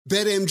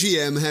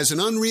BetMGM has an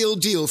unreal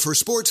deal for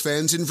sports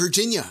fans in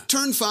Virginia.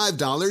 Turn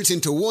 $5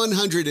 into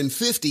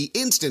 $150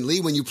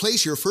 instantly when you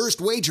place your first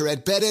wager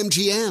at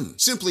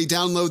BetMGM. Simply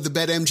download the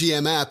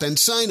BetMGM app and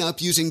sign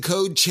up using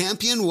code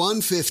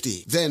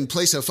CHAMPION150. Then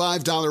place a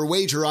 $5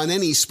 wager on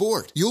any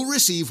sport. You'll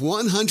receive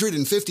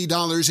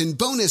 $150 in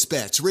bonus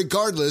bets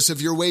regardless of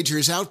your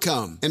wager's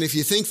outcome. And if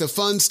you think the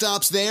fun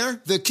stops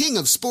there, the King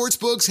of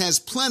Sportsbooks has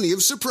plenty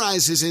of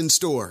surprises in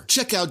store.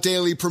 Check out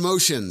daily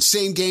promotions,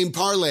 same-game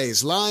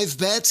parlays, live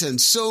bets,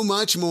 and so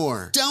much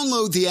more.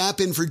 Download the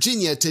app in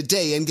Virginia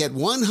today and get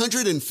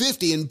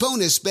 $150 in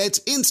bonus bets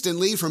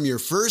instantly from your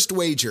first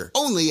wager.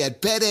 Only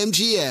at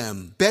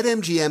BetMGM.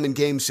 BetMGM and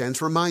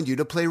GameSense remind you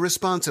to play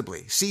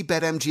responsibly. See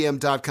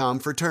BetMGM.com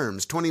for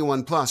terms.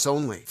 21 plus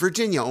only.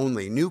 Virginia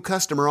only. New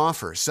customer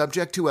offer.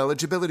 Subject to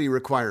eligibility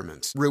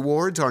requirements.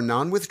 Rewards are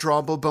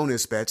non-withdrawable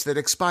bonus bets that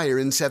expire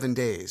in 7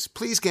 days.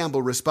 Please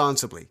gamble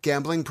responsibly.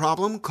 Gambling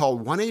problem? Call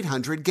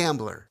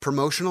 1-800-GAMBLER.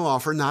 Promotional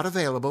offer not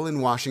available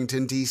in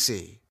Washington,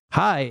 D.C.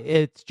 Hi,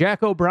 it's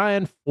Jack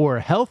O'Brien for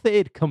Health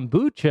Aid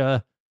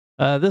Kombucha.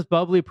 This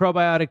bubbly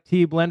probiotic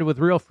tea blended with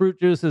real fruit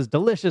juice is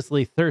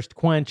deliciously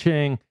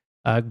thirst-quenching,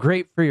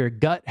 great for your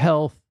gut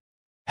health.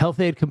 Health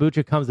Aid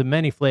Kombucha comes in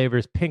many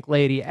flavors: Pink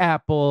Lady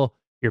Apple,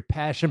 your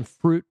passion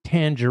fruit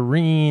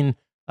tangerine,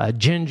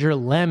 ginger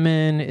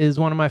lemon is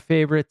one of my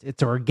favorites.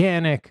 It's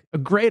organic, a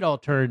great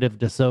alternative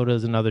to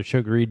sodas and other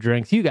sugary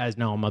drinks. You guys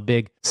know I'm a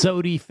big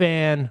sody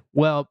fan.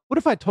 Well, what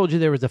if I told you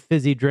there was a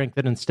fizzy drink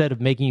that instead of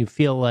making you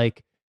feel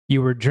like you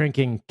were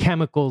drinking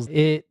chemicals,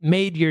 it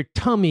made your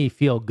tummy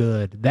feel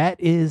good? That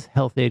is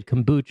Health Aid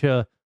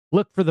Kombucha.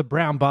 Look for the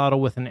brown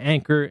bottle with an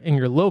anchor in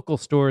your local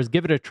stores.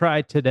 Give it a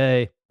try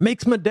today.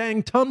 Makes my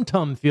dang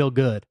tum-tum feel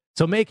good.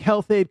 So make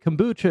Health Aid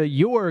Kombucha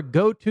your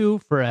go-to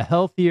for a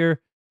healthier,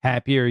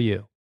 happier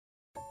you.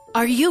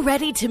 Are you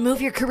ready to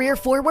move your career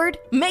forward?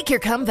 Make your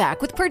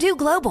comeback with Purdue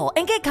Global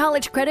and get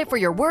college credit for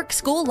your work,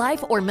 school,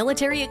 life, or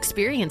military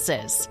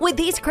experiences. With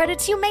these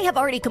credits, you may have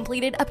already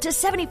completed up to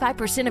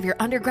 75% of your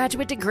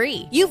undergraduate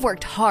degree. You've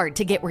worked hard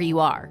to get where you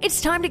are. It's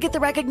time to get the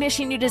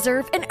recognition you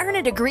deserve and earn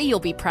a degree you'll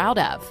be proud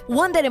of.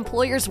 One that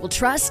employers will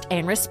trust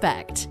and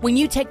respect. When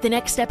you take the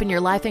next step in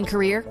your life and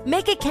career,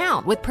 make it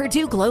count with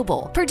Purdue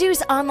Global,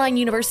 Purdue's online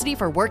university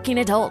for working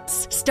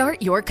adults. Start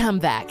your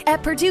comeback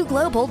at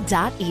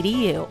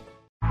purdueglobal.edu.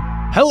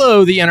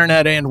 Hello, the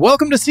internet, and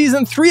welcome to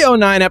season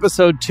 309,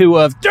 episode 2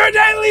 of Der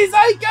Daily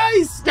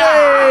Zeitgeist,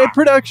 a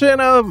production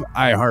of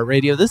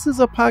iHeartRadio. This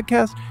is a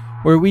podcast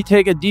where we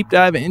take a deep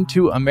dive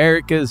into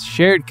America's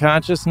shared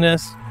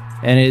consciousness,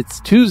 and it's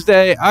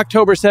Tuesday,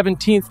 October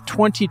 17th,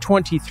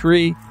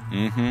 2023.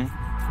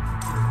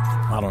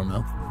 I don't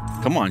know.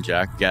 Come on,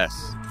 Jack.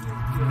 Guess.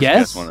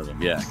 Guess one of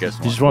them. Yeah, guess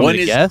one. You just want me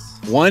to guess?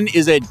 One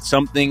is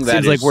something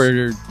that seems like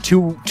we're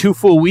two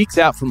full weeks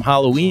out from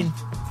Halloween.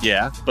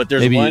 Yeah, but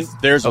there's Maybe one.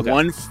 There's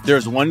okay.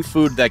 There's one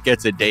food that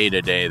gets a day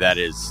to day that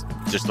is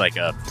just like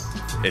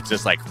it's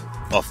just like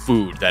a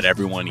food that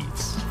everyone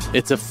eats.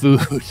 It's a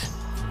food,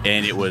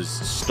 and it was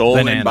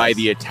stolen Bananas. by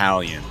the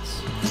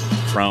Italians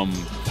from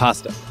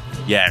pasta.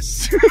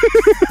 Yes. From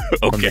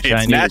Okay, the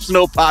Chinese. it's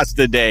National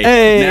Pasta Day.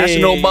 Hey!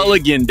 National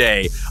Mulligan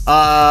Day.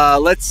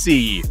 Let's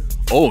see.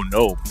 Oh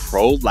no,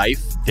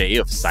 pro-life Day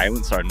of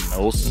Silence.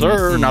 No,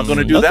 sir, not going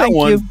to do No, that thank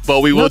one. you. But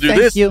we will do thank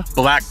this. you.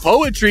 Black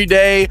Poetry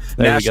Day, There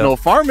we National go.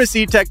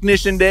 Pharmacy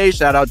Technician Day.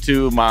 Shout out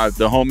to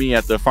the homie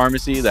at the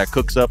pharmacy that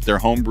cooks up their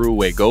homebrew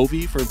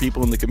Wegovy for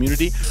people in the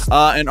community.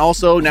 And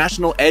also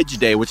National Edge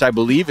Day, which I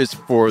believe is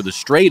for the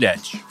straight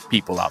edge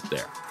people out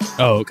there.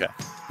 Oh, okay.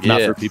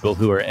 Not Yeah. for people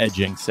who are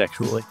edging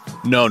sexually.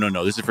 No.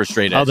 This is for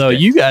straight edge. Although day.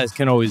 you guys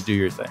can always do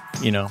your thing.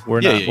 You know, we're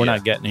Yeah.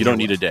 not getting. You don't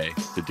anywhere. need a day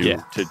to do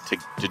Yeah. to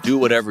do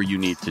whatever you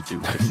need to do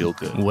to feel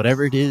good.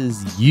 Whatever it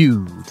is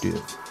you do.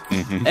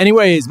 Mhm.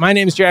 Anyways, my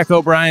name is Jack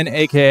O'Brien,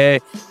 aka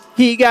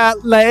He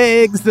Got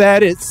Legs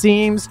That It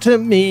Seems to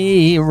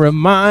Me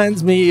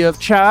Reminds Me of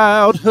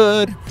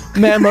Childhood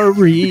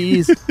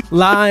Memories.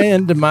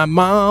 Lying to my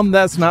mom,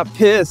 that's not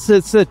piss,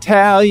 it's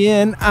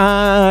Italian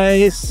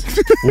ice.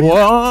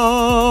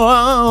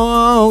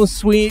 Whoa,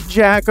 sweet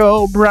Jack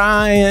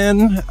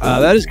O'Brien.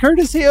 That is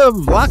courtesy of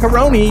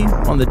Laccaroni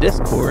on the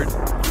Discord.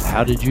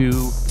 How did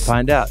you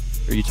find out?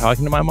 Are you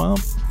talking to my mom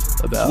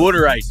about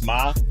Water ice,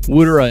 ma.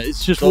 water ice?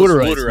 It's just Those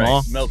water ice,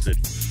 Ma. melted.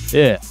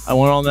 Yeah, I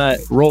went on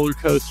that roller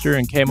coaster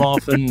and came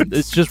off, and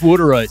it's just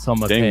water ice on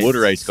my Dang, pants.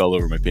 water ice all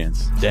over my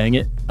pants. Dang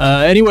it.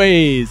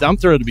 Anyways, I'm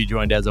thrilled to be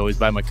joined, as always,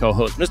 by my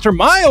co-host, Mr.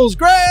 Miles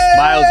Gray!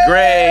 Miles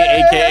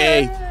Gray,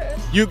 a.k.a.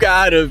 You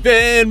Gotta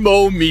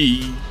Venmo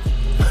Me.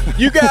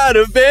 You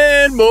gotta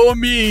Venmo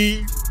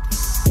me.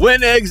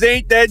 When eggs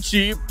ain't that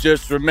cheap,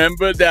 just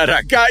remember that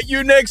I got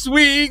you next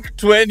week.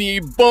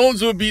 20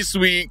 bones would be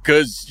sweet,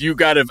 cause you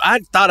gotta... I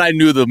thought I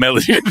knew the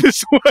melody of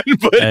this one,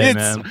 but Hey,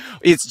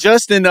 it's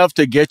just enough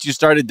to get you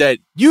started that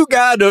you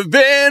gotta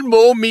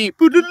Venmo me.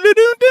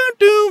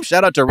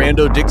 Shout out to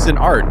Rando Dixon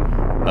Art.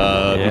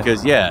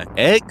 Because,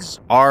 eggs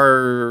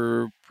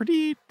are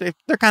pretty... They're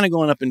kind of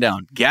going up and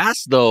down.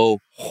 Gas, though...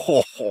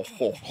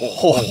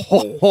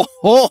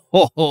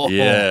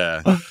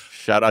 Yeah.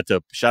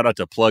 Shout out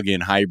to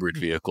plug-in hybrid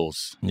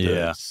vehicles.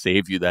 Yeah. To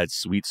save you that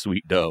sweet,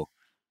 sweet dough.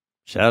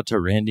 Shout out to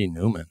Randy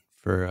Newman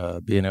for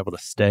being able to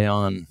stay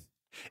on.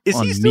 Is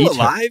on he still Meat.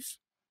 alive?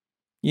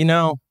 You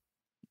know,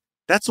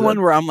 That's the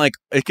one where I'm like,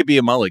 it could be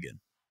a mulligan.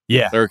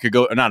 yeah, Or it could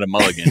go, not a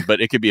mulligan, but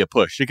it could be a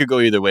push. It could go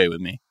either way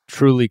with me.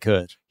 truly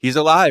could. He's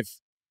alive.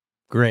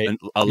 Great. And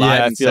alive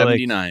Yeah, I in feel like-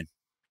 79.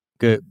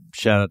 Good.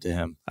 Shout out to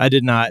him. I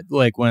did not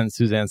like when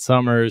Suzanne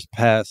Summers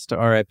passed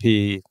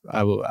RIP.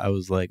 I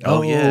was like, Oh,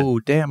 oh, yeah.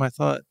 damn. I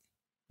thought,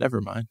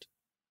 never mind.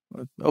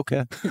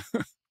 Okay.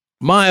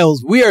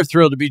 Miles, we are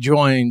thrilled to be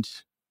joined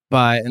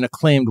by an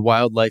acclaimed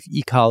wildlife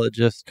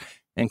ecologist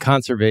and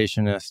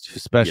conservationist who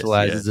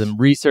specializes yes. in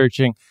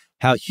researching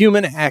how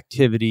human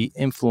activity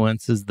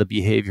influences the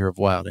behavior of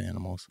wild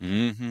animals.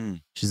 Mm-hmm.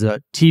 She's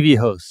a TV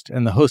host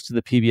and the host of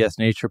the PBS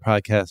Nature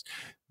podcast,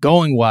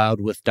 Going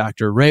Wild with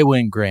Dr. Ray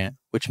Wynn Grant,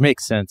 which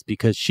makes sense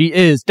because she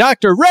is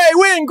Dr. Ray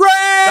Wynn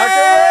Grant! Dr.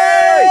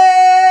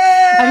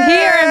 Ray! I'm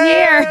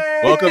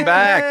here. Welcome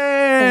back.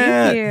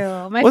 Thank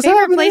you. My What's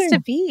favorite place happening?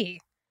 to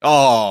be.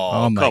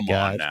 Oh, my come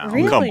God. on now.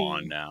 Really? Come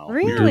on now.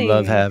 Really? do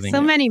love having so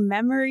you. many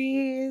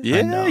memories.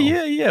 I know.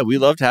 Yeah. We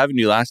loved having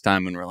you last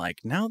time, and we're like,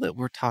 now that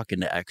we're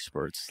talking to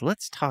experts,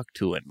 let's talk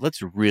to it.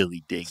 Let's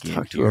really dig Let's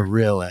talk into to a it.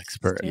 real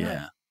expert.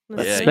 Yeah.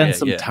 Let's Yeah, spend yeah,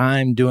 some yeah.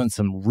 time doing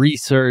some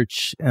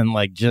research and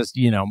like just,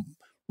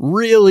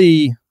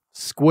 really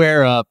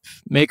square up,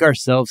 make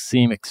ourselves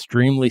seem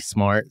extremely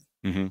smart.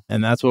 Mm-hmm.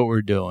 And that's what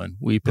we're doing.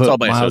 We all put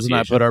by Miles and I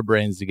association. put our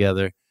brains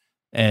together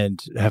and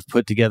have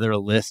put together a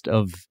list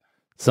of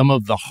some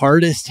of the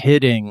hardest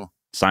hitting,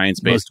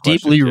 Science-based most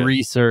deeply questions, yeah.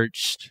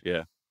 researched,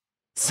 Yeah.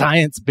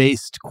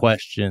 science-based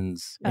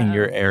questions in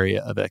your Uh-oh.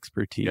 area of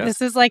expertise. Yeah.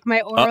 This is like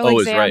my oral Uh-oh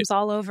is exams right.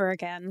 all over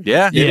again.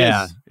 Yeah,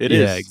 Yeah. It is.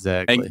 Yeah,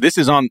 exactly. And this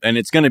is on, and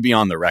it's going to be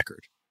on the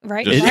record.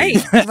 Right,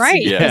 Just-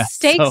 right. Yeah. The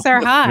stakes So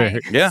are high.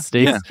 very- Yeah,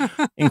 Stakes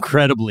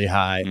incredibly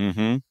high.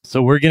 Mm-hmm.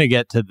 So we're going to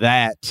get to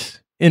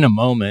that in a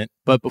moment.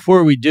 But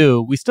before we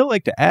do, we still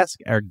like to ask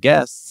our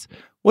guests,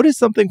 what is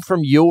something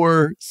from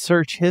your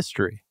search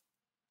history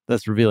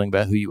that's revealing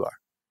about who you are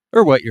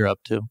or what you're up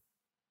to?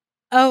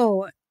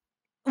 Oh,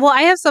 well,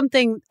 I have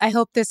something. I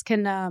hope this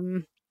can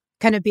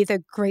kind of be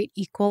the great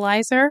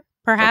equalizer,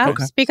 perhaps,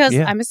 Okay. because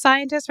Yeah. I'm a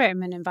scientist, right?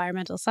 I'm an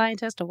environmental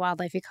scientist, a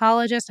wildlife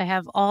ecologist. I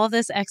have all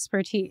this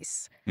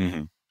expertise.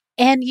 Mm-hmm.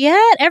 And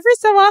yet, every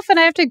so often,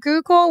 I have to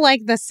Google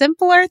like the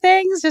simpler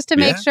things just to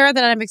make Yeah. sure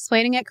that I'm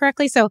explaining it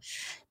correctly. So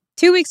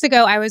 2 weeks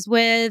ago, I was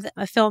with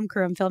a film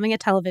crew. I'm filming a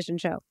television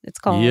show. It's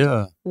called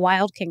Yeah.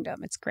 Wild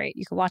Kingdom. It's great.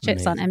 You can watch it.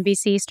 It's on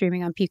Amazing. NBC,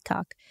 streaming on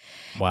Peacock.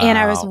 Wow. And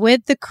I was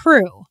with the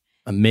crew.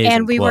 Amazing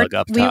And we were plug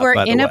up we top, were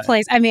by the in a way.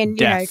 place. I mean, you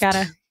Deft.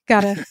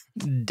 gotta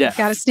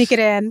Deft. sneak it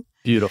in.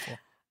 Beautiful.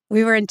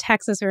 We were in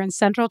Texas. We were in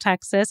Central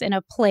Texas in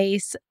a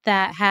place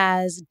that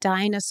has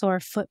dinosaur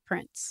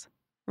footprints,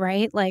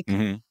 right? Like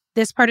Mm-hmm.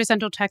 this part of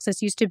Central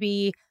Texas used to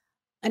be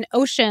an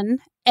ocean.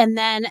 And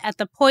then at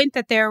the point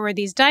that there were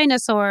these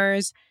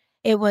dinosaurs,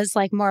 it was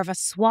like more of a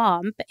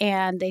swamp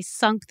and they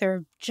sunk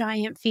their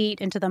giant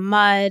feet into the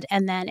mud.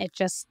 And then it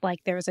just like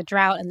there was a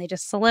drought and they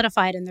just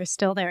solidified and they're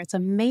still there. It's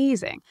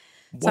amazing.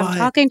 So I'm What?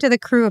 talking to the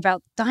crew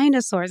about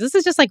dinosaurs. This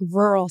is just like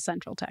rural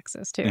Central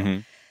Texas too. Mm-hmm.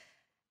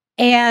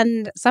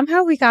 And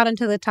somehow we got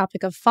into the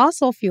topic of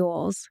fossil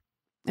fuels.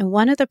 And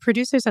one of the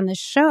producers on the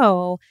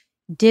show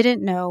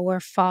didn't know where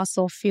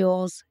fossil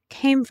fuels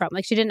came from.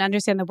 Like she didn't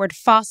understand the word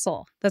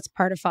fossil. That's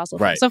part of fossil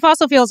fuels. Right. So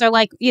fossil fuels are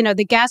like, you know,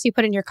 the gas you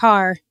put in your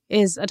car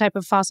is a type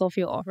of fossil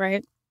fuel,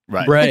 right?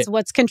 Right. Right. It's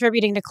what's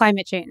contributing to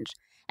climate change.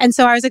 And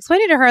so I was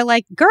explaining to her,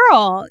 like,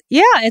 girl,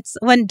 yeah, it's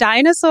when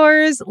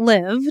dinosaurs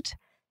lived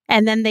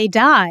and then they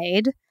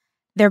died,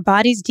 their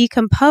bodies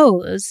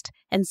decomposed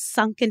and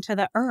sunk into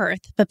the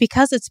earth. But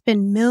because it's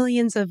been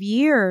millions of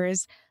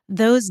years,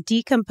 those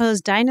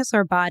decomposed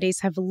dinosaur bodies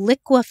have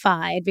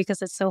liquefied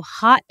because it's so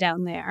hot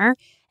down there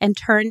and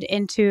turned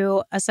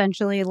into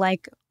essentially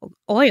like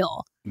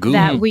oil Goo.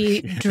 that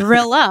we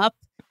drill up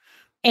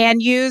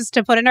and use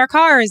to put in our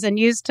cars and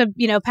use to,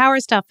 you know, power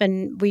stuff.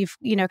 And we've,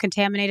 you know,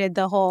 contaminated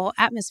the whole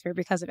atmosphere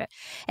because of it.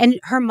 And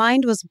her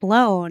mind was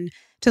blown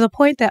to the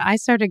point that I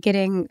started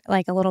getting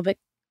like a little bit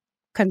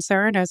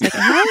concerned. I was like,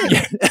 Am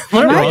I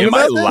Am wrong I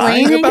about this?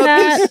 lying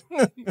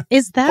about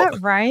is that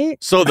right?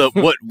 So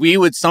what we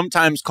would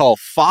sometimes call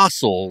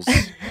fossils,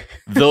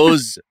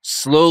 those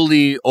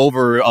slowly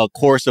over a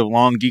course of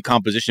long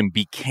decomposition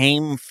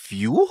became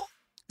fuel?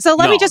 So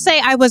let No. me just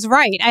say I was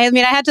right. I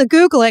mean, I had to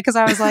Google it because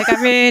I was like,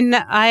 I mean,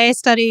 I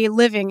study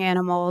living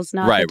animals,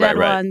 not the Right, dead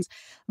right. ones.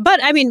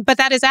 But I mean, but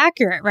that is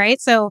accurate, right?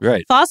 So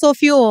Right. fossil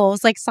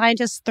fuels, like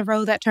scientists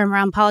throw that term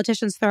around,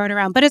 politicians throw it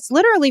around, but it's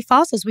literally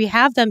fossils. We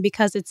have them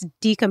because it's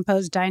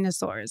decomposed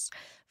dinosaurs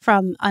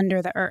from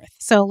under the earth.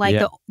 So like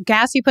Yeah. the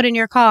gas you put in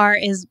your car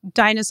is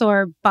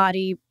dinosaur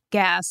body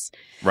gas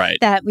Right.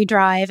 that we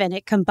drive, and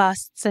it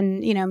combusts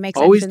and makes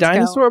Always engines go.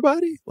 dinosaur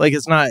body? Like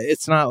it's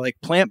not like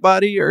plant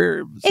body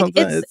or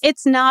something.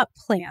 It's not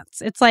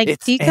plants. It's like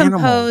It's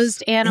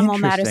decomposed animal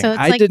matter. So Interesting. it's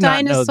I like did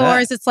not know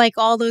dinosaurs. that. It's like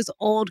all those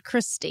old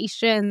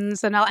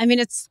crustaceans and all. I mean,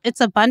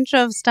 it's a bunch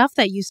of stuff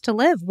that used to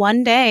live.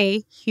 One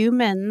day,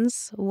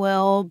 humans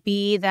will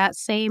be that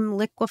same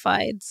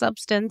liquefied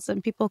substance,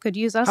 and people could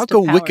use us. How to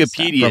come power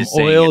Wikipedia From is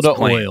saying oil it's to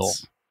plants? oil.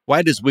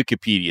 Why does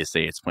Wikipedia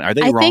say it's plants? Are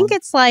they stuff. wrong? I think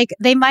it's like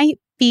they might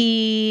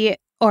be,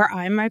 or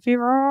I might be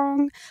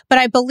wrong, but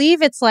I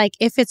believe it's like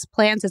if it's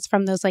plants, it's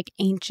from those like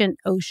ancient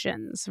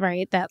oceans,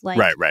 right? That like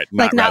right.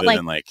 not Rather like-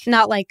 than like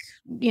not like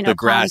the palm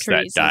grass that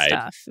trees and died.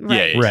 stuff.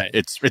 Yeah. Right.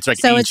 It's like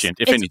So ancient,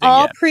 if it's anything.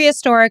 all Yeah.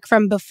 prehistoric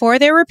from before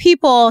there were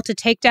people to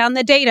take down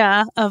the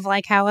data of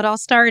like how it all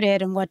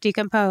started and what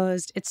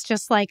decomposed. It's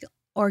just like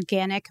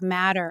organic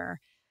matter,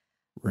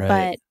 Right.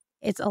 but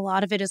it's a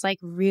lot of it is like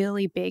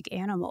really big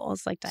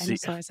animals, like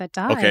dinosaurs that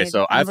died. okay,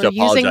 so I have and to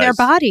were using their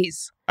apologize.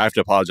 bodies. I have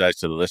to apologize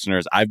to the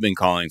listeners. I've been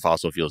calling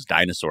fossil fuels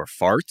dinosaur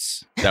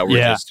farts. That we're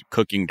Yeah. just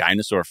cooking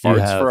dinosaur You farts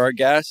have. for our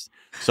guests.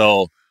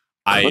 So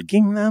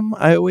Cooking them,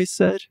 I always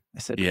said. I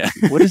said, Yeah.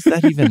 what is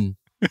that even?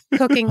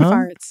 Cooking Huh?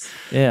 farts.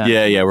 Yeah.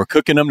 yeah, we're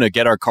cooking them to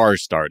get our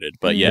cars started.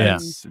 But yeah, Yeah.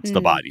 it's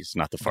the bodies,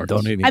 not the farts.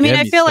 Don't even I mean, get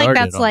I me feel like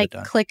started that's on like the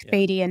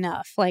clickbaity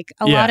enough. Like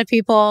a Yeah. lot of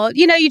people,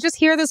 you just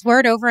hear this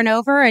word over and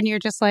over, and you're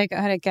just like,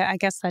 I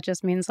guess that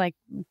just means like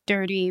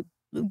dirty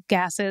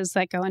gases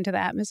that go into the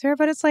atmosphere.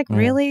 But it's like, Yeah.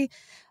 really?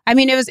 I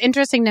mean, it was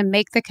interesting to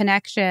make the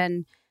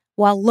connection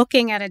while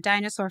looking at a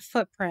dinosaur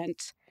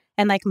footprint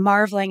and like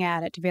marveling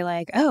at it to be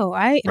like, oh,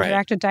 I Right.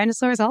 interact with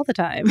dinosaurs all the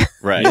time.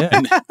 Right. Yeah.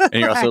 And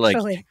you're also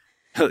Actually. like,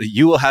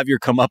 you will have your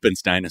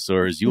comeuppance,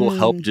 dinosaurs. You will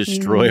help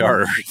destroy Mhm.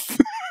 our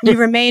Earth. You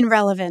remain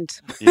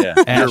relevant. Yeah.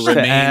 Ash Your to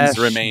remains ash,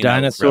 remain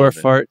dinosaur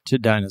relevant. fart to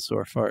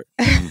dinosaur fart,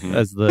 Mhm.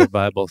 as the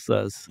Bible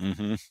says.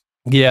 Mhm.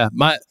 Yeah,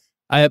 my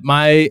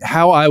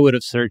how I would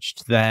have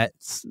searched that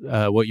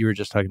what you were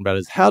just talking about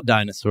is how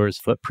dinosaurs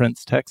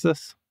footprints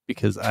Texas,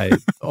 because I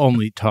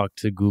only talk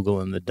to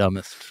Google in the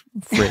dumbest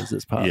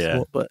phrases possible.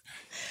 Yeah. But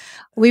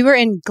We were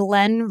in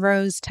Glen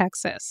Rose,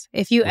 Texas.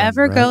 If you Glen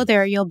ever go Rose.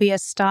 there, you'll be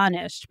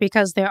astonished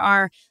because there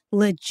are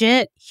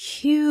legit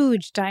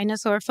huge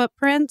dinosaur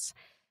footprints.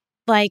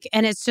 Like,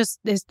 and it's just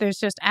there's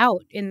just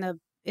out in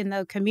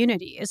the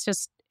community. It's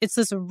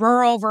this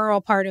rural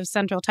part of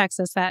Central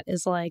Texas that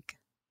is like,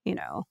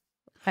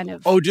 kind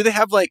of. Oh, do they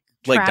have like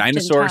Trapped in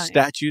dinosaur time.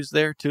 statues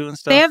there too and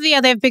stuff? They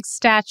have big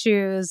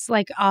statues,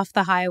 like off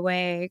the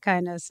highway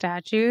kind of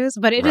statues,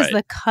 but it is Right.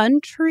 the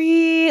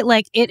country.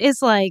 Like it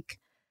is like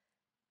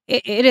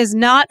it is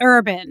not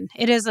urban.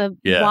 It is a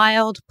Yeah.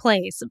 wild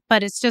place,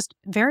 but it's just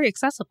very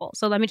accessible.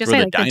 So let me just Where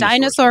say, the like the dinosaurs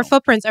dinosaur go.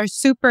 footprints are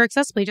super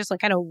accessible. You just like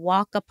kind of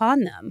walk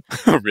upon them.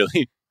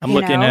 Really? I'm You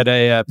looking know? at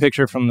a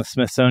picture from the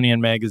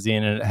Smithsonian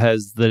magazine, and it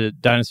has the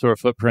dinosaur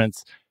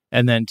footprints.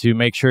 And then to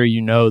make sure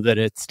you know that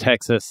it's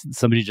Texas,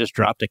 somebody just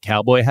dropped a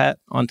cowboy hat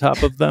on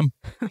top of them.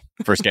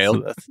 For So scale?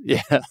 that's-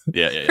 yeah,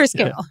 Yeah. For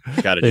scale.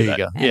 Got to there do you that.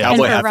 go. And Yeah,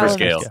 Cowboy for hat for relevance.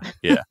 scale.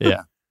 Yeah.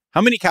 yeah,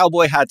 How many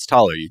cowboy hats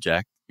tall are you,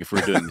 Jack? If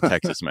we're doing the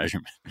Texas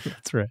measurement.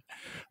 that's right.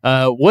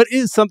 What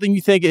is something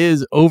you think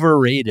is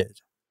overrated?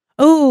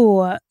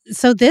 Oh,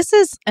 so this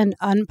is an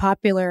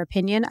unpopular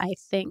opinion, I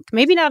think.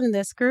 Maybe not in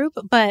this group,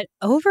 but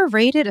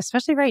overrated,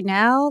 especially right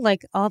now,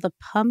 like all the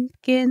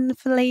pumpkin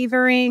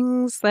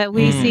flavorings that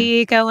we Mm.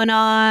 see going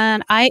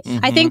on. I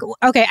think,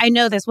 okay, I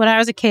know this. When I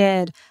was a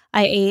kid,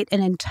 I ate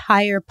an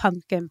entire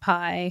pumpkin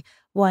pie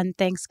one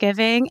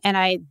Thanksgiving and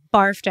I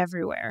barfed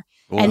everywhere.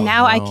 And Oh,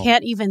 now I no.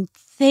 can't even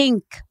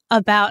think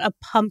about a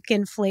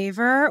pumpkin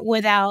flavor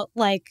without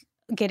like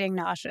getting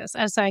nauseous.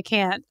 And so I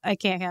can't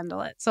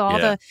handle it. So all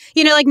Yeah.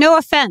 the, like no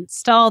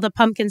offense to all the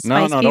pumpkin No,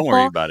 spice no, people. don't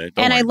worry about it.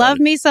 Don't And worry I about love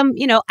it. me some,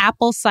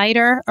 apple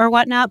cider or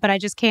whatnot, but I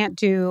just can't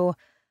do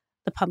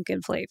the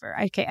pumpkin flavor.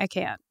 I can't.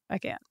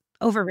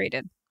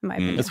 Overrated, in my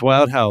opinion. It's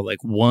wild how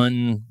like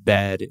one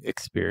bad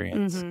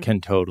experience Mhm.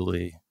 can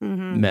totally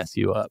Mhm. mess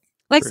you up.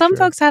 Like for some sure.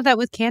 folks have that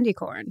with candy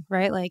corn,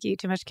 right? Like eat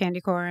too much candy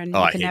corn, Oh,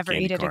 you I can hate never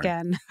candy eat it corn.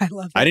 again. I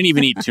love it. I didn't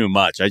even eat too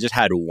much. I just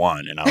had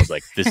one, and I was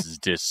like, "This is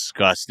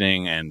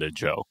disgusting and a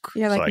joke."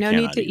 You're So like, I no need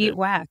cannot to eat it.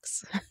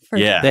 wax. for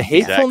Yeah. that. The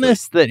exactly.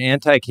 hatefulness that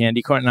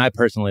anti-candy corn, and I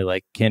personally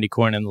like candy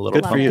corn and the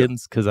little Good for you.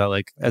 pumpkins because I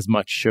like as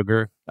much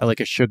sugar. I like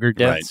a sugar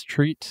dense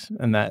treat,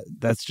 and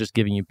that's just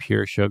giving you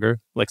pure sugar.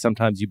 Like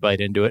sometimes you bite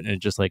into it and it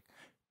just like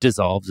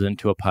dissolves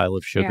into a pile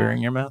of sugar Yeah.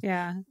 in your mouth.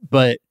 Yeah.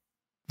 But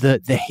the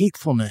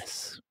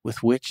hatefulness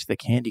with which the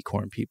candy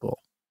corn people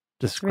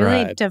describe,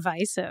 Really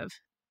divisive.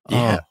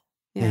 Yeah.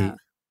 Yeah.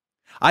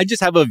 I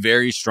just have a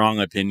very strong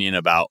opinion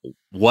about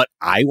what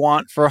I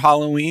want for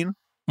Halloween.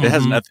 It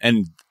has Mhm.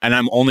 nothing, and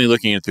I'm only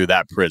looking at it through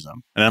that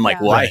prism. And I'm like,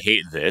 Yeah. well, I Right.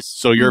 hate this,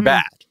 so you're Mhm.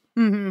 bad.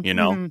 Mm-hmm, You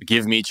know,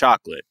 give me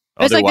chocolate.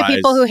 It's like the Otherwise-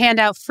 people who hand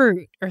out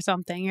fruit or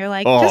something. You're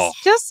like, Oh.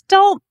 just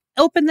don't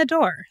open the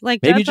door.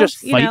 Like maybe don't- just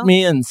fight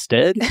me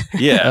instead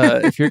yeah.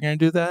 if you're going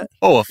to do that.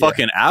 Oh, a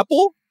fucking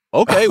apple?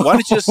 Okay, why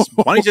don't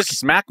you just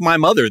smack my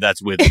mother that's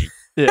with me?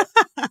 Yeah.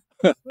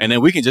 And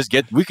then we can just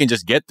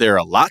get there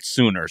a lot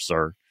sooner,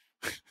 sir.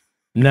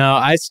 No,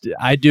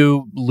 I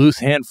do loose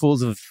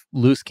handfuls of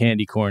loose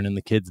candy corn in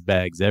the kids'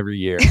 bags every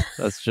year.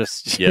 That's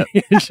just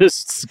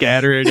just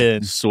scatter it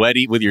in.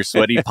 Sweaty with your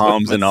sweaty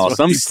palms and all.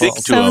 Some stick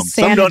to So them.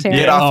 Some don't sanitary.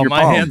 get off your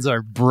my palm. hands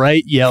are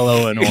bright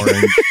yellow and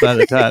orange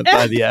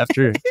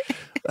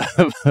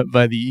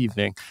by the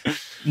evening.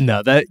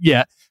 No,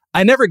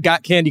 I never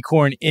got candy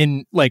corn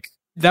in like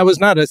that was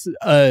not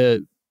a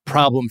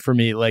problem for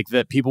me. Like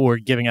that people were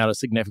giving out a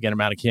significant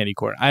amount of candy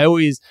corn. I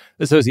always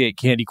associate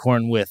candy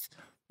corn with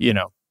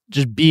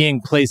just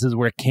being places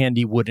where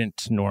candy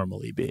wouldn't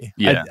normally be.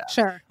 Yeah.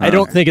 Sure. I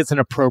don't think it's an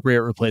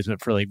appropriate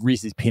replacement for like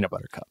Reese's peanut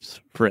butter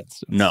cups, for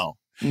instance. No.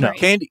 Right.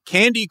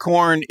 Candy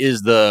corn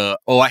is I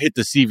hit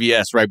the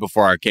CVS right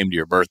before I came to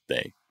your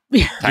birthday.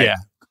 Type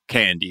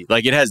candy.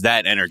 Like it has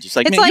that energy. It's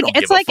like, It's man, like you don't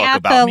it's give like a fuck at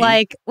about the me.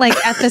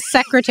 like at the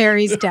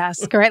secretary's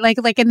desk, right?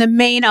 Like in the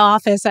main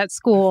office at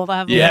school, they'll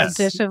have a Yes.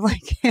 little dish of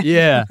like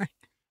Yeah.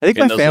 I think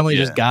And my those- family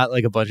yeah. just got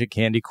like a bunch of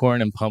candy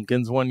corn and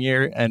pumpkins one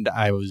year, and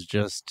I was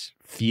just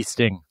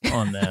feasting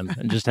on them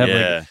and just have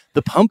like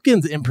the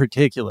pumpkins in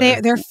particular.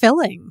 they're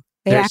filling.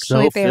 They're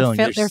so filling.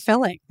 They're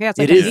filling. Yeah, it's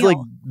like It a is meal. like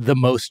the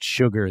most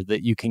sugar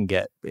that you can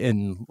get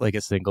in like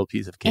a single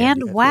piece of candy. I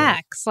and feel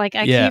wax. Like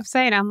I Yeah. keep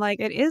saying, I'm like,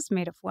 it is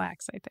made of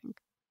wax. I think.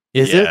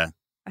 Is yeah. it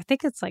I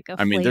think it's like a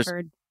I mean, there's-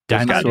 flavored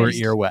dinosaur gotta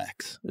be. earwax?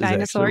 is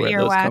Dinosaur actually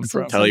where those come earwax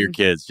from. with Tell your some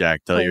kids,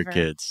 Jack. Tell your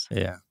flavor. kids.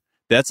 Yeah.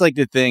 That's like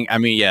the thing. I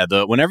mean,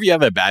 whenever you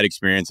have a bad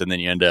experience and then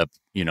you end up,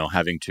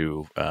 having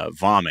to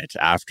vomit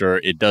after,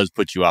 it does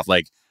put you off.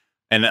 Like,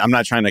 and I'm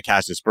not trying to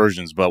cast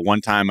aspersions, but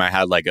one time I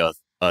had like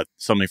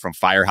something from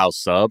Firehouse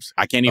Subs.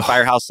 I can't eat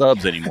Firehouse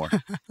Subs anymore.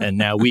 And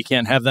now we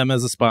can't have them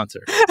as a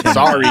sponsor.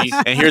 Sorry.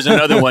 And here's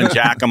another one,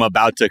 Jack. I'm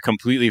about to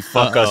completely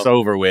fuck us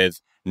over with.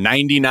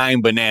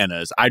 99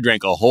 bananas. I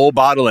drank a whole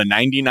bottle of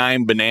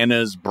 99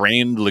 bananas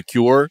brand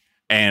liqueur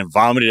and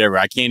vomited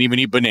everywhere. I can't even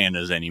eat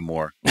bananas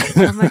anymore.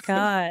 Oh my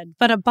god!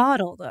 But a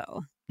bottle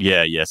though.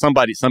 Yeah. Some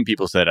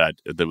people said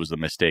there was a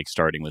mistake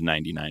starting with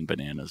 99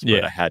 bananas, but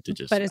Yeah. I had to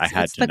just, But it's, I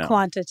had it's to the know.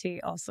 quantity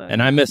also.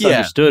 And I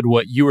misunderstood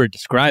what you were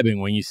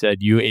describing when you said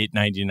you ate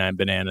 99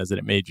 bananas and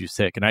it made you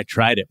sick. And I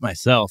tried it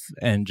myself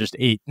and just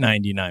ate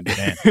 99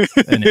 bananas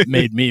and it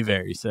made me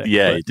very sick.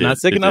 Yeah, But it did. not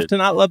sick It enough did. to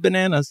not love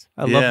bananas.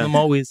 I love Yeah. them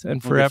always and Well,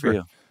 good for forever.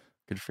 you.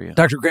 Good for you.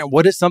 Dr. Grant,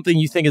 what is something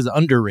you think is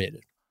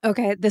underrated?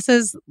 Okay, this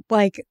is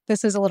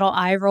a little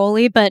eye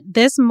rolly, but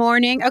this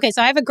morning,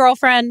 so I have a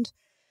girlfriend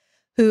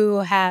who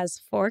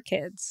has 4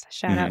 kids.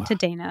 Shout out to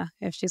Dana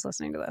if she's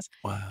listening to this.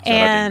 Wow.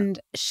 And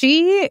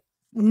she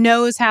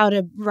knows how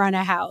to run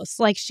a house.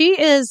 Like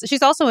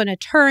she's also an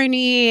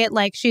attorney,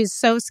 like she's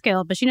so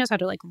skilled, but she knows how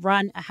to like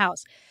run a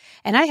house.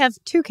 And I have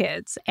 2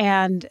 kids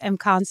and am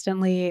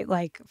constantly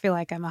like feel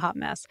like I'm a hot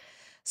mess.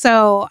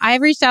 So I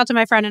reached out to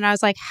my friend and I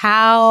was like,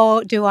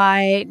 how do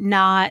I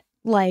not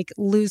like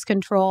lose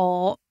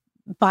control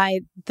by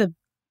the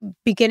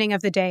beginning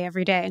of the day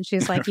every day? And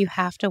she's like, you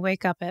have to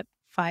wake up at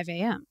 5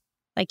 a.m.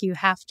 Like you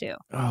have to.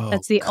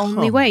 That's the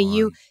only way.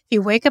 If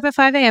you wake up at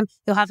 5 a.m.,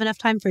 you'll have enough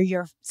time for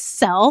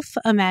yourself.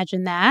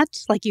 Imagine that.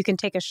 Like you can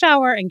take a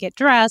shower and get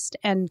dressed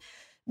and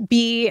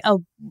be a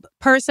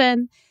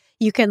person.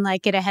 You can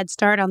like get a head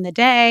start on the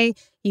day.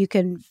 You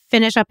can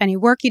finish up any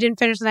work you didn't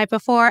finish the night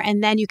before.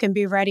 And then you can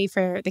be ready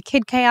for the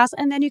kid chaos.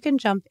 And then you can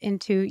jump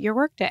into your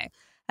work day.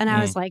 And I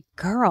was like,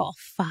 girl,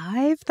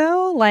 5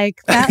 though?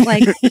 Like that,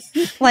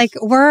 like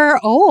we're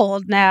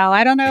old now.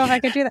 I don't know if I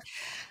could do that.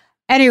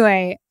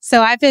 Anyway,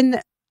 so I've been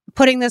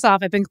putting this off.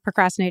 I've been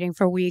procrastinating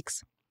for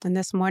weeks. And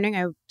this morning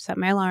I set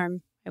my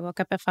alarm. I woke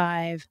up at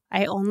 5.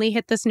 I only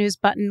hit the snooze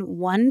button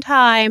one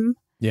time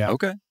Yeah.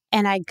 Okay.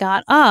 and I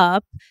got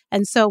up.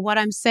 And so what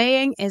I'm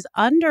saying is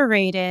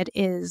underrated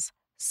is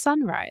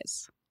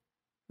sunrise,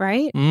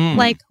 right? Mm.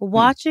 Like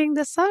watching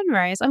the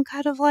sunrise. I'm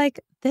kind of like,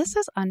 this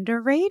is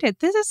underrated.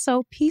 This is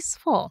so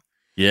peaceful.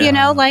 Yeah. You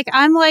know, like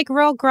I'm like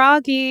real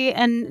groggy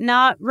and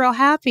not real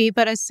happy.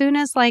 But as soon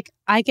as like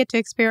I get to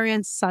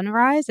experience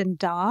sunrise and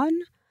dawn,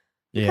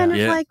 Yeah. kind of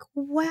Yeah. like,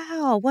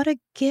 wow, what a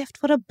gift,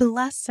 what a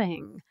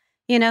blessing.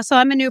 You know, so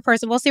I'm a new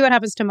person. We'll see what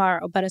happens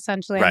tomorrow, but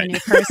essentially I'm a new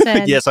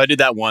person. Yeah, so I did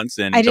that once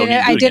and I did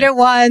it. I did it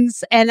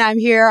once, and I'm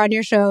here on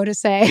your show to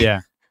say,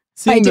 Yeah.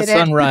 Seeing the did it.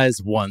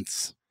 sunrise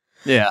once.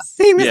 Yeah.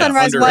 seeing the Yeah,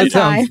 sunrise one underrated.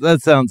 time.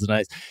 That sounds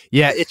nice.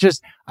 Yeah, it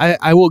just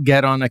I will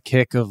get on a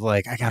kick of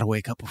like I gotta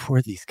wake up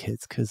before these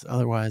kids because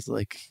otherwise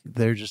like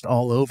they're just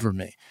all over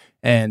me.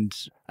 And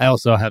I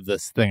also have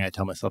this thing I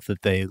tell myself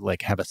that they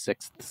like have a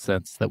sixth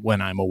sense that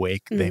when I'm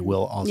awake they Mhm.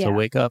 will also Yeah.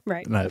 wake up.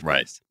 Right. And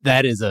Right.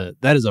 that is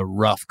a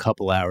rough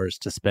couple hours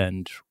to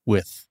spend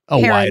with a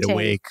wide Parenting,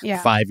 awake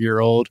yeah.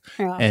 5-year-old.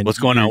 Yeah. And What's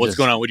going on? you're What's just-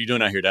 going on? What are you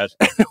doing out here, Dad?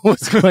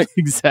 What's going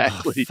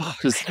exactly? Oh,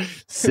 fuck. Just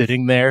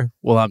sitting there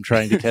while I'm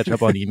trying to catch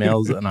up on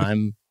emails and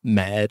I'm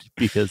mad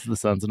because the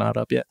sun's not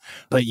up yet.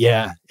 But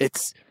yeah,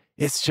 it's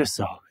just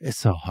so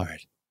hard.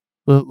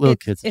 Little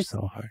kids are it's-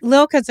 so hard.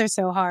 Little kids are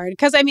so hard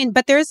because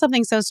but there is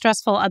something so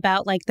stressful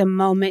about like the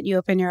moment you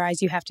open your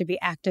eyes, you have to be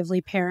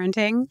actively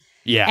parenting.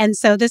 Yeah. And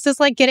so this is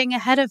like getting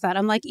ahead of that.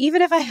 I'm like,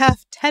 even if I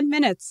have 10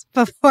 minutes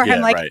before Yeah,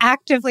 I'm like right.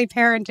 actively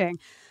parenting,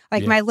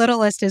 Like Yeah. my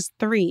littlest is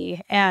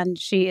 3 and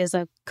she is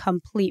a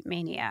complete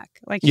maniac.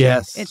 Like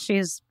Yes.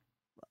 she's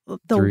the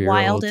 3-year-olds.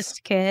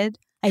 wildest kid.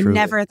 I Truly.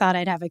 never thought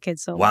I'd have a kid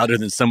so Wilder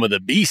wild. than some of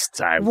the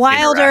beasts I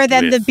Wilder interact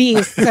than the with.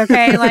 beasts,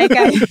 okay? Like,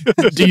 Do you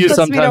puts me to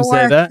sometimes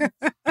say work. that?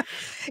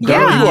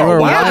 Yeah. You are You're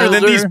wilder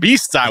than wilder. these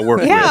beasts I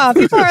work Yeah, with.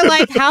 people are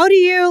like, how do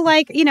you,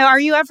 like, are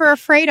you ever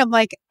afraid? I'm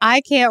like,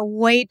 I can't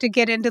wait to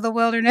get into the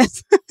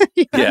wilderness.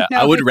 You Yeah, know,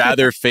 I would it's-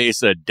 rather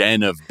face a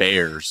den of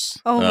bears.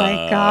 Oh my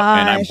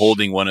And I'm gosh.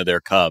 holding one of their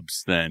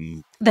cubs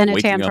than Than a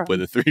waking tantrum. up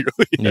with a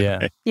 3-year-old.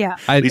 Yeah. Yeah.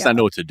 At least I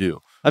know what to do.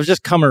 I've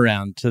just come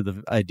around to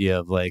the idea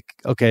of like,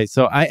 okay,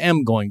 so I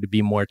am going to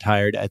be more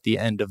tired at the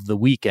end of the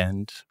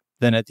weekend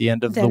than at the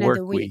end of Than the at work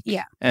the week, week.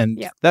 yeah. And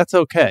Yep. that's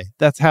okay.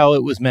 That's how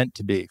it was meant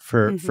to be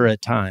for Mhm. a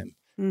time.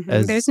 Mhm.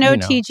 As, There's no you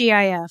know.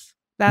 TGIF.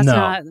 That's No.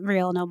 not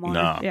real no more.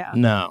 No. Yeah.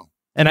 No.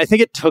 And I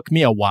think it took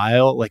me a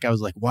while. Like I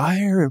was like, why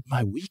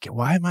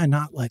am I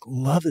not like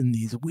loving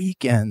these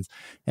weekends?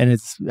 And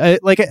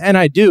and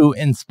I do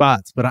in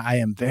spots, but I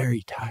am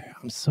very tired.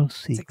 I'm so It's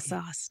sleepy.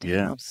 exhausting.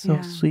 Yeah. I'm so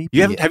Yeah. sleepy.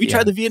 Have you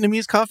tried the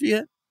Vietnamese coffee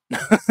yet?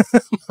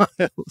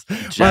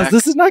 Miles, Jack?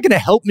 this is not going to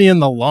help me in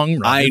the long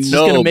run. I It's just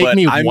know, going to make but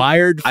me I'm-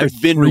 wired for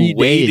I've been 3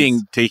 waiting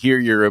days. to hear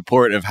your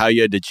report of how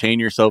you had to chain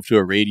yourself to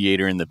a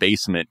radiator in the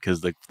basement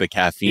because the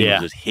caffeine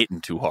Yeah. was just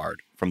hitting too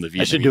hard from the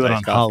Vietnamese I should do it iced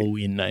on coffee.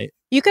 Halloween night.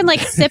 You can like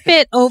sip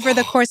it over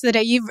the course of the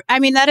day.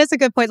 That is a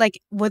good point. Like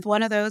with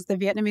one of those, the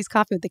Vietnamese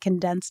coffee with the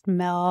condensed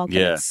milk, and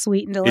Yeah. it's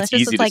sweet and delicious.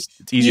 It's easy, like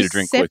it's easy you to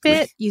drink sip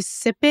quickly. You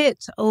sip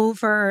it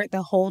over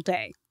the whole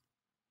day,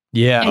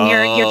 Yeah. and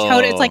you're total.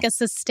 It's Oh. like a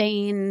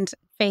sustained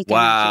fake.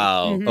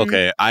 Wow. energy. Mhm.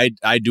 Okay.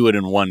 I do it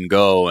in one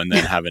go and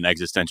then have an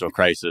existential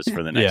crisis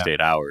for the next Yeah.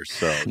 8 hours.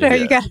 So No,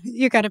 Yeah.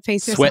 you got to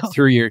pace Sweat yourself.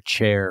 through your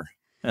chair.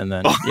 And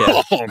then,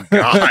 yeah. Oh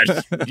God!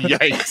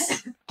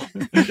 Yikes!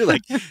 You're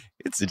like,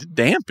 it's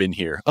damp in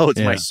here. Oh, it's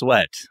my Yeah.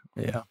 sweat.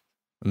 Yeah.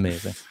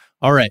 Amazing.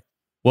 All right.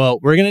 Well,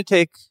 we're going to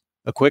take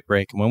a quick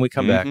break. And when we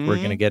come back, we're Mhm.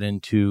 going to get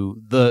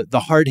into the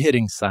hard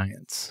hitting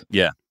science.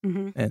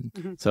 Mhm. And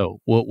Mhm.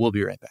 so we'll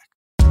be right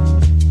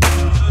back.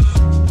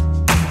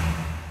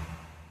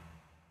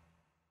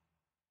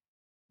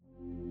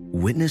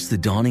 Witness the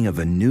dawning of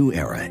a new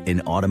era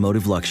in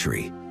automotive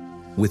luxury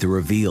with a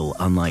reveal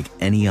unlike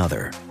any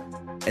other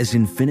as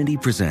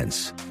Infiniti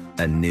presents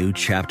a new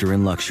chapter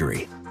in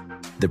luxury,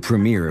 the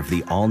premiere of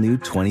the all-new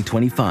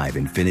 2025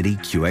 Infiniti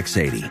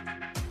QX80.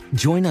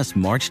 Join us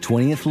March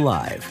 20th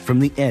live from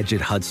the Edge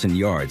at Hudson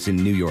Yards in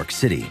New York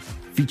City,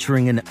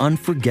 featuring an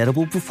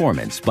unforgettable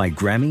performance by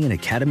Grammy and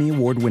Academy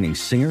Award-winning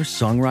singer,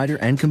 songwriter,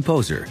 and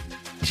composer,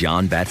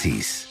 John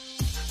Batiste.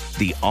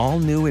 The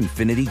all-new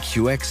Infiniti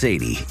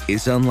QX80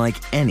 is unlike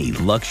any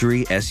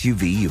luxury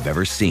SUV you've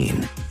ever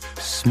seen.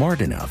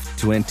 Smart enough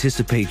to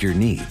anticipate your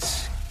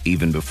needs,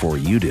 even before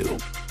you do.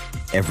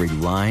 Every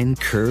line,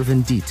 curve,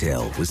 and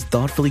detail was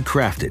thoughtfully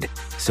crafted,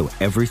 so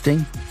everything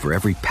for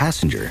every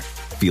passenger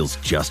feels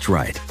just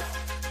right.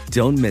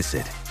 Don't miss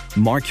it.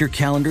 Mark your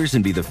calendars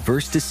and be the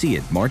first to see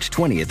it March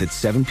 20th at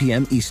 7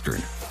 p.m.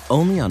 Eastern,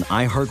 only on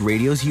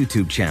iHeartRadio's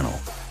YouTube channel.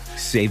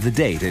 Save the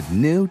date at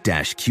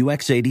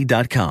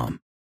new-QX80.com.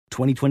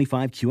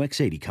 2025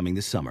 QX80 coming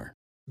this summer.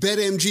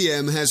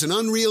 BetMGM has an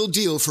unreal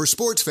deal for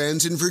sports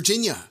fans in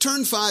Virginia.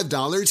 Turn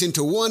 $5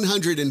 into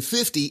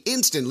 $150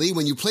 instantly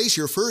when you place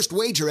your first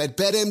wager at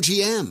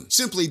BetMGM.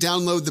 Simply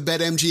download the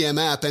BetMGM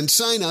app and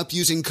sign up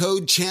using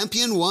code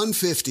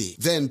CHAMPION150.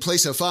 Then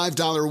place a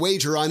 $5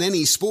 wager on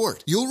any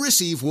sport. You'll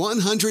receive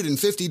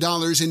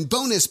 $150 in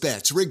bonus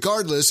bets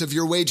regardless of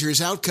your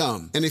wager's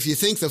outcome. And if you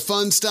think the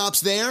fun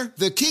stops there,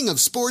 the King of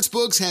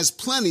Sportsbooks has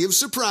plenty of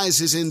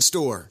surprises in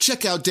store.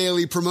 Check out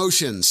daily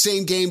promotions,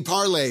 same-game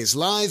parlays,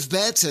 live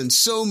bets, and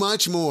so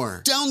much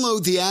more.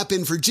 Download the app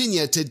in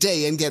Virginia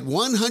today and get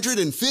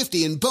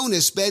 $150 in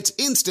bonus bets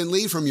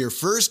instantly from your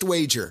first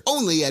wager.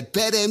 Only at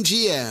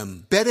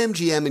BetMGM.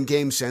 BetMGM and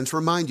GameSense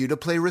remind you to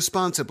play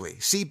responsibly.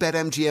 See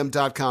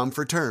BetMGM.com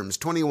for terms.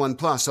 21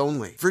 plus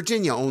only.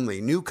 Virginia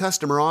only. New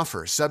customer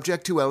offer.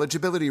 Subject to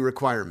eligibility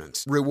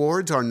requirements.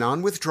 Rewards are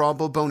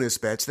non-withdrawable bonus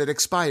bets that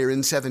expire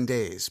in 7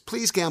 days.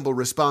 Please gamble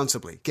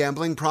responsibly.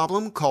 Gambling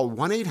problem? Call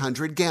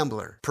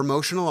 1-800-GAMBLER.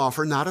 Promotional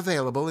offer not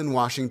available in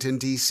Washington,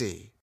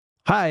 D.C.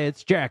 Hi,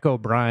 it's Jack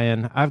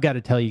O'Brien. I've got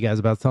to tell you guys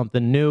about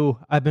something new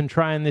I've been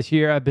trying this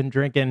year. I've been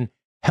drinking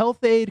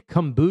Health Aid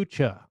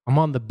Kombucha. I'm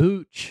on the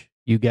booch,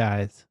 you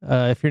guys.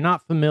 If you're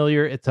not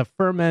familiar, it's a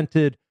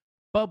fermented,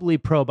 bubbly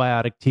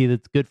probiotic tea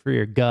that's good for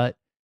your gut.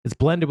 It's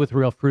blended with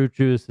real fruit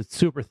juice. It's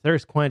super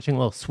thirst quenching, a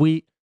little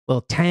sweet, a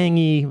little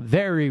tangy,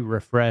 very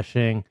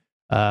refreshing.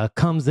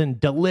 Comes in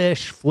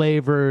delish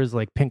flavors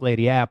like pink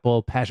lady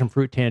apple, passion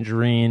fruit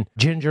tangerine,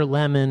 ginger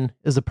lemon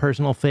is a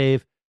personal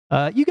fave.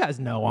 You guys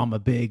know I'm a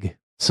big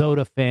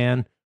soda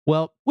fan.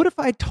 Well, what if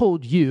I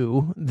told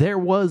you there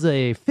was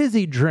a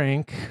fizzy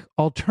drink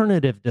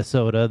alternative to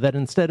soda that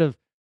instead of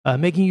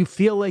making you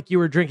feel like you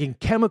were drinking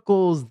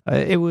chemicals,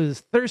 it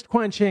was thirst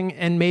quenching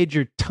and made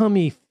your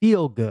tummy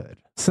feel good?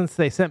 Since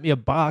they sent me a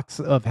box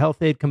of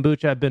Health Aid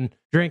Kombucha, I've been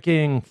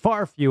drinking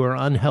far fewer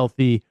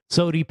unhealthy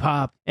sody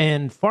pop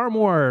and far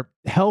more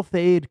Health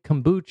Aid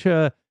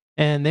Kombucha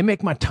and they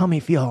make my tummy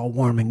feel all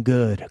warm and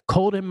good.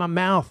 Cold in my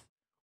mouth,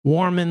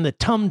 warm in the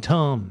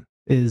tum-tum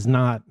is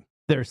not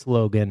their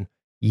slogan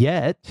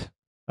yet.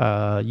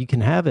 You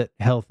can have it,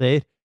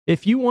 Health-Ade.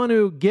 If you want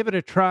to give it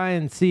a try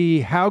and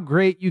see how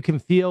great you can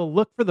feel,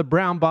 look for the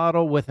brown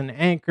bottle with an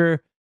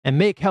anchor and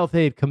make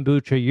Health-Ade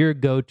Kombucha your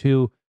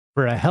go-to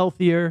for a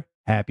healthier,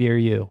 happier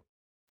you.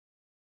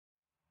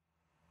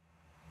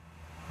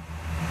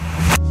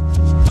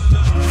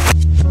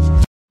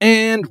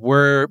 And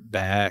we're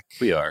back.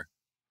 We are.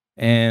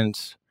 And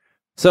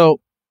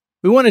so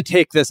we want to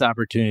take this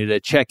opportunity to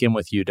check in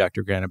with you,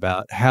 Dr. Grant,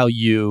 about how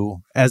you,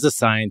 as a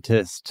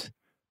scientist,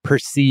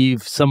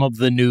 perceive some of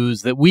the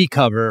news that we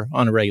cover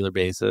on a regular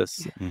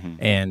basis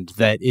and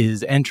that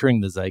is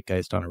entering the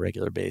zeitgeist on a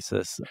regular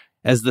basis.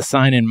 As the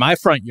sign in my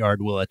front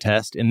yard will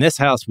attest, in this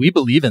house, we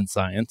believe in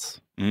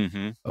science.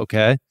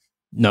 Okay?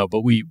 No,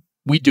 but we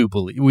do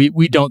believe.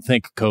 We don't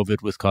think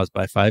COVID was caused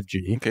by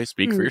 5G. Okay,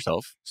 speak for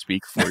yourself.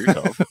 Speak for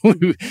yourself.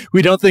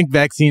 We don't think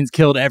vaccines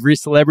killed every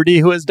celebrity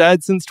who has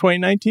died since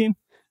 2019.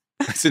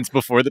 Since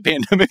before the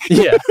pandemic?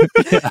 Yeah.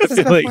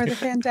 Since before the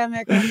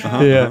pandemic.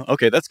 Yeah.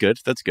 Okay, that's good.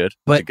 That's good.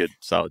 That's a good,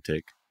 solid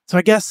take. So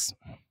I guess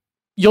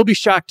you'll be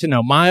shocked to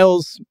know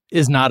Miles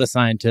is not a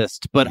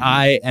scientist, but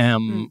I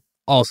am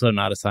also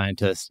not a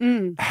scientist.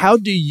 How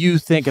do you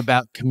think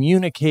about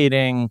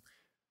communicating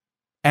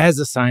as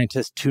a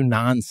scientist to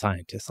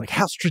non-scientists? Like,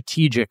 how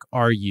strategic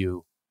are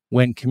you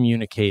when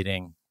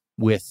communicating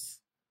with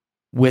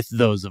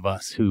those of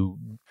us who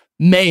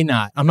may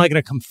not? I'm not going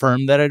to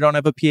confirm that I don't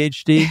have a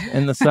PhD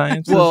in the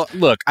sciences. Well,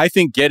 look, I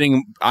think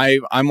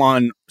I'm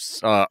on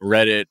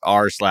Reddit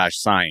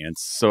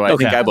r/science, so I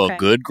think I have a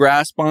good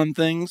grasp on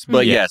things.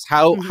 But yes,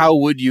 how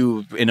would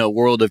you, in a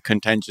world of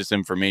contentious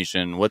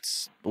information,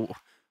 what's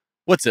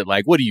it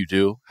like? What do you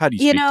do? How do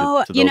you speak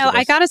to those of us?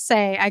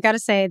 I gotta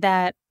say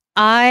that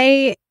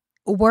I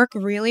work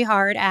really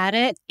hard at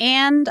it,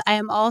 and I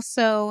am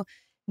also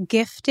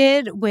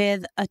gifted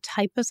with a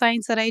type of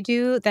science that I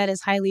do that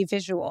is highly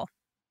visual.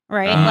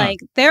 Right? Like,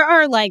 there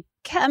are like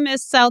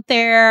chemists out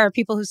there, or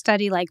people who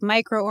study like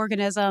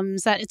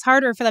microorganisms, that it's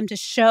harder for them to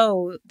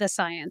show the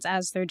science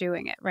as they're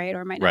doing it, right?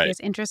 Or it might not be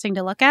as interesting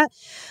to look at.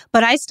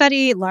 But I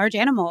study large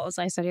animals.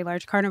 I study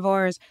large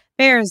carnivores,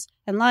 bears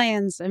and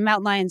lions and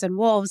mountain lions and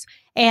wolves.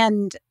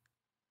 And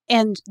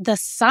the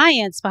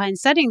science behind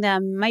studying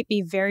them might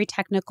be very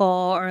technical,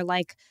 or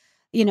like,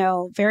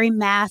 very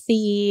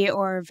mathy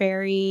or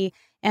very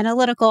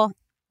analytical.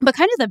 But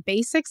kind of the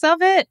basics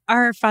of it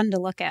are fun to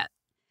look at.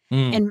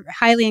 And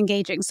highly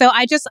engaging. So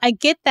I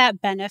get that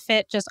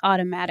benefit just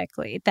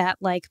automatically, that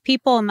like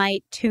people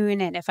might tune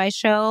in. If I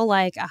show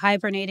like a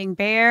hibernating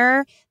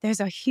bear,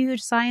 there's a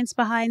huge science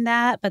behind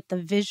that, but the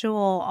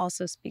visual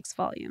also speaks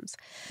volumes.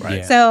 Right.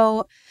 Yeah.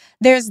 So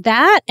there's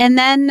that. And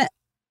then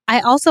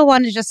I also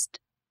want to just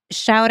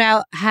shout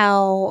out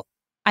how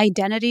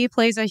identity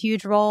plays a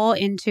huge role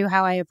into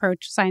how I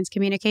approach science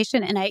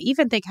communication. And I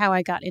even think how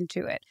I got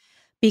into it,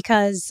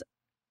 because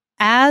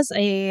as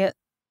a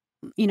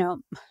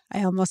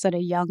I almost said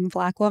a young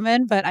Black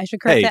woman, but I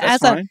should correct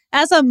that.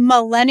 As a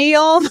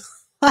millennial.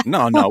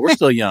 No, we're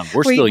still young.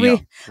 We're still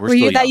young.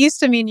 That used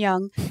to mean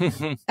young.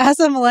 As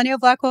a millennial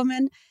Black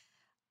woman,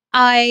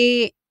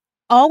 I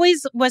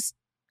always was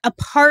a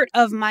part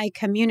of my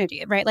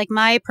community, right? Like,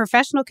 my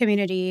professional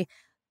community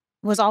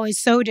was always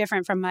so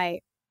different from my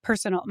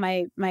personal,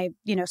 my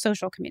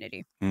social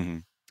community.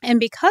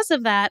 And because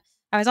of that,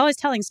 I was always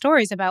telling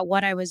stories about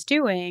what I was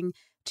doing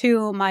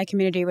to my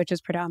community, which is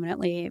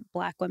predominantly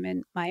Black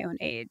women my own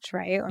age,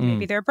 right? Or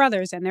maybe their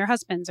brothers and their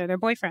husbands or their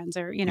boyfriends,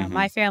 or,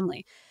 my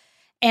family.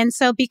 And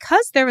so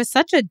because there was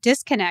such a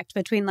disconnect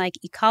between like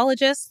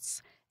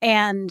ecologists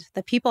and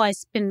the people I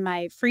spend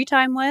my free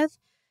time with,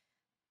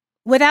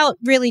 without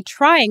really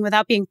trying,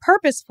 without being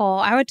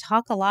purposeful, I would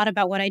talk a lot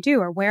about what I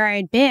do, or where I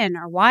had been,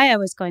 or why I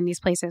was going these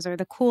places, or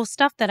the cool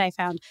stuff that I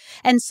found.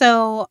 And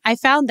so I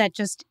found that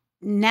just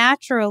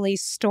naturally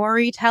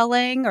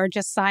storytelling, or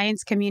just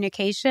science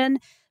communication,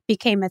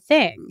 became a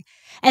thing.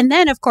 And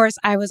then, of course,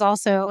 I was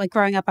also, like,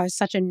 growing up, I was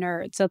such a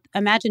nerd. So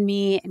imagine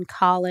me in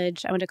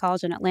college. I went to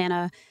college in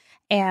Atlanta,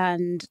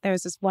 and there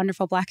was this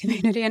wonderful Black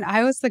community. And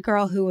I was the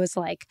girl who was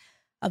like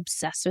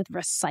obsessed with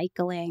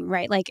recycling,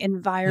 right? Like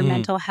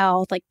environmental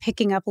health, like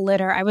picking up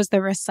litter. I was the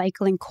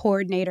recycling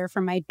coordinator for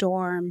my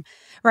dorm,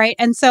 right?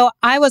 And so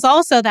I was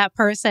also that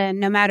person,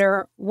 no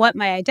matter what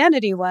my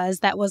identity was,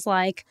 that was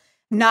like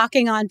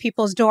knocking on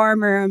people's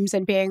dorm rooms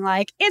and being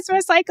like, it's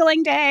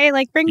recycling day.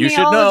 Like, bring me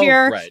all of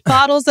your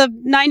bottles of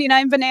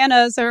 99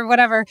 bananas or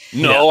whatever.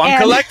 No,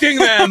 I'm collecting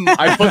them.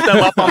 I put them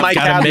up on my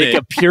cabinet. Make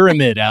a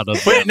pyramid out of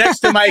them. Put it next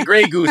to my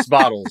Grey Goose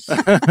bottles.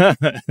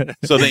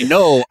 So they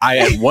know I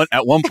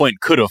at one point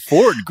could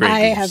afford Grey Goose. I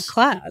have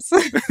class.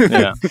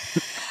 Yeah.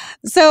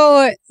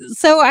 So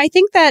I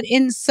think that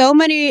in so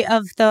many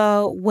of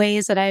the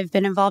ways that I've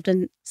been involved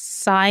in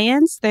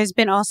science, there's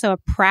been also a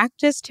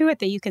practice to it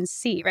that you can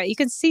see, right? You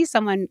can see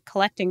someone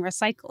collecting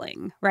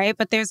recycling, right?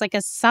 But there's like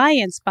a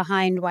science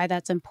behind why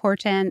that's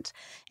important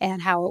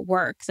and how it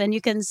works. And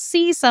you can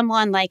see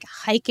someone like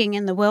hiking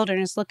in the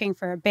wilderness looking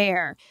for a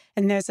bear,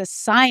 and there's a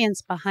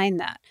science behind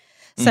that.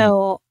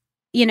 So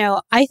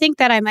I think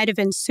that I might have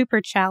been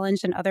super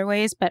challenged in other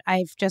ways, but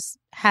I've just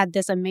had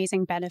this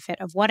amazing benefit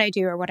of what I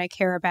do or what I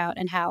care about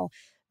and how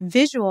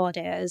visual it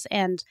is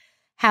and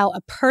how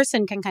a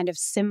person can kind of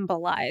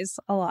symbolize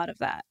a lot of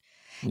that.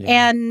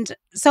 Yeah. And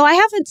so I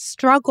haven't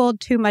struggled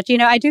too much.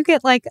 I do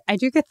get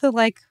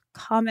the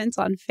comments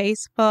on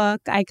Facebook.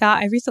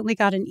 I recently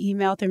got an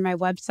email through my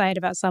website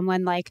about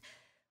someone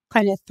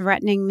kind of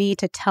threatening me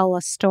to tell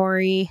a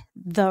story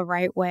the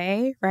right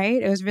way,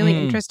 right? It was really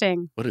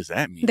interesting. What does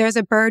that mean? There's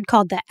a bird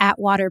called the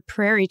Atwater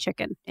prairie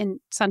chicken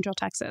in central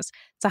Texas.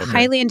 It's a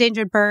highly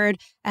endangered bird.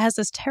 It has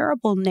this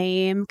terrible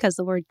name because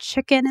the word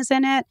chicken is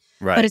in it.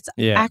 Right. But it's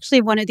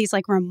actually one of these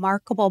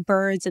remarkable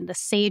birds in the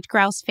sage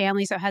grouse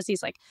family. So it has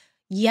these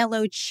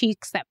yellow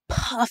cheeks that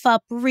puff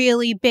up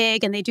really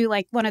big, and they do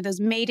one of those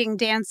mating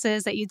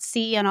dances that you'd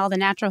see on all the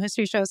natural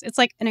history shows. It's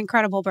an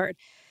incredible bird.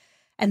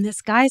 And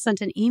this guy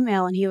sent an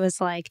email and he was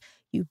like,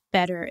 you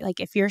better,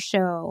 if your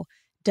show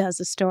does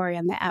a story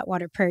on the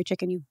Atwater prairie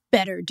chicken, you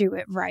better do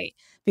it right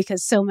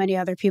because so many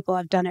other people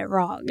have done it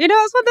wrong.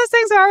 It's one of those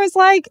things where I was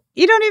like,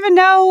 you don't even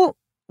know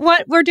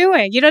what we're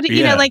doing. You know,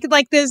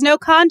 there's no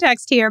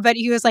context here, but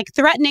he was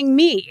threatening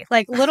me,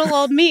 little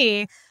old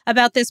me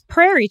about this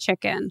prairie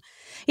chicken,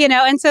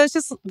 and so it's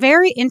just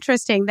very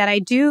interesting that I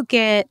do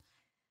get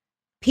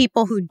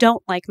people who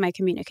don't like my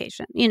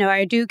communication.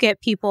 I do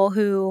get people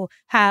who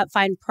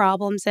find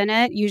problems in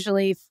it,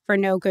 usually for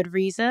no good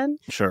reason.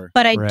 Sure.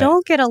 But I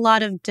don't get a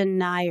lot of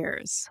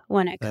deniers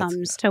when it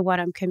comes to what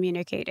I'm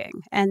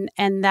communicating. And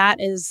that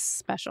is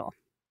special.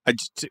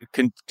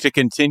 To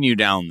continue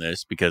down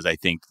this, because I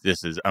think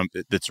this is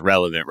that's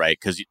relevant, right?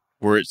 Because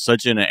we're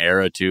such in an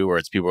era too where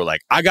it's people are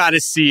like, I got to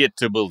see it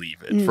to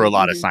believe it for a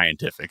lot of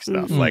scientific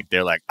stuff. Mm-hmm.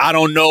 They're like, I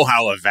don't know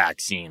how a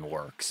vaccine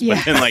works.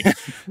 Yeah. But then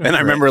then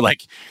I remember what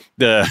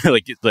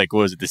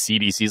was it? The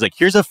CDC's like,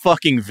 here's a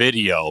fucking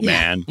video,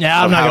 man.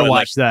 Yeah, I'm not going to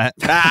watch that.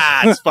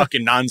 It's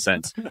fucking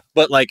nonsense.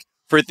 But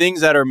for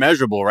things that are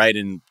measurable, right?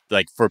 And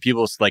for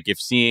people, if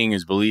seeing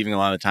is believing a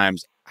lot of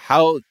times,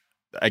 how,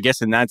 I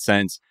guess in that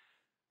sense,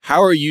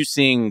 how are you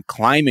seeing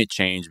climate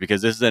change?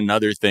 Because this is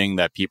another thing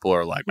that people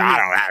are like,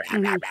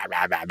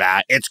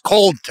 it's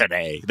cold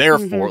today.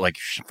 Therefore,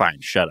 fine,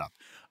 shut up.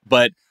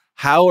 But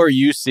how are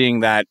you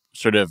seeing that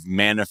sort of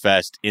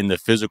manifest in the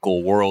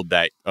physical world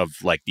of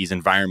these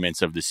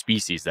environments of the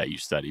species that you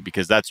study?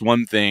 Because that's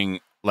one thing,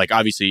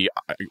 obviously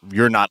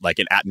you're not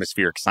an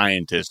atmospheric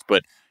scientist,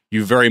 but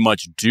you very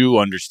much do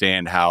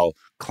understand how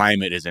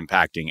climate is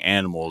impacting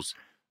animals.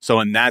 So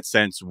in that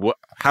sense,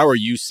 how are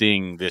you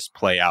seeing this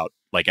play out?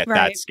 At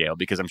that scale,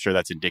 because I'm sure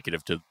that's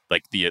indicative to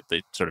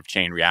the sort of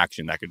chain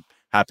reaction that could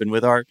happen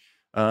with our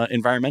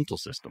environmental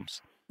systems.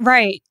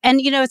 Right.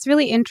 And, it's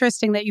really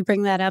interesting that you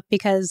bring that up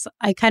because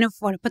I kind of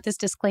want to put this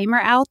disclaimer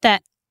out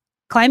that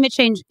climate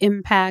change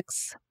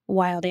impacts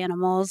wild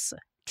animals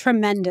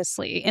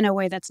tremendously in a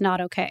way that's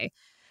not okay.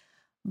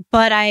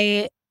 But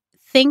I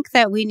think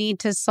that we need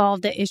to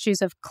solve the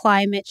issues of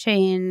climate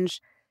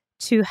change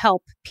to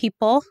help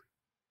people.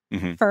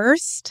 Mm-hmm.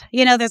 First,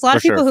 there's a lot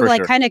of people who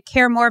kind of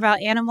care more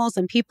about animals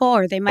than people,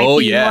 or they might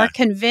be more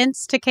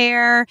convinced to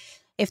care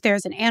if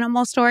there's an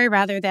animal story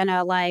rather than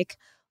a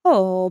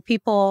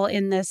people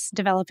in this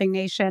developing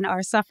nation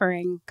are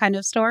suffering kind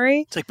of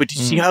story. It's but do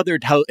you see how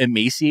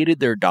emaciated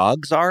their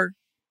dogs are?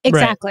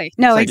 Exactly. Right.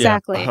 No,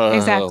 exactly.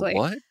 Exactly.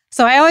 What?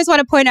 So I always want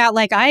to point out,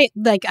 I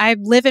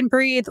live and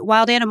breathe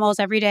wild animals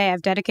every day.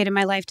 I've dedicated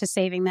my life to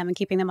saving them and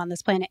keeping them on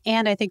this planet.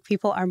 And I think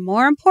people are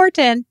more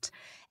important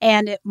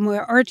and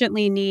more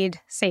urgently need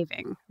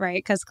saving, right?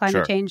 Because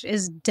climate change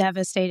is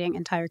devastating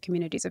entire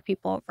communities of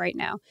people right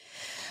now.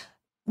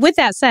 With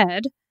that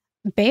said,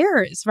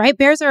 bears, right?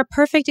 Bears are a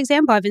perfect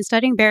example. I've been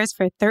studying bears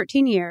for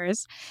 13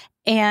 years,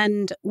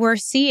 and we're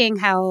seeing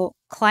how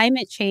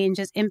climate change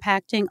is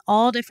impacting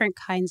all different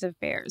kinds of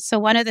bears. So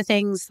one of the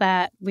things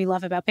that we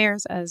love about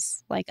bears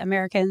as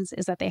Americans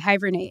is that they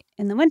hibernate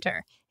in the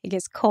winter. It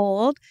gets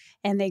cold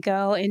and they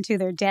go into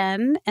their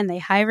den and they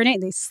hibernate.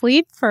 They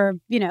sleep for,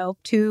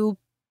 2,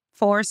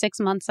 4, 6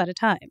 months at a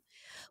time.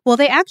 Well,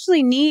 they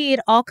actually need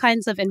all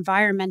kinds of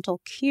environmental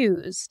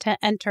cues to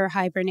enter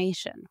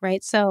hibernation,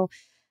 right? So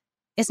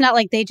it's not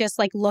like they just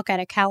look at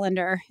a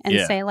calendar and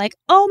say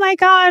oh my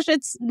gosh,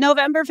 it's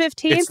November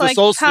 15th. It's the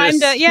solstice.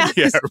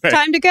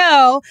 Time to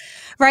go.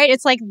 Right.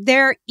 It's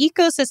their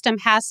ecosystem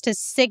has to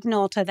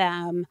signal to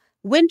them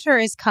winter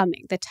is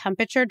coming. The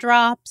temperature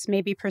drops,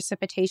 maybe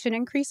precipitation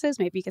increases,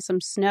 maybe get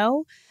some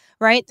snow,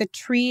 right? The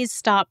trees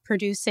stop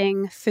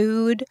producing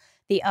food.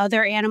 The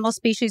other animal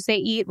species they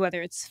eat,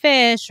 whether it's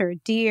fish or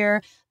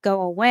deer,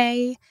 go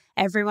away.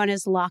 Everyone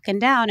is locking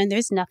down and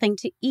there's nothing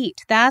to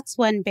eat. That's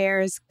when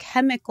bears'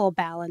 chemical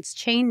balance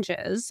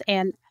changes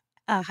and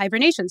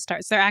hibernation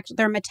starts.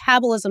 Their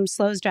metabolism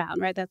slows down,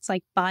 right? That's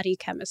like body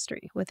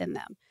chemistry within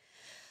them.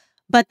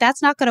 But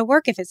that's not going to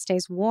work if it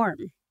stays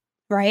warm,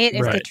 right?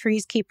 If the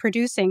trees keep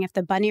producing, if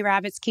the bunny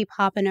rabbits keep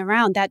hopping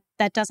around,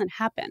 that doesn't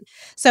happen.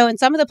 So in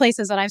some of the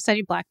places that I've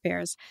studied black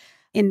bears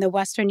in the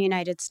western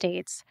United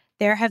States,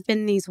 there have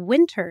been these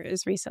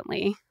winters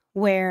recently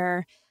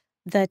where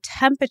the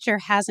temperature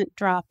hasn't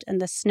dropped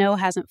and the snow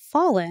hasn't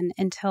fallen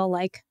until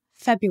like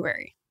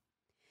February.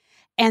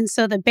 And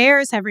so the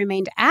bears have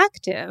remained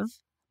active,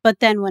 but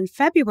then when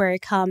February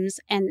comes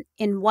and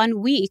in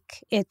 1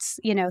 week, it's,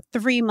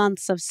 3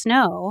 months of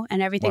snow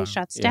and everything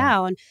shuts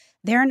down,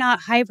 they're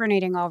not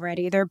hibernating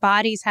already. Their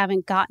bodies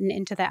haven't gotten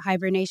into that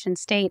hibernation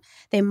state.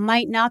 They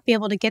might not be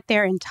able to get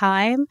there in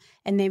time,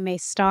 and they may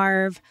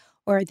starve,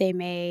 or they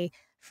may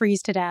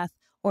freeze to death,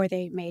 or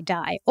they may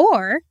die,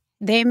 or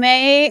they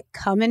may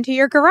come into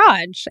your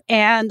garage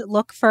and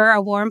look for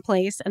a warm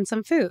place and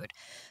some food.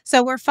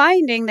 So we're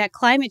finding that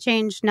climate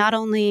change not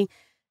only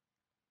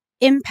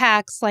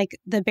impacts like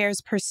the bear's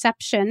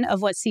perception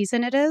of what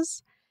season it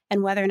is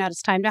and whether or not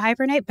it's time to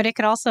hibernate, but it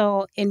could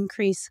also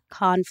increase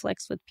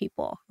conflicts with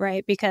people,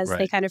 right? Because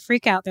they kind of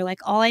freak out. They're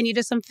like, all I need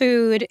is some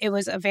food. It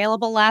was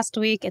available last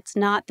week. It's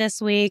not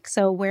this week.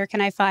 So where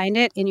can I find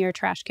it? In your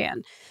trash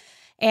can.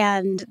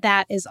 And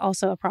that is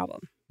also a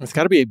problem. It's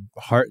got to be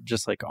hard,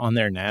 just like on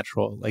their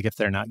natural, like if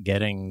they're not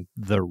getting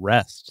the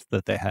rest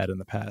that they had in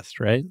the past,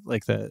 right?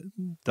 Like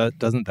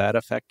doesn't that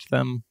affect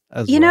them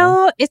as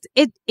well?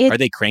 Are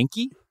they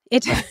cranky?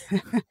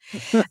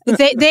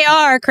 They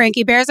are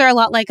cranky. Bears are a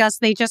lot like us.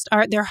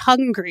 They're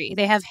hungry.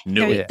 They're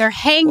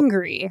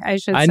hangry, I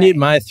should say. I need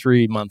my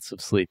 3 months of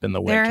sleep in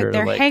the winter.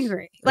 They're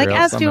hangry. Like,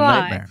 as do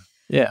I.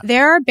 Yeah.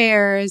 There are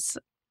bears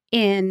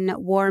in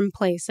warm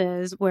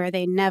places where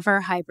they never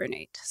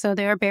hibernate. So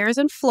there are bears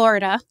in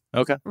Florida.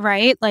 Okay.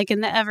 Right? Like in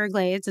the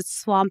Everglades, it's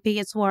swampy,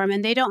 it's warm,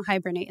 and they don't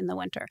hibernate in the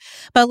winter.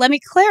 But let me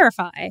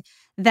clarify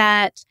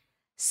that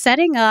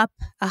setting up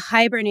a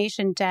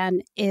hibernation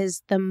den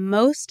is the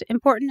most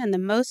important and the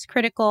most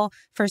critical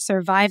for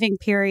surviving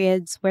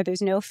periods where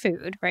there's no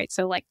food, right?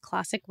 So like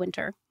classic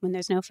winter when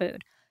there's no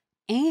food.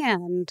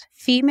 And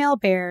female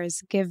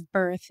bears give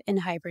birth in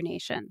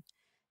hibernation.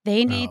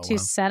 They need to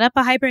set up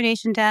a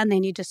hibernation den. They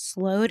need to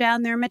slow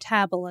down their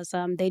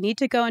metabolism. They need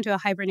to go into a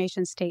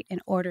hibernation state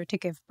in order to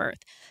give birth.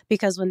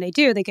 Because when they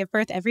do, they give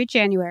birth every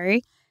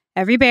January.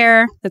 Every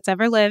bear that's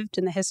ever lived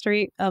in the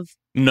history of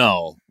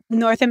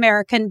North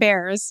American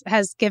bears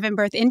has given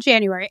birth in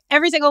January.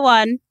 Every single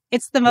one.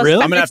 It's the most.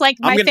 Really? It's like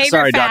my favorite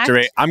Sorry, fact. Dr.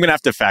 Ray. I'm gonna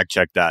have to fact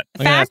check that.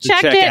 Fact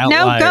check it.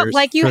 No, go.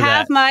 Like you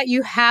have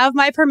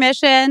my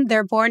permission.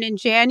 They're born in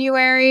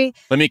January.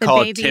 Let me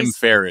call it Tim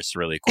Ferriss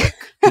really quick.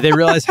 Did they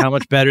realize how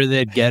much better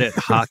they'd get at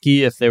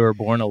hockey if they were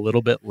born a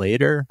little bit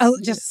later? Oh,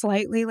 just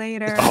slightly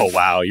later. Oh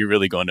wow, you're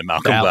really going to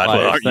Malcolm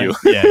Gladwell, aren't you?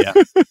 Yeah.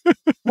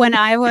 When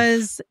I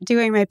was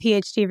doing my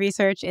PhD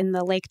research in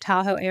the Lake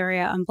Tahoe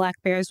area on black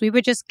bears, we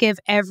would just give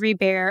every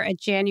bear a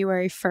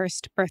January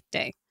 1st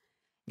birthday.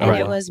 And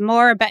it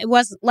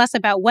was less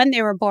about when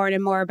they were born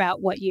and more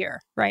about what year,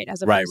 right?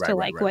 As opposed to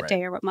what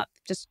day or what month,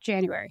 just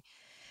January.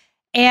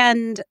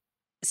 And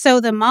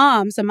so the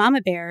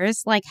mama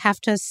bears, like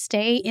have to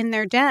stay in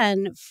their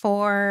den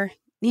for,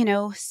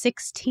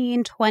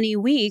 16, 20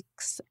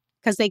 weeks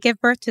because they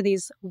give birth to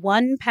these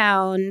 1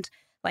 pound,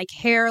 like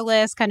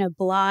hairless, kind of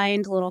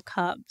blind little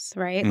cubs,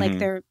 right? Like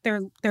they're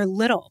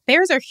little.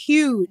 Bears are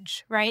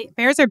huge, right?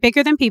 Bears are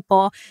bigger than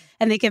people,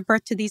 and they give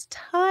birth to these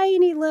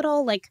tiny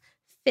little, like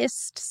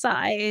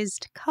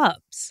fist-sized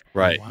cubs.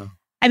 Right. Wow.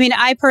 I mean,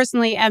 I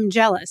personally am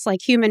jealous.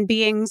 Like human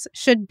beings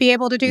should be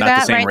able to do Not that,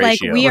 the same right?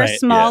 ratio, Like we are right,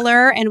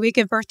 smaller and we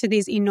give birth to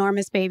these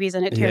enormous babies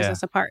and it tears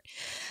us apart.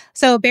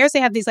 So bears,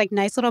 they have these like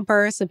nice little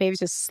bursts. The babies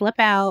just slip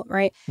out,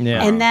 right?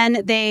 Yeah. And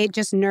then they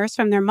just nurse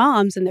from their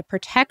moms in the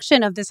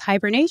protection of this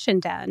hibernation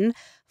den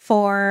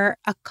for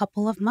a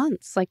couple of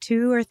months, like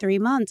 2 or 3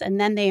 months.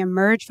 And then they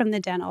emerge from the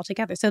den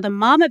altogether. So the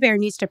mama bear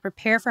needs to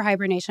prepare for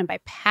hibernation by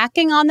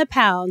packing on the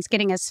pounds,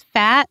 getting as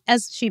fat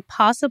as she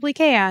possibly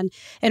can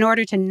in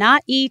order to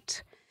not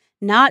eat,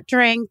 not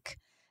drink,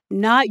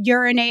 not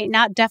urinate,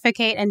 not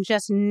defecate, and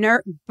just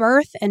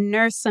birth and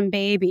nurse some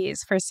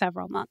babies for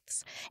several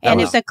months.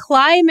 And if the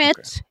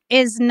climate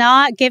is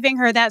not giving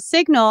her that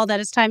signal that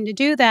it's time to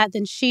do that,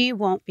 then she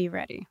won't be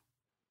ready.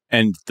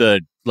 And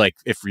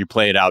if you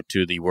play it out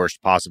to the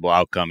worst possible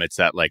outcome, it's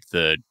that like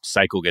the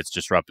cycle gets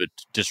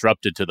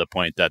disrupted to the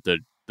point that the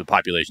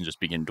population just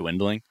begin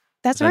dwindling.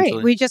 That's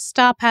right. We just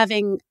stop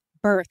having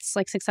births,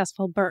 like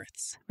successful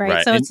births,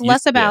 right? So it's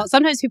less about,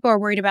 sometimes people are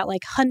worried about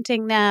like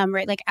hunting them,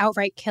 right? Like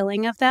outright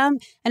killing of them.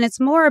 And it's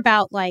more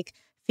about like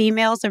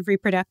females of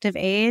reproductive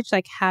age,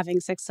 like having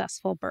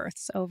successful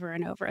births over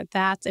and over.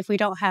 That's, if we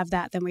don't have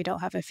that, then we don't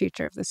have a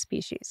future of the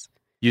species.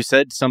 You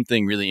said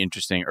something really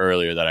interesting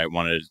earlier that I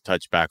wanted to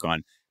touch back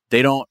on.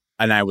 They don't,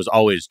 and I was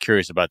always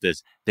curious about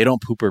this, they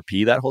don't poop or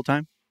pee that whole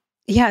time?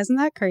 Yeah, isn't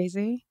that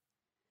crazy?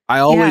 I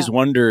always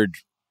wondered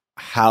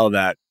how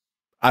that,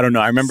 I don't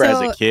know. I remember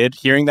as a kid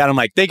hearing that, I'm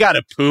like, they got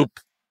to poop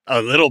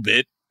a little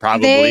bit.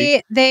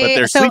 probably. but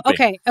they're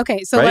sleeping.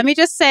 Okay. So right? let me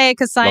just say,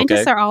 because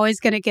scientists are always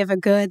going to give a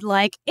good,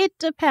 like, it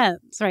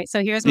depends, right?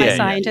 So here's my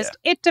scientist.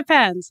 It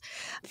depends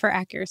for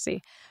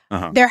accuracy.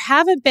 There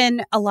haven't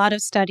been a lot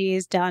of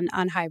studies done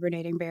on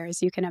hibernating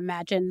bears. You can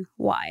imagine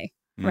why.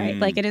 Right.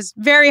 Like it is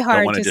very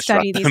hard to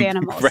study these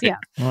animals. Right. Yeah.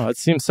 Oh, it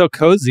seems so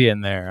cozy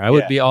in there. I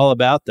would be all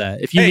about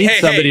that. If you need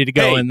somebody to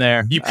go in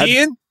there. You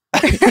peeing?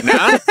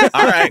 Nah?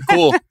 All right,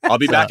 cool. I'll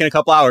be back in a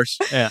couple hours.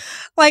 Yeah.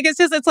 Like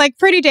it's like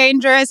pretty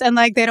dangerous and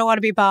like they don't want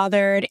to be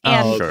bothered.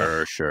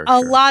 And Sure.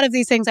 A lot of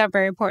these things are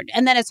very important.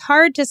 And then it's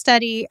hard to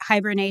study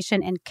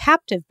hibernation in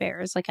captive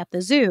bears, like at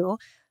the zoo,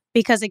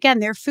 because again,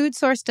 their food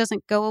source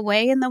doesn't go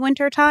away in the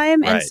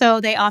wintertime. And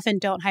so they often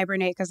don't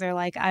hibernate because they're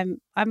like, I'm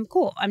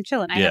cool. I'm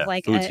chilling. I have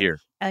like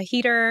a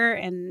heater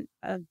and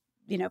a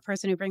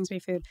person who brings me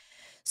food.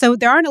 So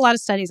there aren't a lot of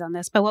studies on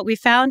this. But what we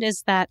found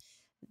is that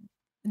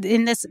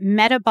in this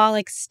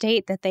metabolic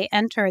state that they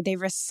enter, they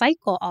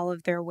recycle all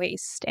of their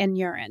waste and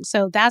urine.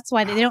 So that's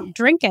why they don't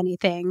drink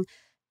anything.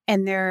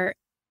 And the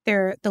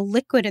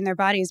liquid in their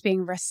body is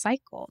being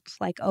recycled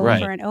like over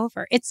and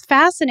over. It's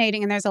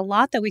fascinating. And there's a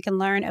lot that we can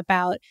learn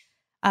about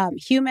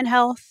human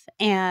health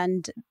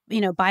and,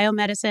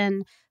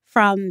 biomedicine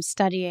from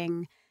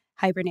studying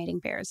hibernating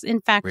bears. In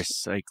fact,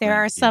 there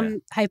are some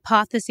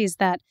hypotheses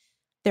that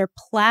their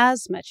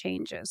plasma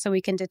changes. So we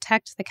can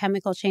detect the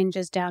chemical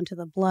changes down to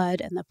the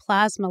blood and the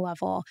plasma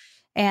level.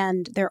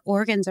 And their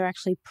organs are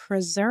actually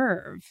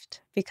preserved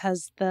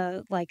because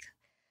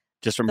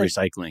just from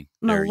recycling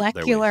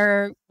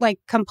molecular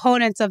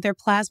components of their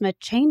plasma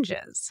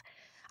changes.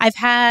 I've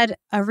had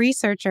a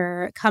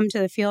researcher come to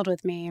the field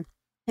with me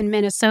in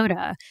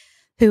Minnesota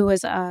who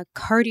was a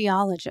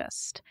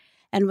cardiologist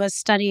and was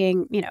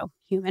studying,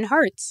 human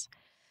hearts.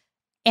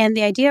 And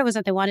the idea was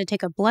that they wanted to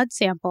take a blood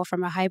sample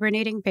from a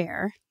hibernating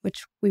bear,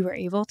 which we were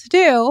able to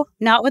do,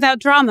 not without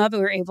drama, but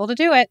we were able to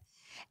do it.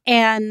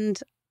 And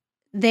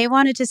they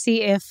wanted to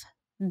see if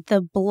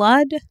the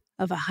blood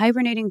of a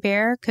hibernating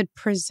bear could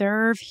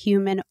preserve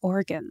human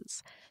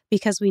organs,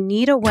 because we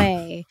need a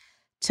way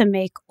to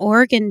make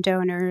organ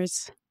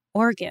donors'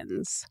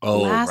 organs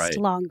last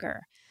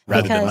longer.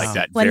 Rather because than like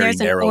that when very there's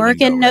an narrow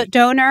organ window, right?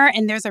 donor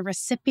and there's a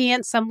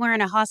recipient somewhere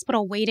in a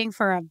hospital waiting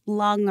for a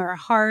lung or a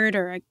heart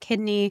or a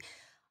kidney,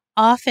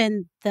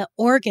 often the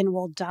organ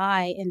will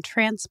die in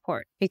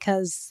transport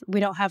because we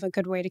don't have a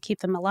good way to keep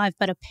them alive.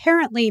 But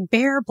apparently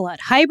bear blood,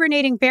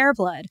 hibernating bear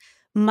blood,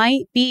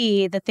 might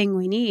be the thing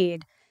we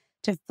need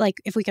to,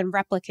 if we can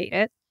replicate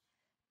it,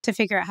 to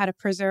figure out how to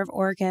preserve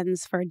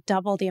organs for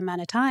double the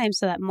amount of time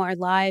so that more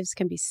lives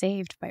can be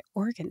saved by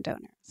organ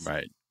donors.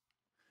 Right.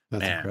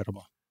 That's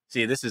incredible.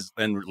 See, this is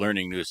and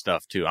learning new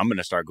stuff too. I'm going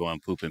to start going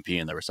poop and pee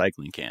in the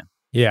recycling can.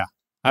 Yeah.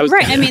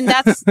 I mean,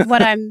 that's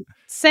what I'm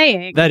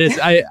saying. That is,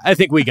 I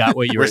think we got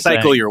what you were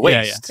saying. Recycle your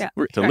waste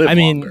to live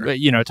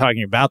longer.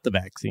 Talking about the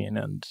vaccine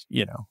and,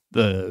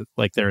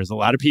 there's a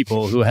lot of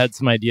people who had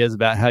some ideas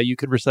about how you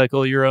could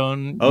recycle your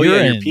own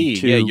urine your pee.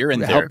 to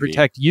urine help therapy.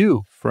 Protect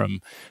you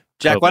from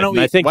Jack, COVID. why don't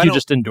we? I think you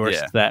just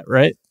endorsed that,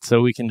 right?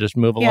 So we can just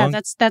move along.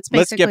 Yeah, that's basically.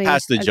 Let's get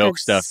past the joke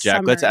stuff,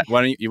 Jack. Summary.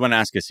 Why don't you want to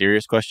ask a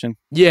serious question?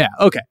 Yeah.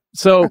 Okay.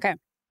 So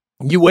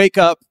you wake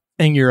up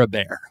and you're a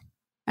bear.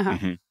 Uh-huh.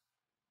 Mm-hmm.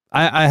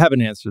 I have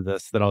an answer to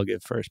this that I'll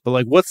give first,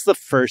 but what's the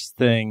first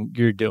thing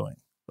you're doing?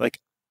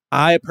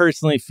 I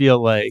personally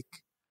feel like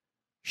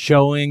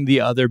showing the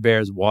other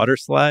bears water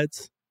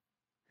slides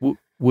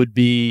would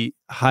be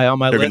high on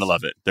my list. They're going to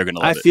love it. They're going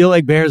to love it. I feel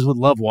like bears would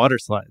love water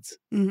slides.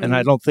 Mm-hmm. And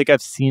I don't think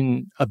I've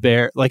seen a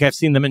bear, I've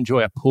seen them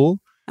enjoy a pool.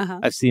 Uh-huh.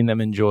 I've seen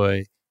them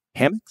enjoy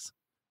hammocks.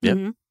 Yep.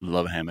 Mm-hmm.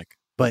 Love a hammock.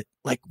 But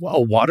a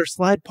water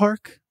slide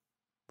park?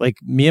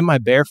 Me and my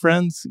bear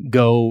friends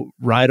go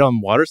ride on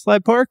water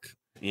slide park?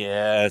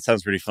 Yeah, that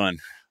sounds pretty fun.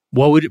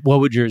 What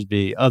would yours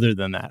be other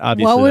than that?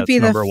 Obviously, what would that's be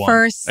the one.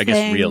 first I guess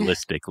thing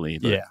realistically,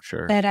 but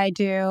sure. that I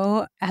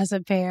do as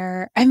a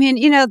bear? I mean,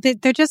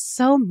 they're just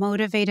so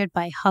motivated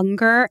by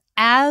hunger,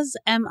 as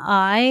am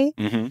I.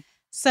 Mm-hmm.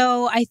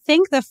 So I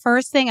think the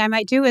first thing I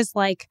might do is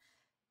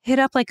hit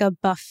up a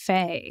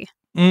buffet.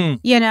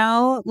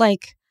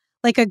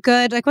 Like a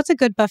good, what's a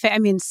good buffet? I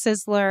mean,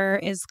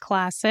 Sizzler is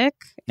classic,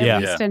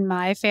 at least in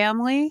my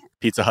family.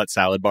 Pizza Hut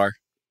salad bar.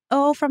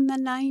 Oh, from the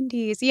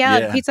 90s.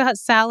 Yeah, Pizza Hut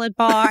salad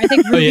bar. I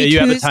think Ruby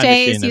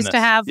Tuesdays used to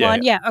have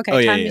one. Yeah,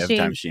 okay, Time Machine.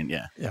 Time Machine,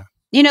 yeah.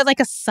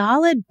 A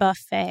solid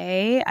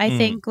buffet, I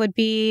think, would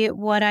be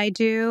what I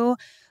do.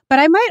 But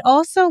I might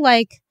also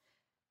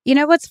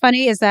what's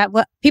funny is that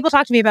people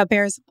talk to me about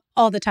bears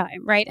all the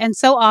time, right? And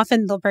so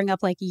often they'll bring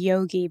up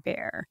Yogi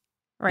Bear,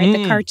 right?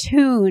 The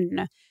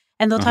cartoon.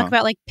 And they'll talk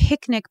about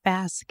picnic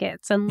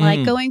baskets and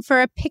going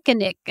for a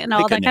picnic and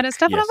all that kind of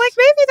stuff. Yes. And I'm like,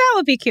 maybe that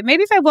would be cute.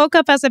 Maybe if I woke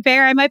up as a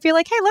bear, I might be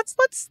like, hey,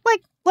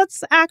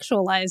 let's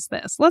actualize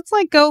this. Let's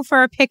go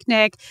for a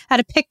picnic at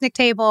a picnic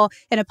table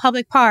in a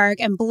public park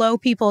and blow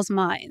people's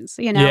minds.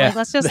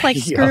 Let's just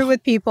screw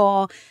with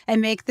people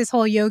and make this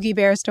whole Yogi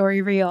Bear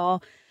story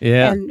real.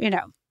 Yeah. And,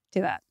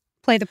 do that.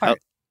 Play the part.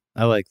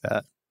 I like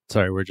that.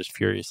 Sorry, we're just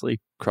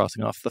furiously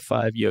crossing off the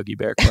 5 Yogi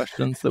Bear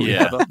questions that we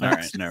have up next. All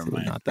right, never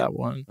mind. Not that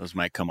one. Those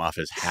might come off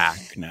as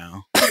hack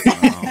now.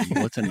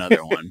 What's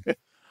another one?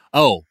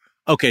 Oh,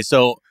 okay.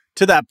 So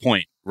to that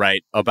point,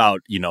 right,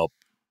 about,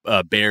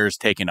 bears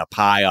taking a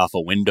pie off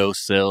a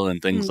windowsill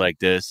and things like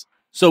this.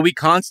 So we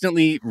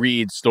constantly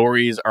read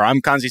stories, or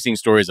I'm constantly seeing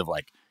stories of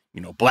like,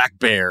 black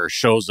bear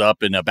shows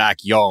up in a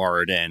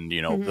backyard and,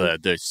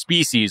 the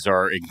species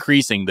are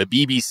increasing. The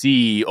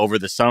BBC over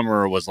the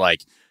summer was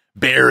like,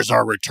 bears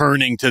are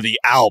returning to the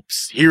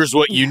Alps. Here's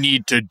what you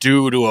need to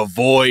do to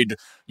avoid,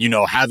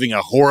 having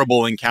a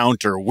horrible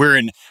encounter. We're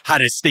in how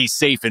to stay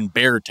safe in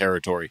bear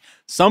territory.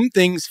 Some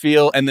things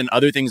feel, and then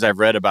other things I've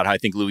read about how I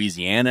think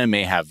Louisiana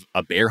may have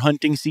a bear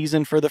hunting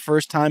season for the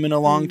first time in a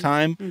long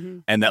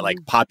time. And that like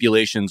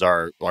populations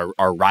are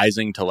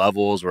rising to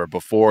levels where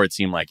before it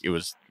seemed like it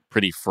was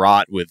pretty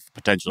fraught with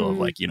potential of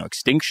like,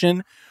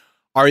 extinction.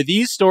 Are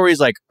these stories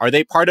like, are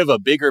they part of a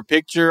bigger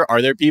picture?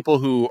 Are there people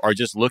who are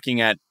just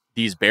looking at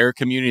these bear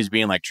communities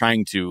being like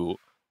trying to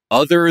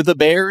other the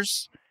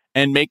bears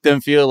and make them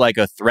feel like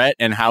a threat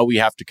and how we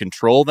have to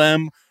control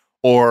them?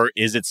 Or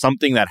is it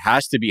something that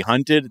has to be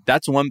hunted?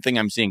 That's one thing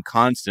I'm seeing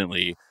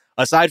constantly,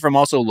 aside from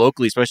also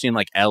locally, especially in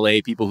like LA,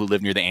 people who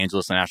live near the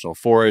Angeles National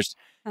Forest,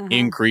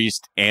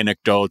 increased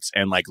anecdotes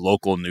and like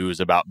local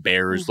news about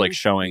bears like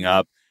showing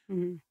up.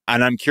 And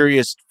I'm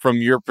curious from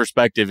your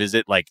perspective, is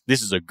it like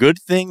this is a good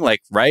thing?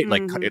 Like, right?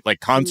 Like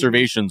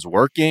conservation's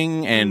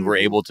working and we're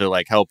able to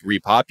like help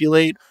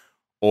repopulate,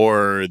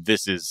 or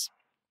this is,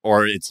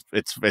 or it's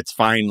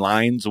fine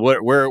lines. Where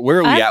are we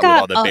at with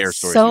all the bear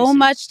stories? So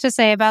much to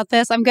say about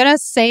this. I'm gonna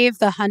save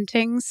the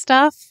hunting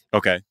stuff.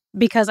 Okay.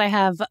 Because I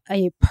have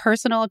a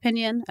personal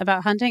opinion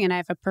about hunting and I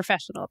have a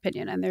professional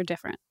opinion, and they're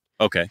different.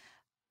 Okay.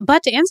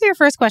 But to answer your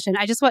first question,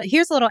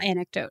 here's a little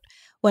anecdote.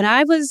 When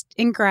I was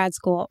in grad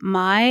school,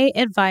 my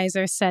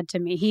advisor said to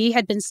me, he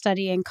had been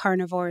studying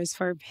carnivores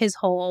for his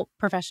whole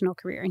professional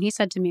career. And he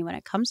said to me, when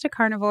it comes to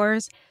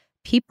carnivores,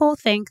 people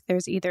think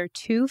there's either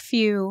too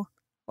few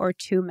or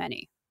too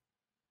many.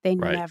 They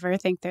never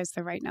think there's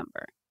the right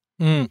number.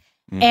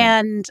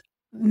 And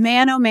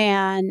man, oh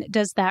man,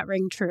 does that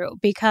ring true.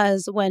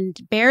 Because when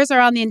bears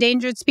are on the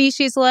endangered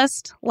species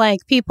list,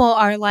 like people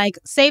are like,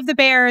 save the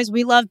bears.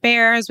 We love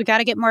bears. We got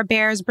to get more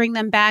bears. Bring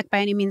them back by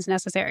any means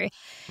necessary.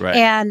 Right.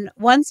 And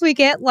once we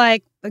get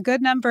like a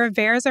good number of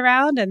bears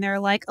around and they're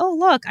like, oh,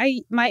 look,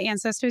 my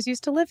ancestors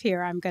used to live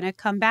here. I'm going to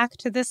come back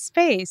to this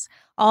space.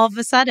 All of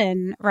a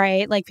sudden,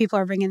 right, like people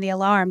are ringing the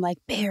alarm, like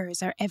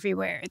bears are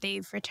everywhere.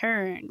 They've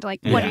returned.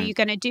 Like, what are you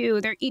going to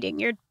do? They're eating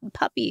your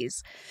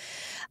puppies.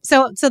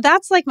 So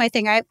that's like my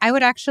thing. I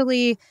would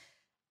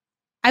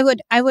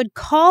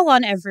call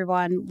on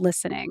everyone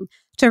listening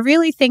to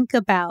really think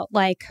about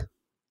like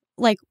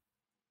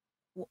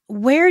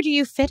where do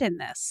you fit in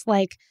this?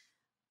 Like,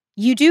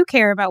 you do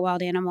care about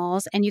wild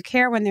animals and you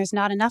care when there's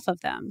not enough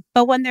of them.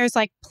 But when there's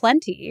like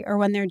plenty or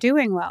when they're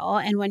doing well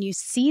and when you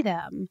see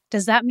them,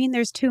 does that mean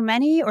there's too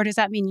many or does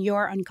that mean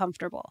you're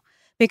uncomfortable?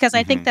 Because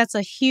I think that's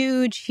a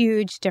huge,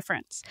 huge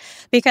difference.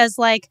 Because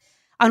like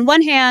on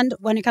one hand,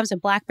 when it comes to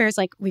black bears,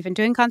 like we've been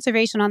doing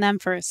conservation on them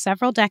for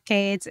several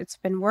decades. It's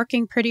been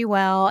working pretty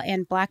well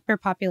and black bear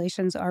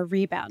populations are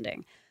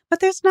rebounding. But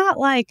there's not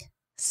like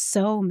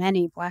so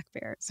many black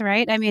bears,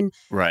 right? I mean,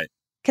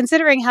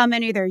 considering how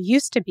many there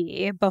used to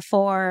be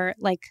before,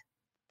 like,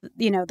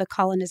 the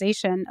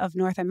colonization of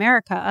North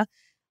America,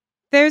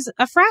 there's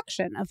a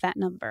fraction of that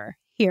number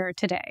here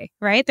today,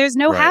 right? There's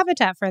no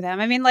habitat for them.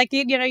 I mean, like,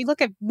 you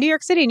look at New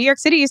York City. New York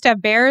City used to have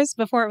bears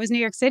before it was New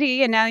York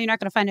City, and now you're not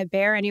going to find a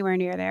bear anywhere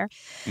near there.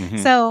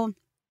 So,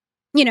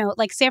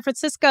 like San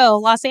Francisco,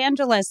 Los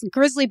Angeles,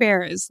 grizzly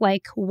bears,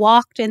 like,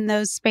 walked in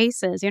those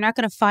spaces. You're not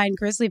going to find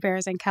grizzly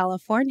bears in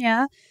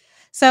California.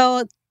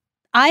 So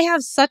I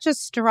have such a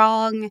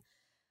strong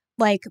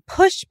like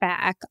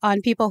pushback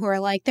on people who are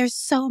like, there's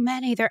so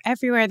many, they're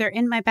everywhere, they're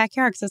in my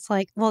backyard. Because it's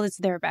like, well, it's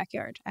their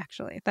backyard,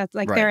 actually. That's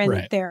like they're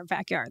in their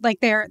backyard, like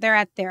they're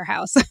at their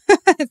house.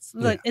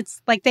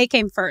 It's like they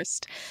came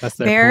first.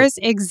 Bears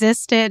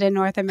existed in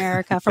North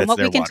America from what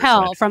we can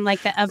tell from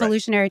like the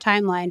evolutionary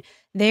timeline.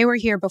 They were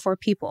here before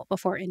people,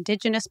 before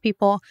indigenous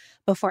people,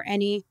 before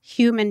any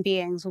human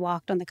beings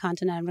walked on the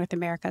continent of North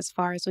America, as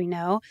far as we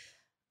know.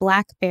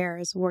 Black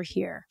bears were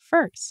here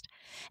first.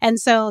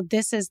 And so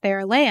this is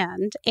their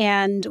land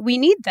and we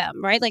need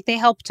them, right? Like they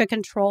help to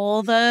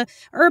control the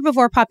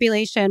herbivore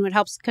population, which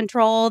helps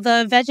control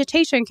the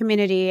vegetation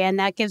community. And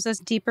that gives us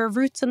deeper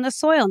roots in the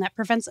soil and that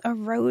prevents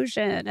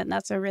erosion. And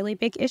that's a really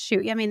big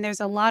issue. I mean,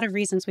 there's a lot of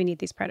reasons we need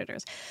these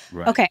predators.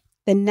 Okay.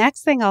 The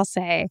next thing I'll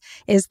say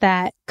is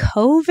that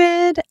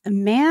COVID,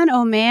 man,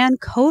 oh man,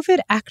 COVID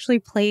actually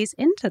plays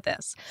into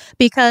this.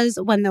 Because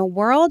when the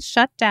world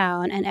shut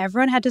down and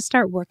everyone had to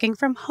start working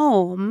from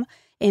home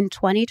in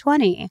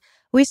 2020,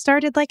 we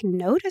started like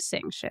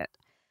noticing shit.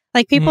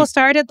 Like people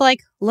started like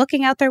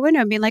looking out their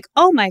window and being like,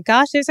 oh my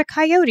gosh, there's a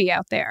coyote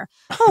out there.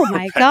 Oh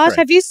my gosh,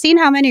 have you seen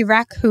how many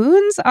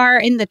raccoons are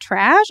in the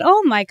trash?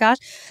 Oh my gosh.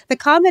 The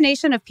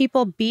combination of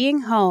people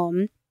being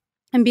home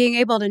and being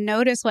able to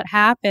notice what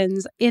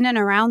happens in and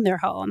around their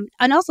home.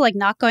 And also like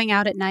not going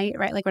out at night,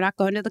 right? Like we're not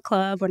going to the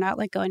club. We're not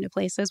like going to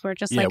places. We're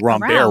just like we're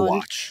on around. bear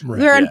watch. Right.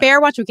 We're on bear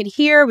watch. We can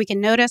hear, we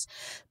can notice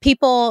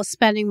people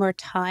spending more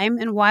time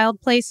in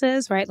wild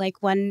places, right? Like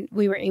when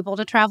we were able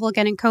to travel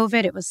again in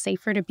COVID, it was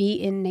safer to be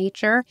in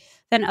nature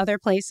than other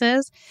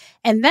places.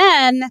 And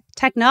then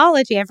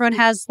technology, everyone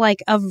has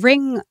like a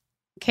Ring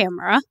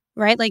camera,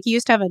 right? Like you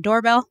used to have a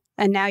doorbell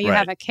and now you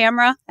have a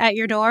camera at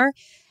your door.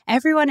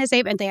 Everyone is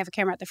able, and they have a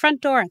camera at the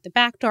front door, at the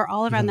back door,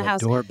 all around the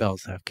house.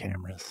 Doorbells have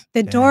cameras.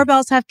 The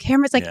doorbells have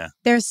cameras. Like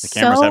there's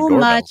so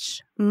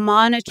much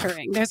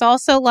monitoring. There's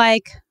also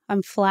like,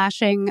 I'm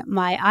flashing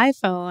my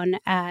iPhone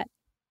at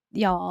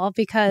y'all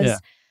because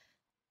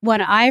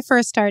when I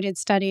first started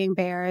studying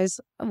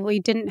bears, we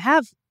didn't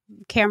have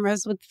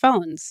cameras with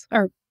phones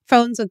or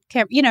phones with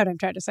camera. You know what I'm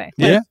trying to say?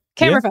 Like,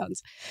 camera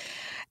phones.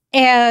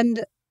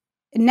 And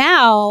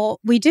now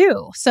we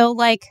do. So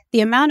like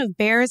the amount of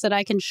bears that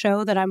I can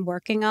show that I'm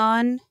working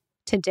on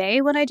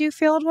today when I do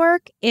field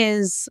work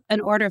is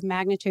an order of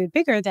magnitude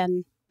bigger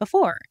than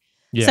before.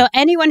 Yeah. So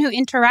anyone who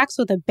interacts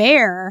with a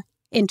bear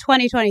in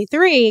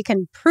 2023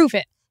 can prove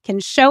it, can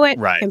show it,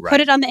 can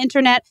put it on the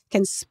internet,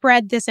 can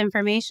spread this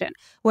information.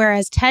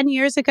 Whereas 10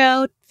 years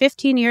ago,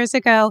 15 years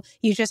ago,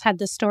 you just had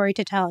the story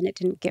to tell and it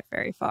didn't get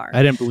very far.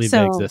 I didn't believe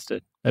they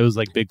existed. It was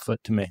like Bigfoot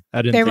to me.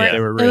 I didn't think they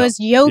were real. It was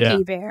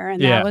Yogi Bear,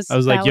 and that was. I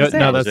was like,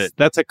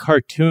 that's a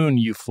cartoon,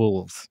 you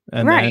fools.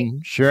 And then,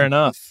 sure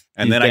enough,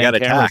 and then I got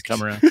attacked.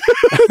 Come around.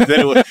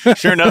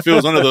 Sure enough, it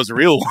was one of those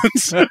real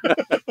ones. So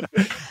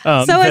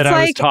that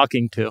I was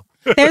talking to.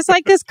 There's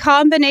like this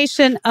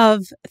combination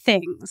of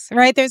things,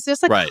 right? There's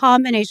just a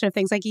combination of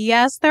things. Like,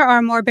 yes, there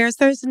are more bears.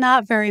 There's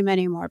not very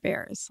many more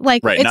bears.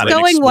 Like, it's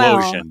going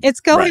well.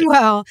 It's going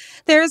well.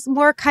 There's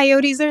more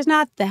coyotes. There's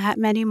not that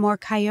many more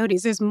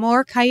coyotes. There's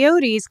more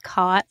coyotes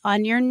caught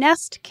on your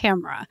Nest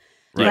camera,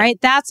 right?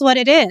 That's what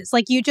it is.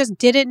 Like, you just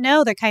didn't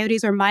know that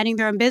coyotes were minding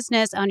their own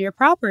business on your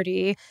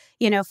property,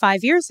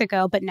 5 years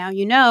ago, but now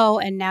you know,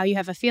 and now you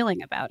have a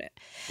feeling about it.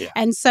 Yeah.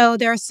 And so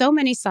there are so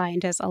many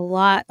scientists, a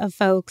lot of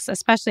folks,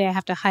 especially I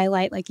have to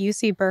highlight, like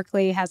UC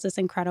Berkeley has this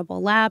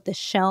incredible lab, the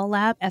Schell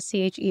Lab,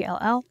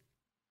 SCHELL,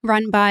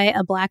 run by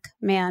a Black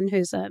man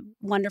who's a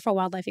wonderful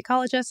wildlife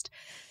ecologist.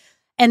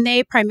 And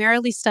they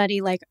primarily study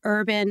like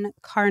urban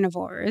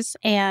carnivores,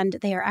 and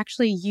they are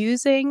actually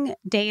using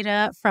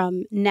data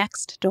from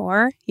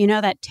Nextdoor. You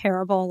know, that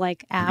terrible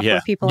like app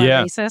where people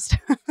are racist.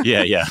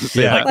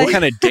 Like, what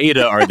kind of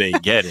data are they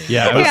getting?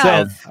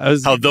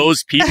 How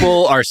those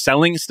people are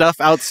selling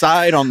stuff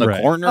outside on the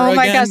corner. Oh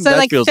my gosh! So that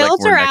like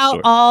filter out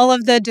all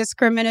of the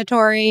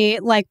discriminatory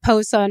like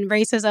posts on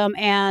racism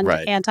and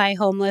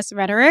anti-homeless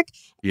rhetoric.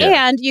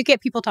 Yeah. And you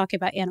get people talking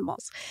about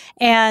animals.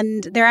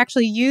 And they're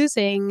actually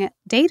using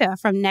data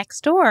from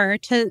Nextdoor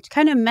to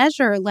kind of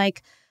measure,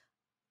 like,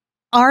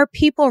 are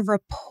people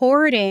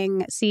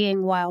reporting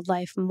seeing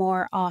wildlife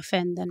more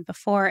often than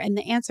before? And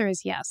the answer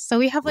is yes. So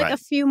we have like a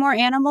few more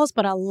animals,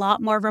 but a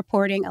lot more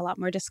reporting, a lot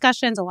more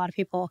discussions, a lot of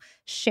people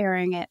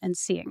sharing it and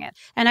seeing it.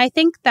 And I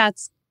think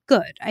that's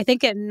good. I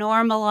think it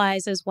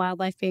normalizes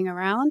wildlife being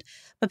around,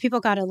 but people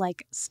got to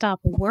like stop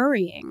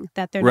worrying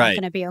that they're not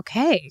going to be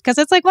okay. Because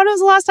it's like, when was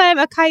the last time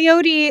a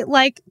coyote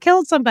like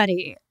killed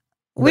somebody?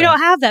 We don't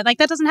have that. Like,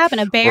 that doesn't happen.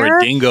 A bear or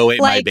a dingo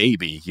ate my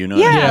baby.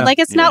 Yeah, like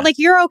it's not like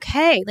you're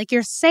okay. Like,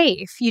 you're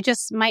safe. You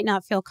just might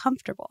not feel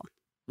comfortable.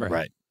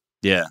 Right.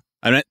 Yeah.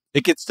 I mean,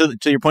 it gets to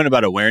your point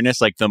about awareness.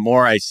 Like, the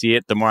more I see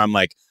it, the more I'm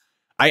like,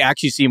 I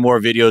actually see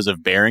more videos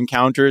of bear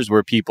encounters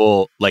where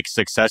people like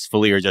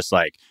successfully are just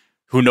like,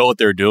 who know what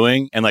they're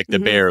doing, and like the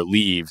bear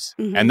leaves.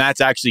 And that's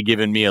actually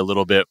given me a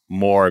little bit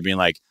more being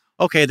like,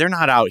 okay, they're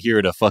not out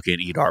here to fucking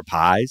eat our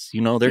pies.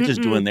 They're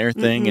just doing their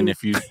thing. And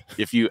if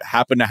you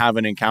happen to have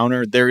an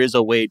encounter, there is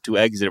a way to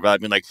exit without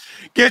being like,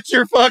 get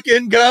your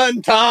fucking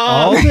gun,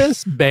 Tom.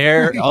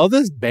 All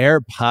this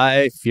bear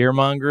pie fear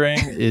mongering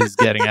is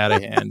getting out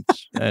of hand.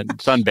 And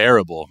it's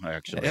unbearable,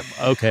 actually.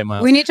 Okay,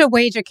 Miles. We need to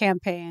wage a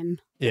campaign.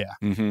 Yeah.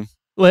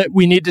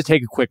 We need to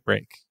take a quick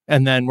break,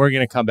 and then we're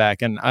going to come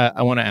back. And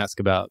I want to ask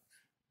about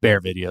bear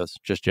videos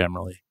just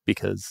generally,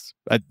 because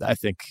I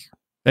think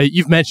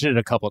you've mentioned it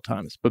a couple of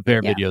times, but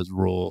bear videos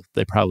rule.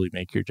 They probably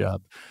make your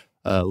job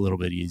a little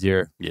bit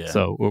easier. Yeah.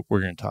 So we're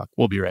going to talk.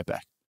 We'll be right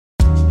back.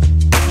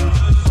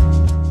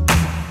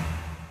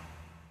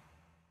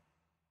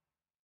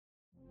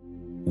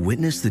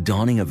 Witness the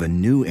dawning of a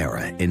new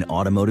era in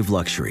automotive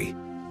luxury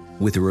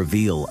with a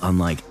reveal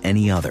unlike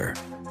any other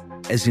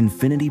as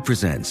Infiniti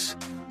presents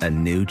a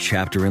new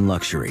chapter in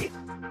luxury,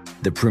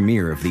 the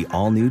premiere of the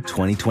all-new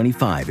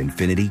 2025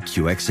 Infiniti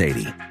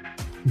QX80.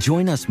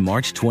 Join us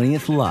March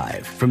 20th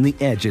live from the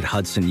Edge at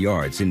Hudson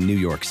Yards in New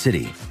York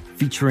City,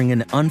 featuring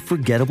an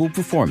unforgettable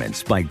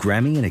performance by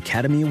Grammy and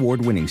Academy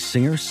Award-winning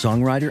singer,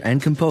 songwriter,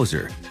 and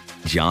composer,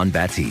 Jon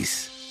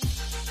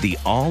Batiste. The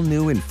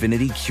all-new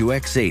Infiniti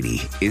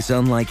QX80 is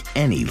unlike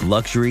any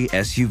luxury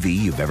SUV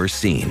you've ever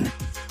seen.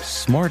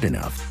 Smart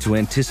enough to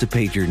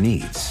anticipate your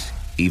needs,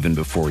 even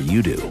before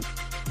you do.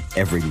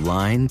 Every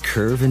line,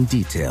 curve, and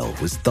detail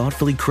was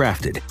thoughtfully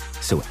crafted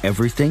so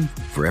everything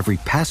for every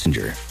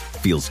passenger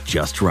feels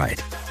just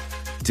right.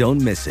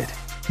 Don't miss it.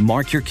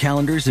 Mark your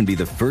calendars and be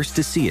the first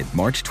to see it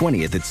March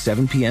 20th at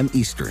 7 p.m.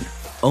 Eastern,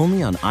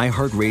 only on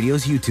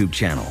iHeartRadio's YouTube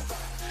channel.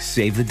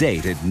 Save the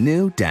date at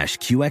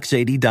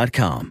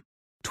new-QX80.com.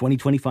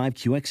 2025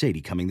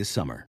 QX80 coming this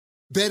summer.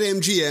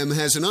 BetMGM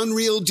has an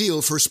unreal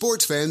deal for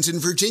sports fans in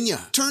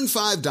Virginia. Turn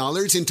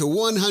 $5 into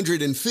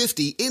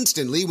 $150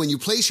 instantly when you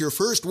place your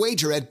first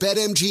wager at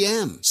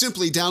BetMGM.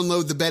 Simply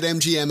download the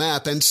BetMGM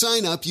app and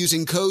sign up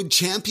using code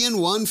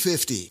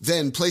CHAMPION150.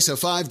 Then place a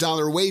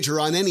 $5 wager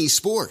on any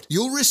sport.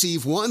 You'll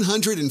receive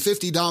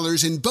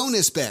 $150 in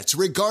bonus bets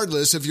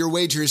regardless of your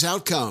wager's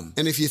outcome.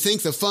 And if you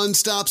think the fun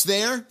stops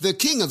there, the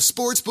king of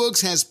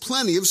sportsbooks has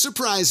plenty of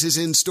surprises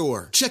in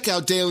store. Check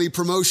out daily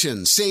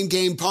promotions,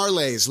 same-game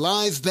parlays,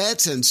 live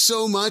bets, and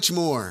so much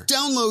more.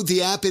 Download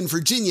the app in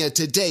Virginia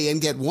today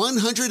and get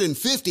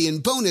 $150 in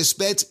bonus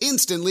bets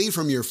instantly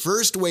from your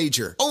first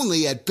wager.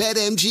 Only at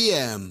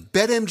BetMGM.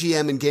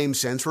 BetMGM and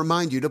GameSense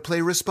remind you to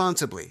play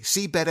responsibly.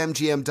 See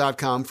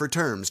BetMGM.com for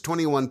terms.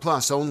 21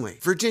 plus only.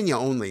 Virginia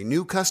only.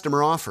 New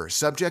customer offer.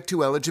 Subject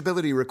to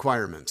eligibility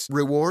requirements.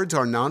 Rewards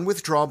are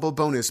non-withdrawable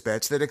bonus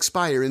bets that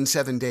expire in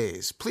 7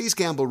 days. Please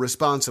gamble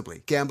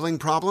responsibly. Gambling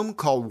problem?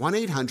 Call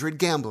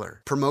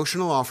 1-800-GAMBLER.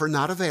 Promotional offer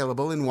not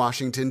available in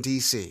Washington,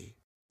 D.C.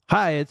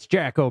 Hi, it's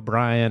Jack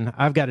O'Brien.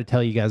 I've got to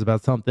tell you guys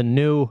about something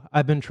new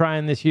I've been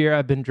trying this year.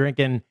 I've been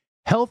drinking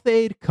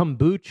Health-Ade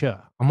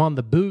Kombucha. I'm on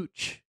the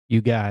booch,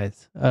 you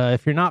guys.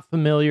 If you're not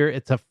familiar,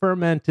 it's a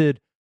fermented,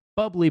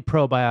 bubbly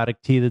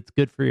probiotic tea that's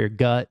good for your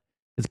gut.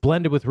 It's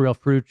blended with real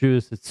fruit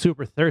juice. It's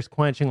super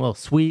thirst-quenching, a little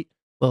sweet,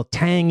 a little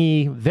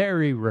tangy,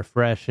 very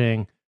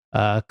refreshing.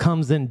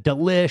 Comes in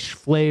delish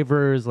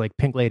flavors like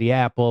pink lady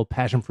apple,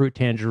 passion fruit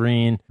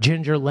tangerine,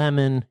 ginger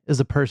lemon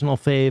is a personal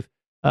fave.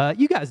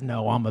 You guys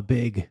know I'm a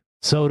big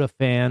soda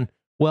fan.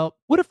 Well,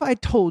 what if I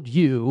told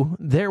you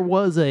there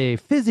was a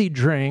fizzy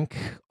drink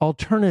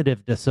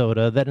alternative to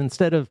soda that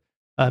instead of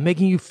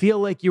making you feel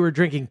like you were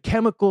drinking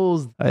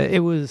chemicals,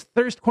 it was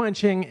thirst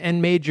quenching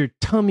and made your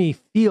tummy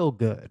feel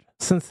good?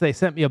 Since they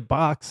sent me a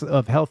box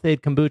of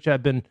Health-Ade Kombucha,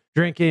 I've been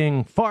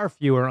drinking far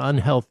fewer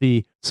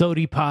unhealthy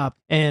sody pop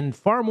and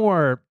far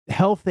more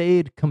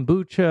Health-Ade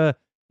Kombucha,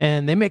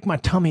 and they make my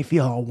tummy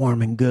feel all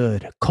warm and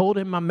good. Cold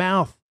in my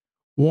mouth,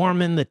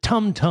 warm in the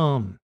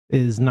tum-tum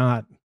is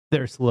not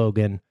their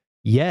slogan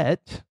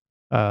yet.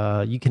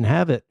 You can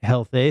have it,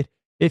 Health-Ade.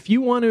 If you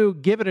want to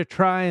give it a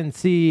try and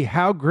see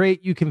how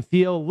great you can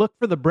feel, look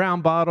for the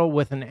brown bottle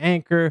with an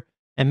anchor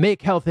and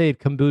make Health-Ade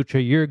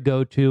Kombucha your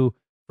go-to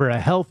for a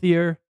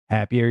healthier,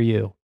 happier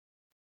you.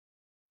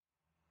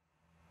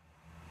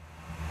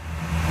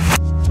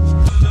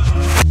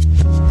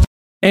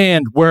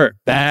 And we're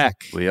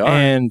back. We are.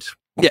 And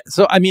yeah,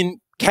 so I mean,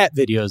 cat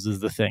videos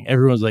is the thing.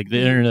 Everyone's like, the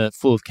internet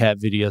full of cat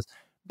videos.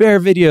 Bear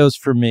videos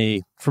for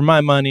me, for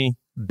my money,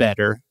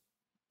 better.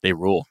 They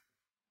rule.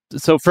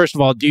 So first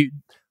of all,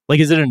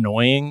 is it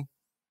annoying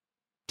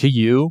to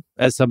you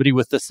as somebody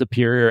with the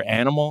superior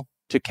animal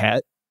to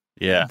cat?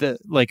 Yeah.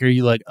 Are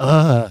you like,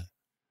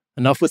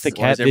 enough with the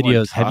cat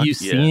videos. Have you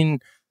seen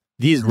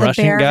these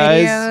Russian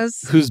guys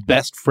videos whose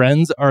best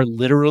friends are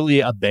literally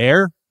a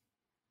bear?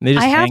 And they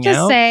just I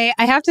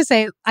have to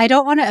say, I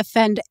don't want to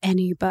offend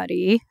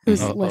anybody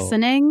who's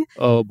listening.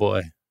 Oh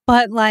boy.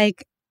 But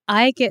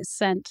I get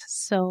sent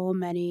so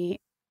many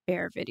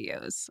bear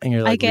videos. And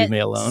you're like, leave me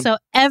alone. So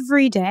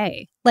every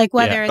day,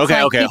 whether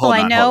it's people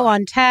I know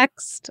on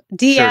text,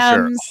 DMs.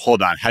 Sure.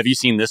 Hold on. Have you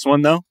seen this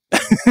one though?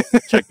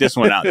 Check this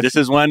one out. This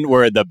is one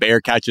where the bear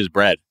catches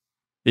bread.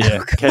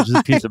 Yeah, catches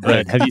a piece of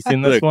bread. Have you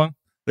seen this one?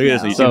 Look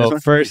at this. So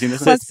first,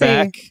 sits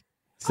back.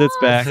 So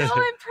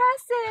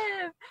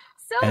impressive.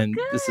 So and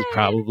good. This is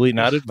probably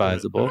not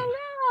advisable.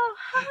 Hello.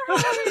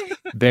 Hi.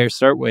 Bears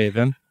start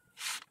waving.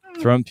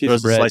 Throw him a piece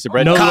of bread. Slice of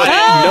bread. No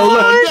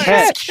look,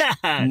 catch.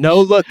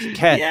 No look,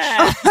 catch. Yeah.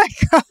 Oh my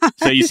God.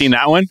 So you seen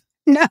that one?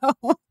 No.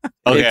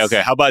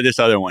 Okay. How about this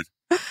other one?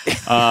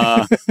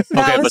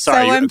 That was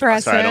so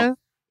impressive.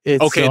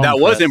 That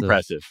was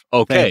impressive.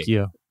 Okay. Thank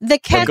you. The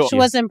catch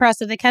was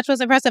impressive.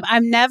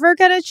 I'm never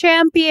going to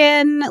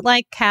champion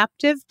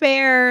captive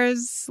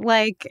bears,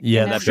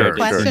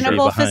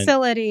 questionable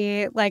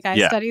facility.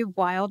 I study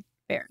wild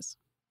bears.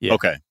 Yeah.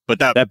 Okay. But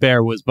that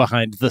bear was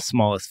behind the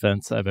smallest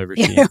fence I've ever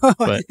seen.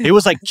 But it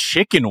was like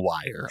chicken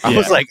wire. I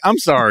was like, I'm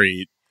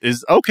sorry.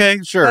 Okay,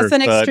 sure. That's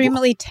an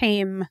extremely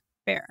tame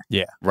bear.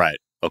 Yeah. Right.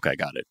 Okay,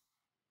 got it.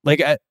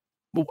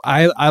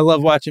 I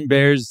love watching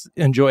bears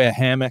enjoy a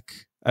hammock.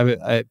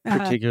 I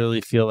particularly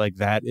feel like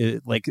that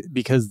is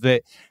because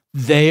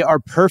they are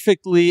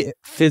perfectly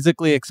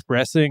physically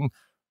expressing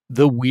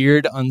the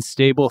weird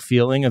unstable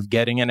feeling of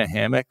getting in a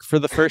hammock for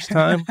the first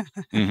time.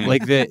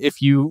 Mm-hmm.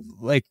 If you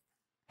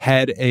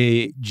had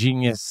a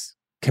genius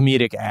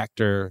comedic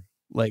actor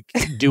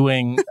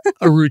doing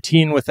a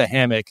routine with a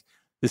hammock,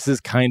 this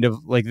is kind of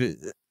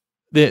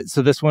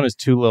so this one is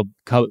two little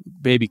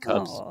baby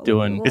cubs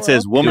doing. It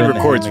says woman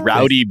records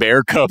rowdy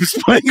bear cubs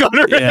playing on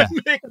her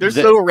hammock. They're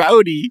so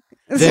rowdy.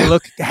 They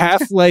look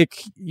half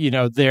like,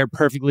 they're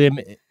perfectly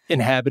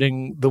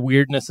inhabiting the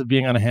weirdness of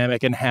being on a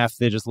hammock, and half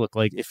they just look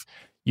like if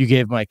you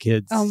gave my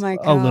kids Oh my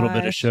a little bit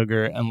of gosh.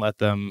 sugar and let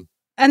them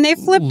And they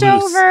flipped loose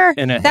over.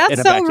 in a That's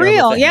so backyard with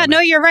real. a Yeah, no,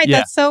 hammock. you're right. Yeah.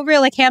 That's so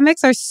real. Like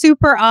hammocks are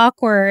super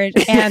awkward,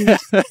 and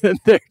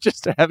they're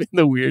just having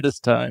the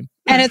weirdest time.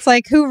 and it's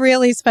like, who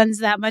really spends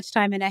that much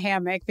time in a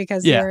hammock?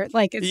 Because Yeah. you're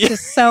like, it's Yeah.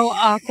 just so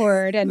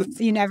awkward, and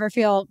you never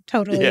feel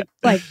totally Yeah.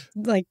 like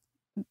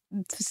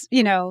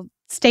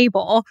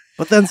stable.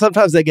 But then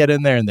sometimes they get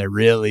in there and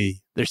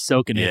they're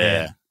soaking it in.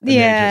 Yeah. And they're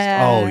Yeah.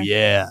 just, oh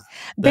yeah.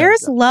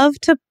 Bears love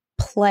to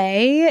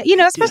play,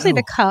 especially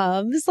the do.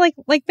 cubs.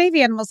 Like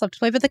baby animals love to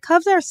play, but the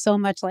cubs are so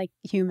much like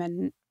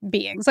human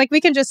beings. Like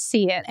we can just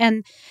see it.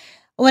 And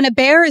when a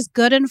bear is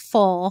good and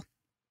full,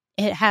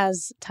 it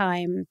has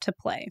time to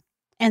play.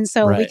 And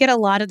so we Right. get a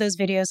lot of those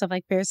videos of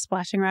like bears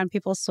splashing around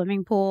people's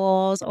swimming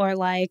pools, or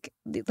like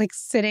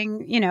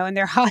sitting, in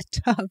their hot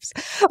tubs,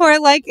 or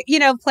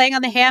playing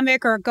on the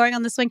hammock or going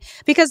on the swing,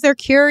 because they're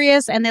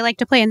curious and they like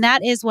to play. And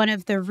that is one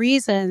of the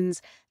reasons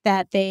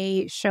that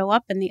they show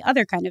up in the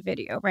other kind of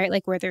video, right?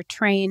 Like where they're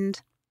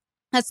trained.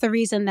 That's the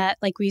reason that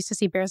like we used to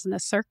see bears in the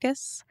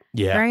circus,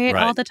 Yeah. right?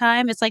 All right. the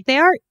time. It's like they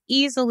are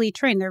easily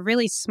trained. They're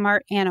really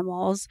smart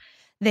animals.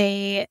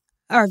 They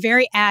are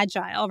very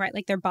agile, right?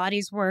 Like their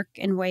bodies work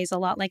in ways a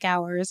lot like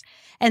ours.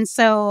 And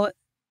so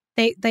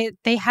they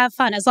have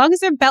fun. As long as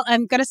their belly,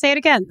 I'm going to say it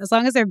again, as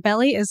long as their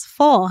belly is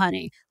full,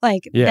 honey,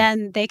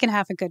 then they can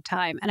have a good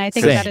time. And I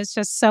think Same. that is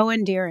just so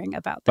endearing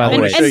about By them. the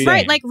And, way, and same.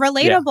 right, like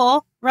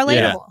relatable.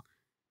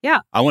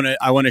 I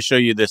want to show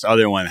you this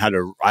other one.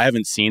 I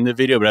haven't seen the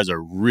video, but it has a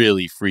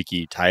really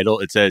freaky title.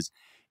 It says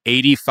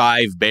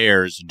 85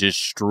 bears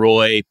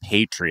destroy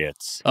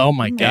patriots. Oh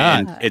my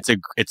God. And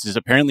it's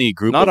apparently a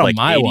group Not of on like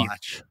my 80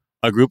 watch.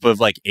 a group of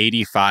like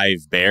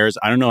 85 bears.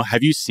 I don't know.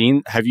 Do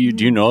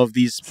you know of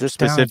these Is this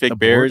down at specific the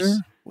bears?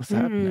 border? What's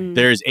happening?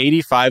 There's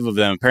 85 of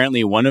them.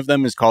 Apparently one of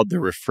them is called the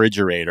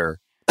Refrigerator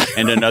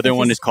and another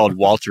one is called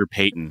Walter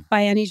Payton.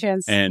 By any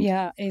chance. And-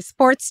 yeah. A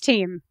sports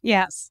team.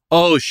 Yes.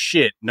 Oh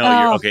shit. No,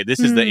 Oh. you're okay. This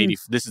is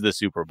this is the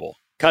Super Bowl.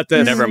 Cut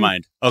this. Never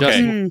mind. Okay.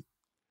 Justin,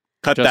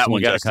 Cut that Justin, one,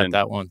 you gotta Justin. cut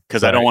that one.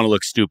 Because I don't want to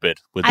look stupid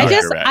with I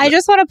Dr. Ratcliffe.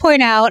 just want to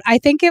point out, I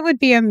think it would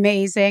be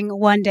amazing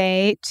one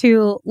day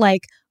to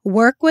like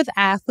work with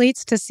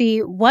athletes to see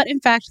what in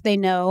fact they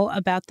know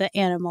about the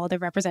animal they're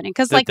representing.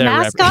 Because That like they're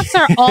mascots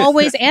are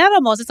always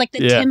animals. It's like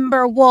the Yeah.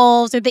 timber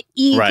wolves or the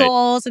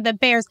eagles or the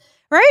bears.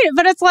 Right.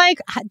 But it's like,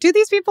 do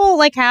these people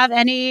like have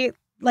any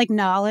like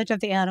knowledge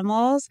of the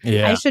animals?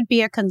 Yeah. I should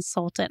be a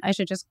consultant. I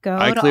should just go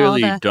I to all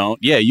clearly the don't.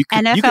 Yeah, you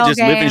could NFL just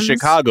live in games.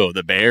 Chicago.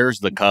 The Bears,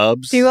 the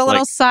Cubs. do a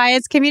little like,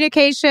 science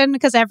communication,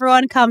 because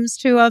everyone comes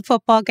to a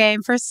football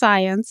game for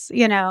science,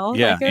 Yeah, Like,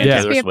 it would and just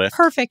Taylor be a Swift.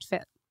 perfect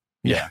fit.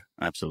 yeah,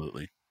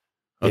 absolutely.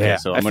 Okay, Yeah.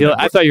 so I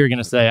thought you were going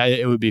to say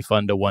it would be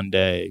fun to one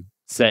day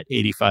set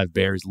 85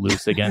 bears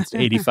loose against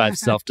 85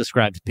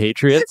 self-described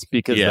patriots,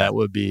 because Yeah. that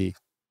would be,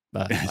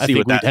 I See think what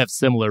we'd that- have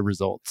similar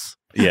results.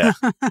 Yeah,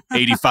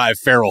 85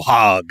 feral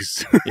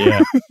hogs Yeah.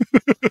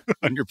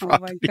 on your Oh my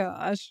property.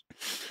 gosh.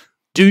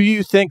 Do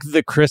you think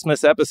the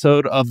Christmas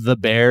episode of The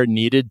Bear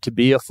needed to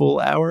be a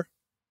full hour?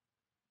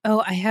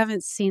 Oh, I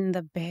haven't seen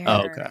the bear.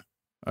 Oh, okay.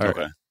 All right.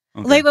 Okay.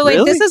 Wait. Really?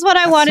 This is what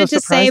I That's wanted so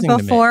to say surprising to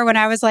me. before, when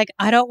I was like,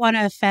 I don't want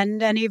to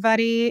offend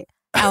anybody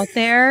out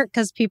there,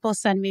 because people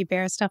send me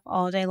bear stuff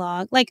all day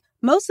long. Like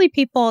mostly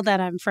people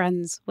that I'm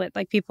friends with,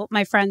 like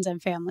my friends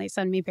and family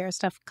send me bear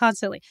stuff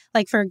constantly.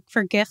 Like for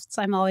gifts,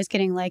 I'm always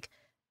getting like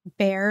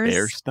bears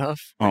Bear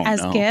stuff? Oh,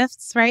 as no.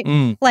 gifts, right?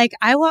 Mm. Like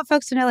I want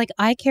folks to know, like,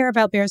 I care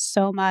about bears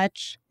so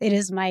much. It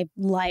is my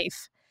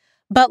life.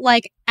 But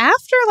like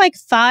after like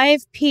 5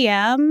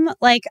 p.m.,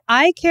 like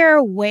I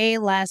care way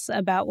less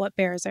about what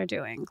bears are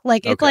doing.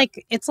 Like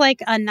it's like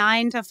a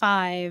 9 to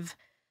 5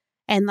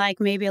 and like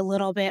maybe a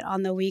little bit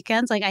on the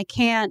weekends. Like I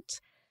can't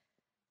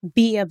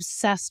be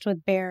obsessed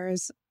with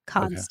bears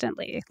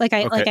constantly. Like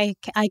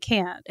I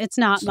can't. It's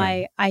not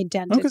my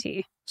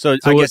identity. So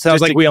So I it guess sounds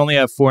just like to- we only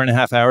have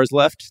 4.5 hours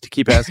left to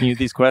keep asking you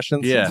these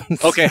questions. Yeah.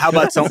 Okay. How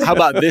about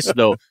this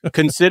though?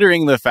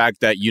 Considering the fact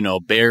that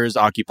bears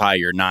occupy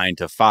your 9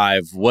 to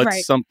 5, what's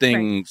Right,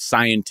 something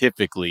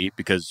scientifically,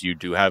 because you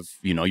do have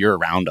you're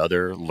around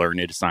other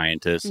learned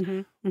scientists.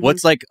 Mhm.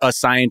 What's like a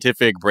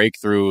scientific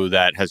breakthrough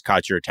that has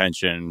caught your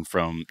attention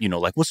from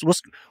like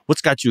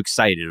what's got you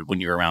excited when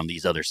you're around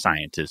these other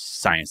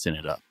scientists sciencing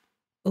it up?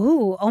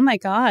 Ooh, oh my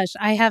gosh.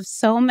 I have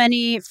so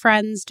many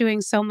friends doing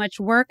so much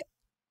work.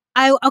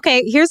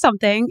 Here's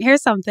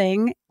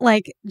something.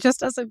 Like,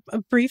 just as a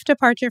brief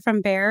departure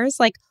from bears,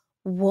 like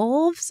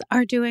wolves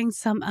are doing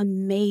some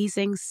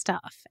amazing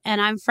stuff.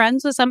 And I'm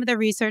friends with some of the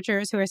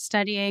researchers who are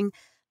studying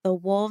the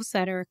wolves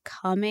that are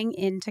coming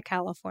into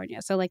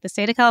California. So like the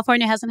state of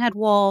California hasn't had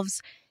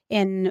wolves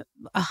in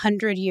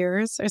 100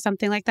 years or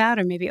something like that,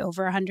 or maybe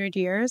over 100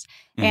 years.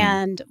 Mhm.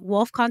 And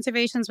wolf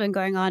conservation's been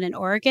going on in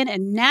Oregon,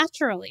 and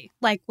naturally,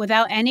 like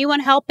without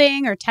anyone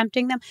helping or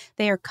tempting them,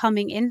 they are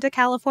coming into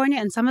California,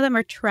 and some of them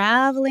are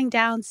traveling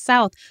down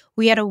south.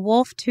 We had a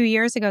wolf 2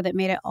 years ago that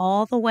made it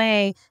all the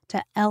way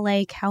to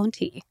LA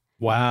County.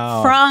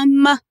 Wow.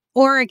 from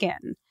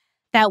Oregon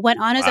that went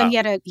on his Wow. own.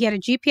 He had a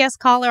GPS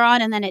collar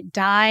on, and then it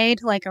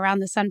died like around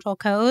the Central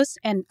Coast.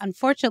 And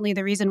unfortunately,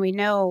 the reason we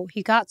know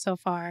he got so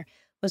far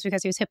was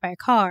because he was hit by a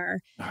car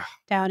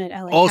down at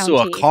LA Also,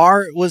 County. a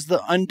car was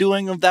the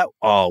undoing of that.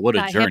 Oh, what a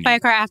Got journey! hit by a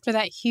car after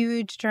that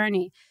huge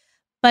journey.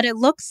 But it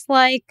looks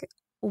like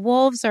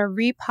wolves are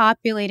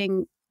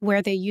repopulating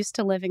where they used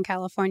to live in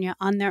California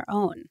on their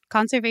own.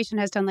 Conservation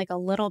has done like a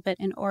little bit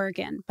in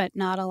Oregon, but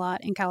not a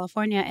lot in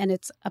California. And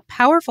it's a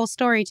powerful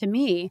story to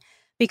me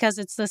because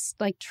it's this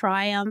like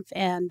triumph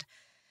and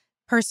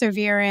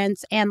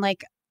perseverance and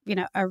like, you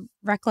know, a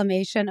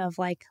reclamation of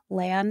like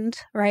land,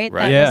 right?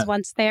 Right. That Yeah. was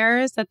once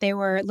theirs, that they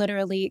were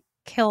literally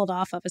killed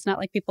off of. It's not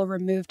like people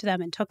removed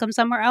them and took them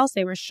somewhere else.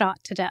 They were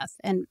shot to death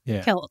and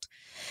Yeah. killed.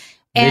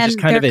 They And just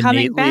kind of they're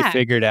coming innately back.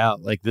 figured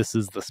out, like, this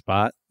is the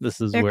spot. This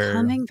is They're where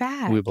coming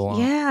back. we belong.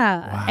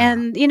 Yeah. Wow.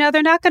 And, you know,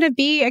 they're not going to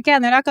be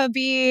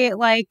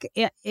like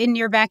in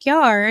your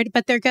backyard,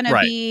 but they're going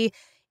Right. to be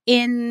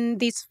in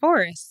these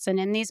forests and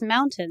in these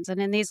mountains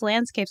and in these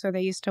landscapes where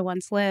they used to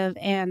once live.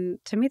 And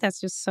to me, that's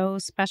just so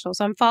special.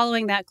 So I'm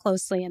following that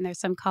closely. And there's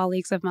some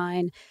colleagues of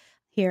mine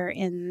here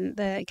in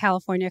the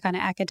California kind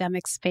of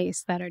academic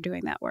space that are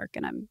doing that work.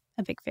 And I'm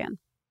a big fan.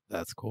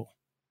 That's cool.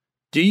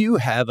 Do you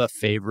have a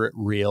favorite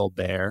real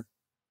bear?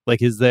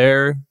 Like, is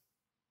there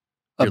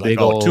a You're big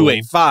like, old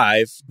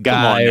 285 guy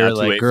Come on now, or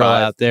like girl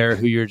 285. out there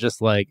who you're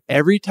just like,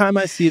 every time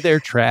I see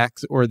their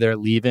tracks or their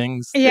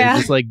leavings, Yeah. they're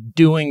just like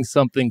doing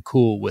something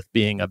cool with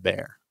being a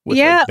bear. With,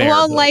 Yeah, like,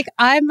 well, bearhood. like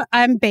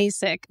I'm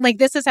basic. Like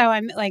this is how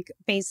I'm like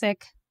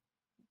basic.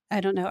 I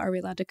don't know. Are we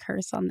allowed to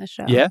curse on this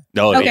show? Yeah.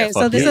 No, Okay, yeah,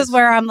 so fuck this yes. is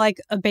where I'm like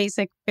a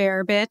basic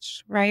bear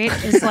bitch, right?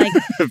 Is like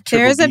Triple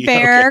there's a B,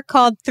 bear okay.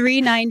 called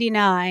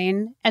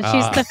 399, and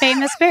she's Ah. the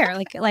famous bear.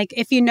 Like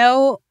if you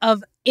know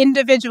of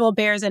individual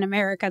bears in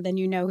America, then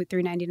you know who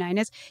 399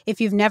 is. If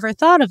you've never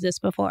thought of this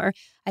before,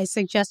 I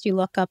suggest you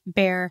look up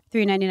Bear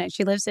 399.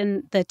 She lives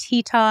in the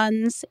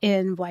Tetons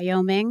in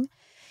Wyoming.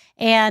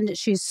 And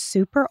she's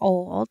super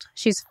old.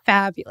 She's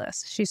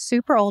fabulous. She's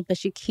super old, but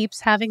she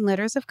keeps having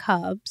litters of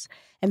cubs.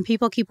 And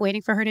people keep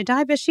waiting for her to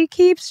die, but she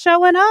keeps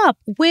showing up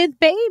with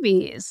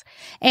babies.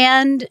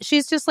 And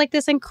she's just like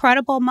this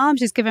incredible mom.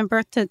 She's given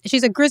birth to,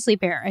 she's a grizzly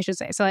bear, I should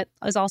say. So it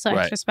is also Right.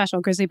 extra special.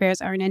 Grizzly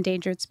bears are an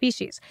endangered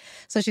species.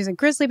 So she's a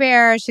grizzly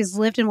bear. She's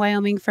lived in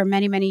Wyoming for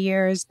many, many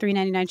years.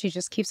 399, she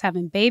just keeps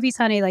having babies,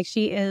 honey. Like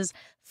she is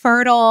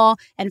fertile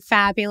and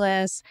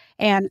fabulous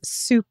and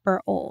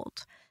super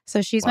old.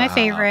 So she's my Wow.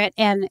 favorite.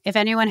 And if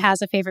anyone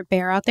has a favorite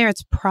bear out there,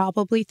 it's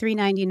probably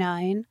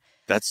 399.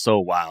 That's so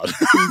wild.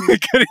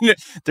 Mm-hmm.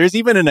 There's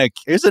even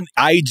there's an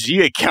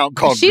IG account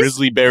called She's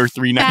Grizzly Bear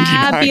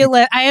 399.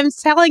 Fabulous. I am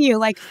telling you,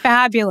 like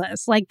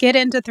fabulous. Like get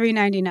into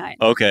 399.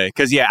 Okay,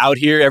 because yeah, out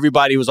here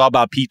everybody was all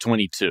about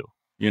P22.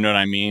 You know what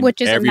I mean?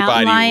 Which is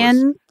everybody a mountain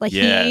lion. was- Like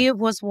yeah. he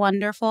was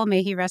wonderful.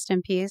 May he rest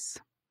in peace.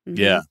 Mhm.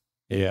 Yeah.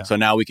 Yeah. So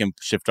now we can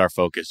shift our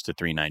focus to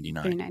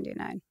 399.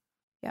 399.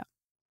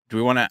 Do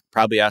we want to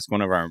probably ask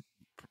one of our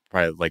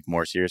probably like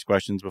more serious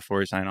questions before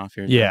we sign off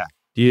here? Yeah.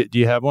 Do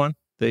you have one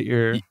that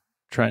you're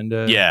trying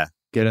to Yeah.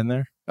 get in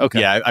there?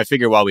 Okay. Yeah. I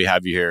figure while we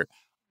have you here,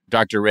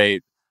 Dr.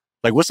 Ray,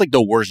 like what's like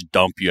the worst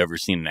dump you ever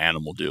seen an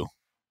animal do?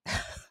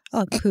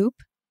 Oh, poop.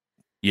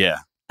 Yeah.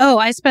 Oh,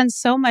 I spend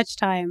so much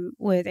time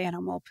with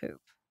animal poop.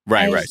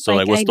 Right. I- So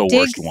like what's I the dig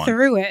worst one?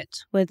 through it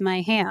with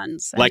my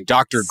hands. Like I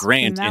Dr.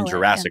 Grant smell in it, yeah.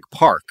 Jurassic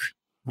Park.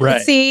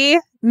 Right. See,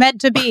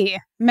 meant to be.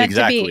 Meant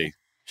to be. Exactly.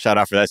 Shout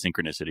out for that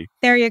synchronicity.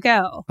 There you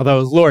go. Although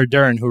it was Laura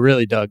Dern who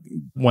really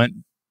went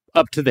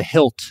up to the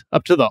hilt,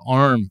 up to the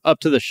arm, up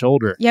to the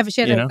shoulder. Yeah, but she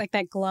had You know? like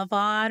that glove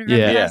on. Remember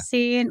Yeah. that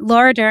scene?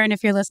 Laura Dern,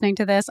 if you're listening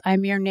to this,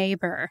 I'm your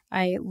neighbor.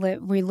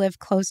 We live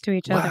close to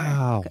each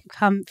Wow. other.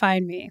 Come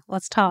find me.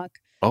 Let's talk.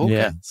 Oh, okay.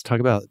 Yeah. Let's talk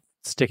about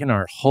sticking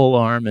our whole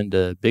arm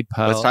into big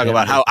pile. Let's talk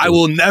about how I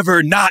will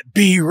never not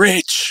be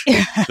rich. One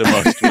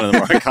of the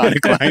more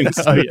iconic lines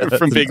Oh, yeah,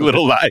 from that's Big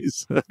Little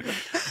Lies.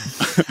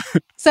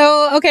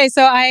 So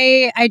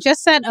I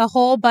just sent a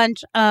whole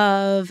bunch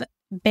of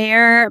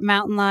bear,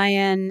 mountain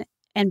lion,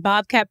 and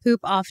bobcat poop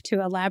off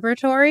to a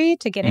laboratory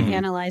to get it Mhm.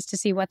 analyzed to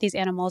see what these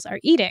animals are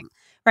eating,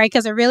 right?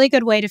 Because a really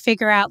good way to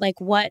figure out like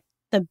what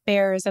the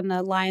bears and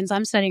the lions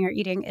I'm studying are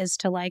eating is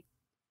to like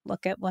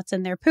look at what's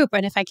in their poop.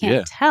 And if I can't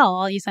Yeah.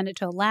 tell, you send it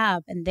to a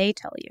lab and they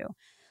tell you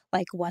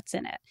like what's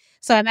in it.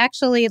 So I'm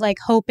actually like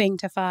hoping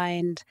to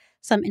find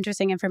some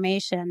interesting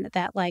information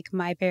that like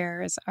my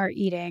bears are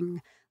eating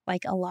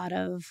like a lot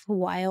of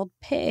wild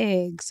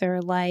pigs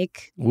or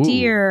like Ooh.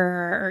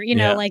 deer or, you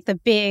know, Yeah. like the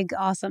big,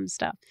 awesome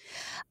stuff.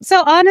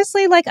 So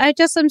honestly, like I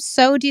just am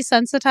so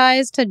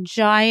desensitized to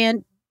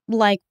giant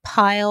like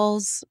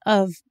piles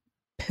of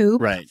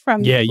poop Right.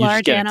 from Yeah, you just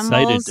large get animals.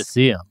 excited to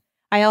see them.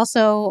 I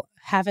also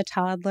have a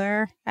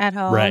toddler at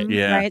home. Right,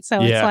 yeah. Right. So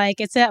Yeah. it's like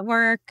it's at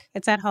work,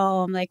 it's at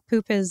home. Like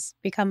poop has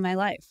become my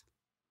life.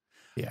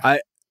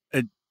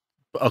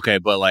 Okay,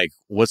 but like,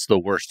 what's the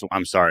worst?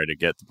 I'm sorry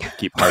to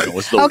keep harping.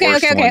 What's the Okay,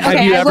 worst okay, one? okay.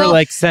 Have you I ever will-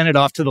 like sent it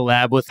off to the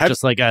lab with Have-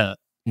 just like a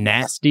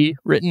nasty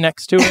written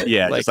next to it.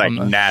 Yeah, just like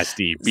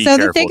nasty. Be so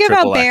careful, the thing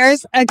about XXX.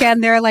 bears,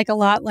 again, they're like a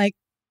lot like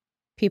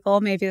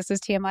people. Maybe this is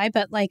TMI,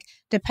 but like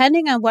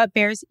depending on what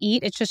bears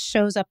eat, it just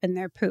shows up in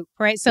their poop,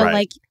 right? So Right.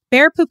 like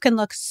bear poop can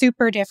look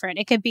super different.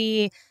 It could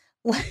be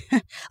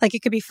like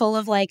it could be full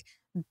of like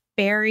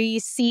berry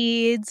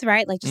seeds,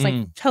 right? Like just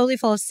like totally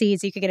full of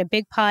seeds. You could get a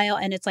big pile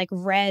and it's like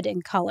red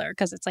in color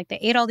because it's like they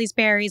ate all these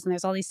berries and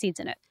there's all these seeds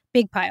in it.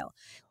 Big pile.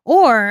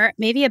 Or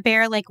maybe a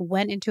bear like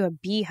went into a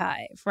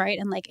beehive, right?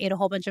 And like ate a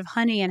whole bunch of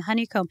honey and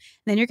honeycomb. And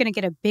then you're going to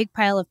get a big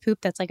pile of poop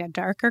that's like a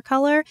darker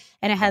color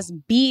and it has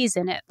bees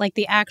in it. Like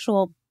the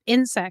actual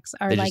insects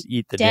are They like just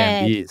eat the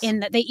damn dead bees. in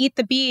that they eat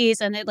the bees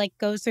and it like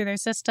goes through their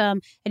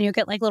system and you'll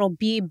get like little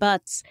bee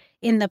butts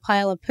in the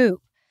pile of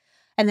poop.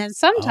 And then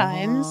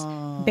sometimes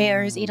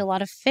bears eat a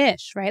lot of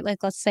fish, right?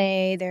 Like let's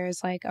say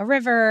there's like a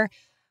river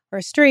or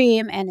a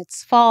stream and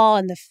it's fall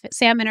and the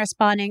salmon are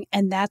spawning.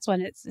 And that's when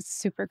it's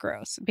super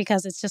gross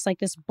because it's just like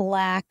this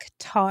black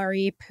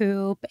tarry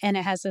poop and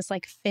it has this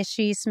like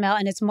fishy smell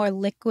and it's more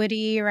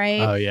liquidy,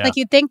 right? Oh, yeah. Like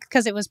you'd think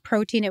because it was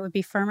protein, it would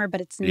be firmer, but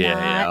it's Yeah,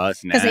 not.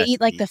 that's Because they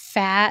eat like nasty. the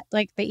fat,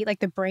 like they eat like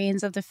the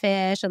brains of the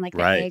fish and like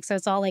the Right. eggs. So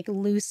it's all like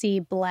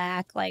loosey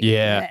black, like,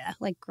 Yeah. bleh,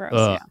 like gross.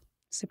 Ugh. Yeah.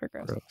 Super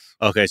gross.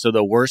 Okay, so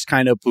the worst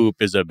kind of poop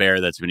is a bear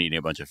that's been eating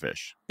a bunch of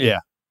fish. The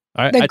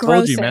I told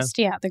grossest. you, man.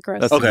 Yeah, the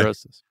grossest. That's Okay. the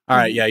grossest. All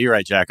right, yeah, you're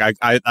right, Jack.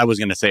 I was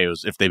gonna say it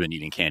was if they've been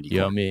eating candy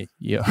corn. Me.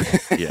 Yo.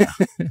 Yeah,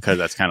 because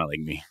that's kind of like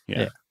me.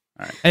 Yeah.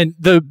 And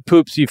the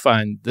poops you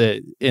find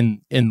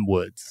in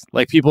woods,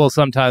 like people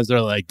sometimes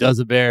are like, "Does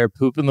a bear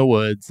poop in the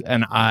woods?"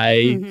 And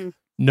I Mhm.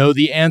 know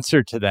the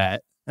answer to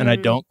that, and I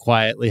Mhm. don't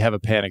quietly have a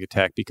panic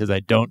attack because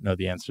I don't know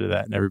the answer to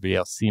that, and everybody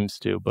else seems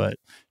to. But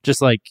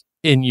just like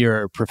in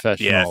your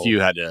professional, Yeah, if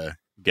you had to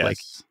guess, like,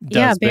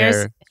 Yeah, does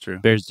bears- true.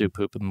 bears do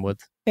poop in the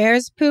woods?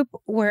 Bears poop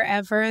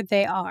wherever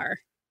they are.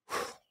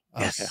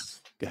 Yes. Okay,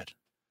 good.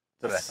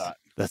 That's what I thought.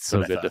 That's That's what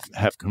so I good thought. to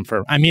have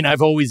confirmed. I mean,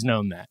 I've always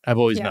known that. I've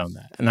always Yeah. known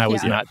that, and I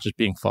was Yeah. not just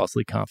being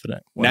falsely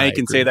confident. when Now I you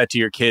can agree. say that to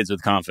your kids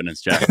with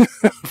confidence, Jack.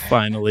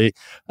 Finally,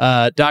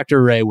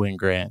 Dr. Ray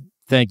Wingrant,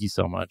 thank you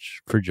so much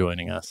for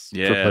joining us, for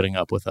Yeah. putting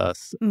up with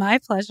us. My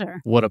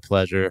pleasure. What a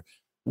pleasure.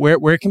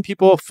 Where can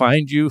people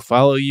find you,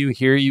 follow you,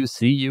 hear you,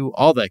 see you,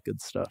 all that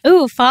good stuff?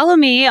 Ooh, follow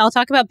me. I'll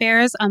talk about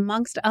bears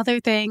amongst other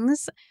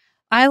things.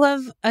 I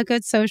love a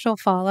good social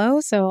follow,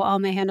 so all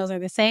my handles are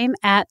the same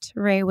at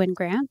Ray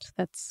Wingrant.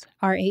 That's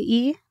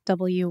RaeWynnGrant.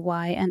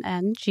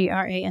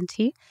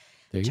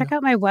 There you Check go.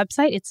 out my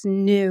website. It's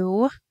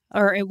new,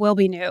 or it will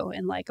be new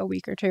in like a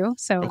week or two.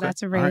 So Okay.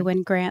 that's All right.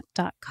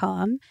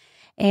 raywingrant.com.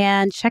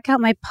 And check out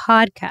my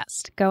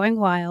podcast, Going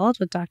Wild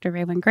with Dr.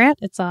 Ray Wingrant.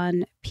 It's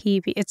on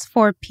It's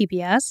for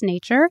PBS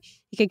Nature.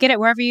 You could get it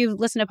wherever you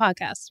listen to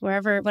podcasts,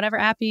 whatever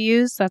app you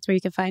use, that's where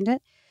you can find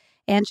it.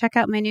 And check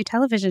out my new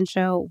television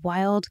show,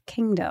 Wild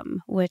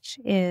Kingdom, which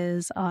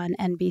is on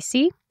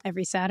NBC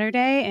every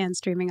Saturday and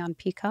streaming on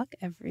Peacock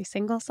every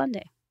single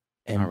Sunday.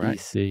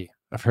 NBC.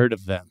 I've heard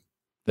of them.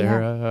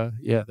 They're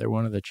they're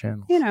one of the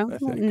channels. You know, I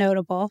think.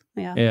 notable.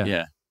 Yeah. Yeah.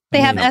 Yeah. They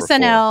have Number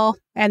SNL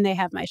and they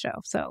have my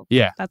show. So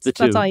Yeah. that's the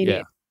that's two, all you yeah.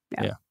 need.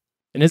 Yeah.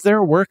 And is there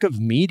a work of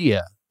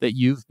media that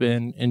you've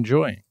been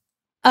enjoying?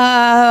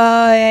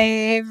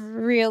 I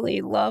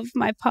really love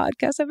my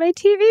podcast and my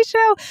TV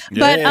show.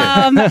 But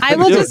Yeah. I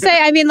will just say,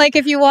 I mean, like,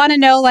 if you want to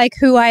know, like,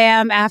 who I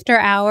am after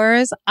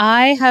hours,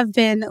 I have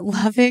been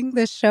loving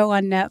this show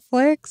on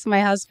Netflix.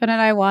 My husband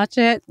and I watch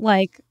it,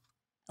 like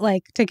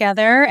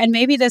together. And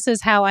maybe this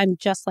is how I'm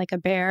just like a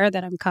bear,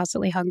 that I'm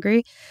constantly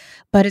hungry.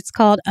 But it's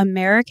called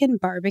American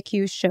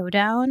Barbecue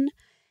Showdown.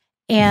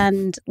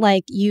 And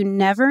like, you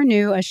never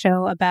knew a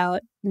show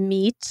about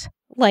meat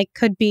like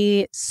could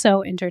be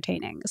so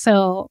entertaining.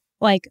 So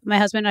like, my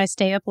husband and I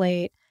stay up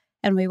late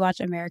and we watch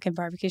American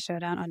Barbecue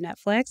Showdown on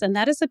Netflix, and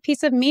that is a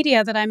piece of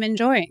media that I'm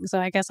enjoying. So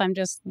I guess I'm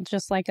just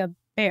like a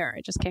bear.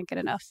 I just can't get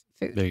enough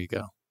food. There you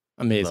go.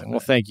 Amazing. Love Well,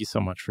 that. thank you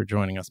so much for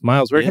joining us.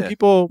 Miles, where can Yeah.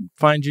 people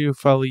find you,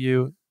 follow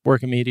you,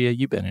 work in media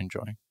you've been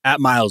enjoying? At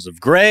Miles of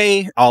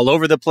Gray, all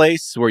over the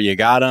place where you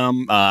got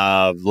them.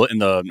 In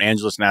the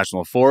Angeles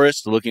National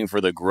Forest, looking for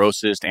the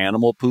grossest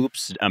animal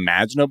poops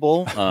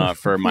imaginable.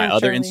 For my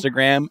other Naturally.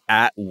 Instagram,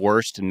 at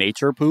Worst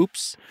Nature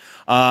Poops.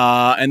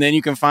 And then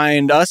you can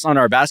find us on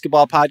our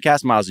basketball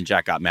podcast, Miles and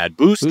Jack Got Mad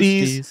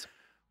Boosties,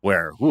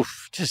 where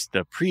just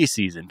the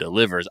preseason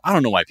delivers. I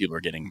don't know why people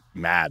are getting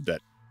mad that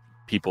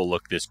people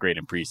look this great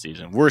in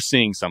preseason. We're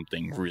seeing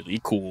something really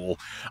cool.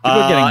 People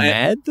are getting and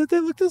mad that they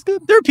look this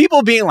good? There are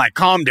people being like,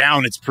 calm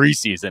down, it's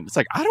preseason. It's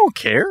like, I don't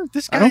care.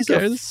 This I don't guy's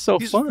care. This is so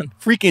these fun.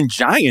 freaking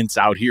giants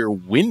out here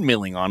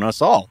windmilling on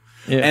us all.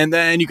 Yeah. And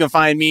then you can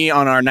find me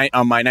on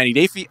my 90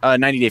 Day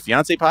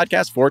Fiance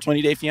podcast,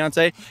 420 Day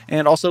Fiance,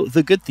 and also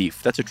The Good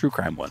Thief. That's a true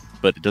crime one,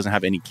 but it doesn't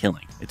have any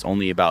killing. It's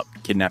only about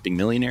kidnapping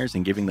millionaires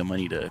and giving them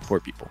money to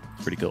poor people.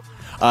 It's pretty cool.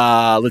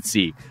 Let's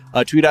see.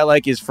 A tweet I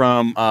like is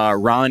from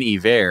Ron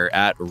Iver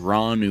at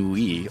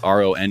Ronui,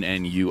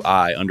 RONNUI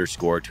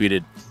 _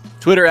 tweeted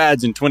Twitter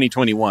ads in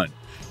 2021.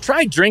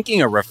 Try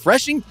drinking a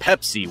refreshing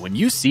Pepsi when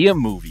you see a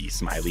movie,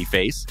 smiley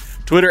face.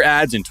 Twitter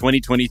ads in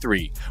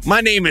 2023.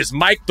 My name is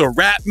Mike the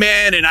Rat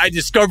Man, and I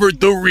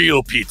discovered the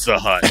real Pizza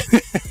Hut.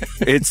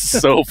 It's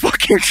so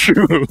fucking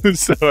true.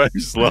 So I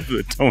just love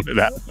the tone of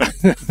that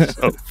one.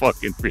 So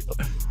fucking real.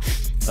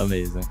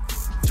 Amazing.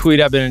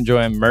 Tweet I've been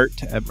enjoying.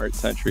 Mert at Mert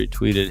Century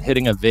tweeted,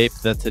 hitting a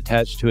vape that's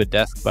attached to a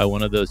desk by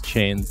one of those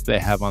chains they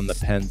have on the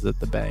pens at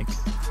the bank.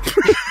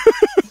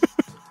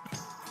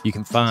 You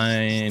can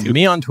find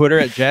me on Twitter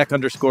at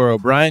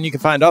Jack_O'Brien. You can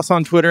find us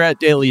on Twitter at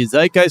Daily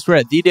Zeitgeist. We're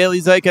at The Daily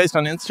Zeitgeist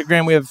on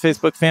Instagram. We have a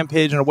Facebook fan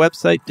page and a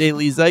website,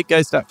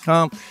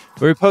 dailyzeitgeist.com,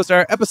 where we post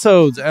our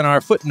episodes and our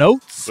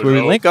footnotes, where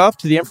we link off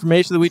to the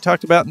information that we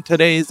talked about in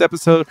today's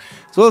episode,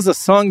 as well as a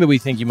song that we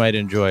think you might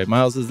enjoy.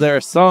 Miles, is there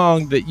a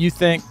song that you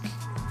think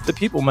the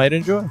people might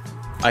enjoy?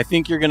 I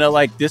think you're going to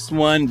like this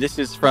one. This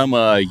is from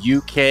a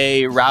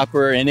UK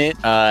rapper in it,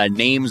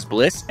 Names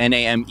Bliss,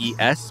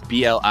 Names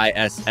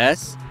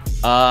Bliss.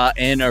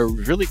 And a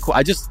really cool,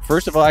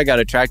 first of all, I got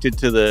attracted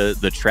to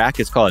the track.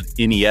 It's called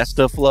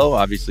Iniesta Flow,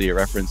 obviously a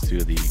reference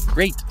to the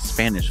great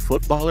Spanish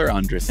footballer,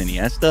 Andres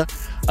Iniesta.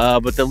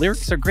 But the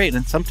lyrics are great.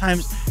 And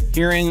sometimes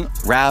hearing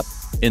rap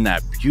in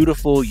that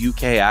beautiful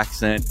UK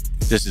accent,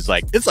 it's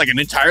like an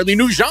entirely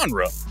new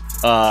genre.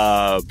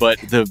 But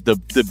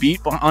the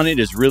beat on it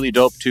is really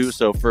dope too.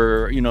 So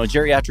for,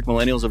 geriatric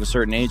millennials of a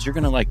certain age, you're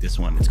going to like this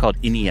one. It's called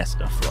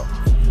Iniesta Flow.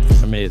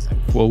 Amazing.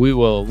 Well, we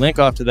will link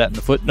off to that in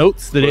the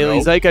footnotes. The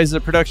Daily Zeitgeist is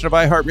a production of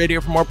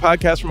iHeartRadio. For more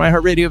podcasts from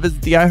iHeartRadio,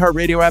 visit the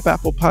iHeartRadio app,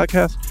 Apple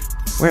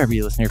Podcast, wherever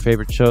you listen to your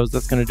favorite shows.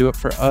 That's going to do it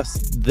for us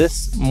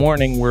this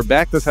morning. We're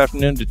back this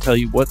afternoon to tell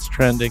you what's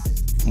trending.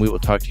 We will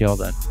talk to you all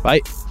then.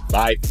 Bye.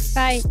 Bye.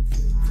 Bye.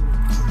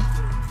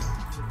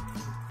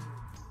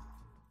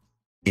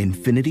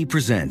 Infiniti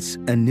presents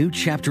a new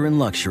chapter in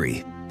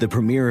luxury, the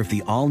premiere of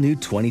the all-new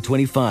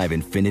 2025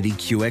 Infiniti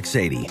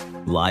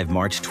QX80, live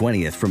March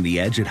 20th from the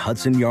Edge at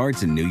Hudson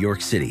Yards in New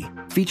York City,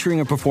 featuring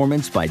a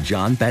performance by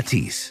Jon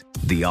Batiste.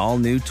 The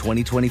all-new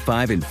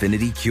 2025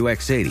 Infiniti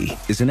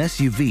QX80 is an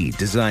SUV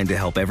designed to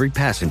help every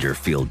passenger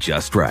feel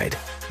just right.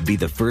 Be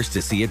the first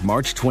to see it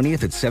March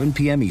 20th at 7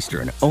 p.m.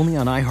 Eastern, only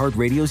on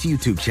iHeartRadio's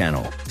YouTube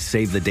channel.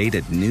 Save the date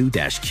at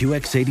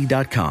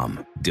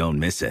new-QX80.com. Don't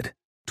miss it.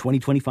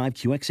 2025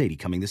 QX80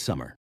 coming this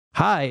summer.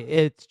 Hi,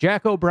 it's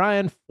Jack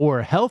O'Brien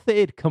for Health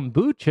Aid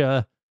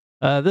Kombucha.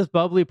 This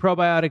bubbly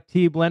probiotic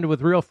tea blended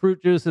with real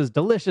fruit juice is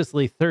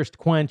deliciously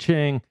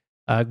thirst-quenching,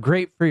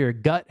 great for your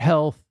gut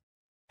health.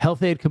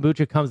 Health Aid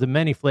Kombucha comes in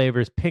many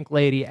flavors: Pink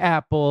Lady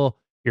Apple,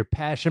 your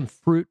passion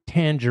fruit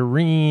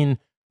tangerine,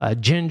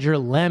 ginger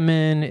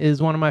lemon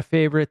is one of my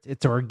favorites.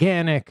 It's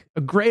organic,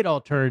 a great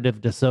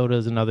alternative to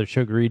sodas and other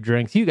sugary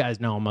drinks. You guys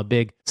know I'm a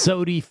big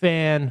soda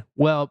fan.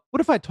 Well, what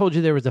if I told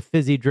you there was a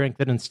fizzy drink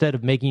that instead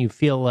of making you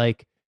feel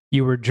like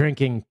you were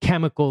drinking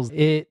chemicals,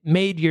 it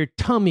made your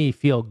tummy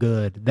feel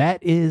good?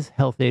 That is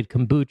Health Aid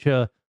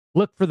Kombucha.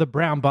 Look for the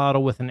brown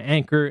bottle with an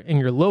anchor in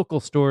your local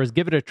stores.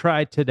 Give it a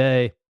try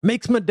today.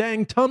 Makes my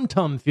dang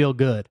tum-tum feel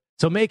good.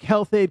 So make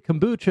Health Aid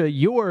Kombucha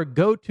your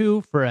go-to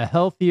for a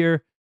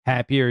healthier,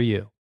 happier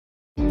you.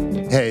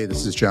 Hey,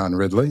 this is John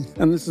Ridley.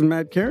 And this is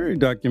Matt Carey,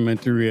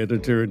 documentary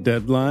editor at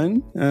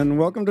Deadline. And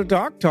welcome to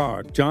Doc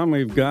Talk. John,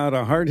 we've got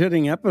a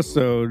hard-hitting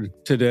episode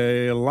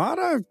today. A lot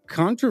of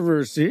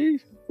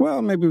controversy.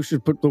 Well, maybe we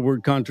should put the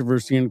word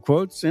controversy in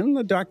quotes in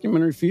the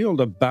documentary field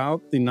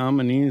about the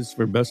nominees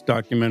for Best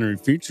Documentary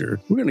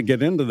Feature. We're going to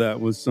get into that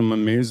with some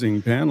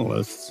amazing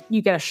panelists.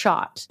 You get a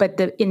shot, but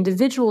the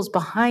individuals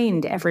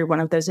behind every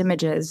one of those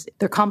images,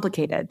 they're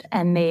complicated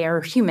and they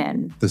are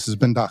human. This has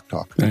been Doc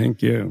Talk.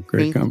 Thank you.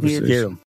 Great conversation. Thank you.